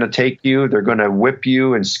says they're going to take you, they're going to whip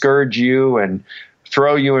you and scourge you and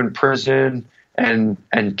throw you in prison and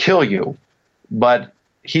kill you. But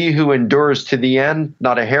he who endures to the end,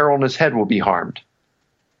 not a hair on his head will be harmed.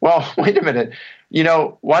 Well, wait a minute. You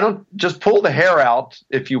know, why don't just pull the hair out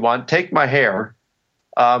if you want, take my hair,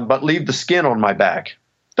 but leave the skin on my back.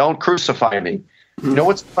 Don't crucify me. You know,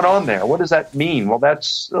 what's going on there? What does that mean? Well,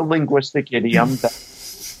 that's a linguistic idiom that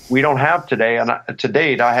we don't have today, and to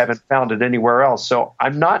date, I haven't found it anywhere else. So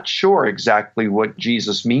I'm not sure exactly what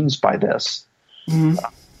Jesus means by this. Mm-hmm.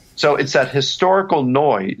 So it's that historical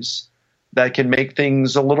noise that can make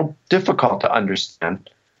things a little difficult to understand.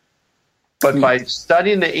 But by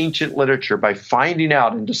studying the ancient literature, by finding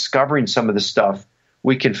out and discovering some of the stuff,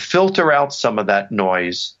 we can filter out some of that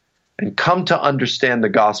noise and come to understand the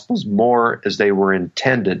Gospels more as they were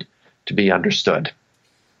intended to be understood.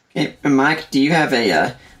 Hey, Mike, do you have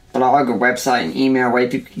a blog or website and email way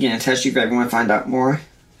people can get in touch with you if they want to find out more?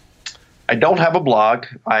 I don't have a blog.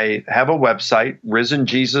 I have a website,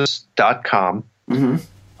 risenjesus.com.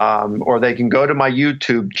 Mm-hmm. Or they can go to my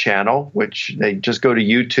YouTube channel, which they just go to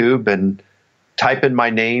YouTube and type in my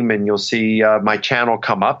name and you'll see my channel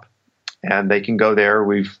come up. And they can go there.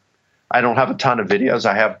 I don't have a ton of videos.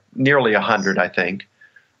 I have nearly 100, I think.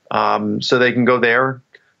 So they can go there.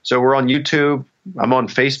 So we're on YouTube. I'm on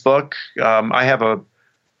Facebook. I have a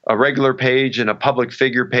regular page and a public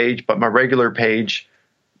figure page, but my regular page,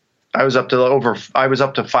 I was up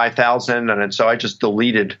to 5,000, and so I just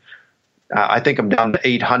deleted. I think I'm down to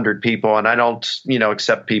 800 people, and I don't,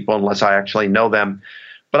 accept people unless I actually know them.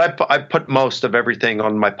 But I put most of everything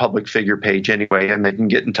on my public figure page anyway, and they can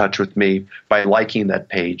get in touch with me by liking that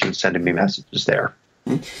page and sending me messages there.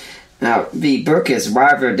 Now, the book is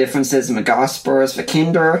Why There Are Differences in the Gospels for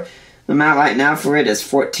Kindle. The amount right now for it is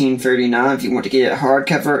 $14.39. If you want to get it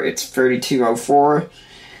hardcover, it's $32.04.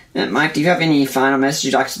 Mike, do you have any final message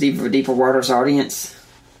you'd like to leave for the Deeper Waters audience?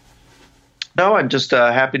 No, I'm just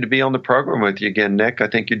happy to be on the program with you again, Nick. I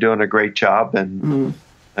think you're doing a great job, and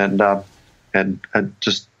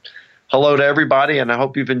just hello to everybody, and I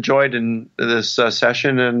hope you've enjoyed in this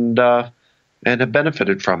session and have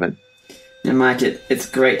benefited from it. And Mike, it's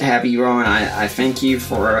great to have you on. I thank you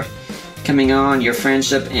for coming on, your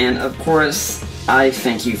friendship, and of course, I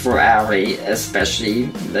thank you for Allie, especially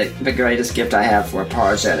the greatest gift I have for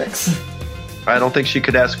apologetics. I don't think she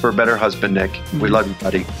could ask for a better husband, Nick. We love you,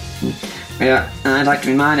 buddy. Yeah, and I'd like to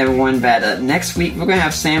remind everyone that next week we're going to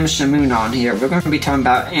have Sam Shamoon on here. We're going to be talking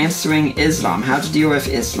about answering Islam, how to deal with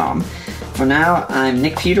Islam. For now, I'm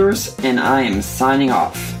Nick Peters, and I am signing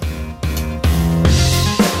off.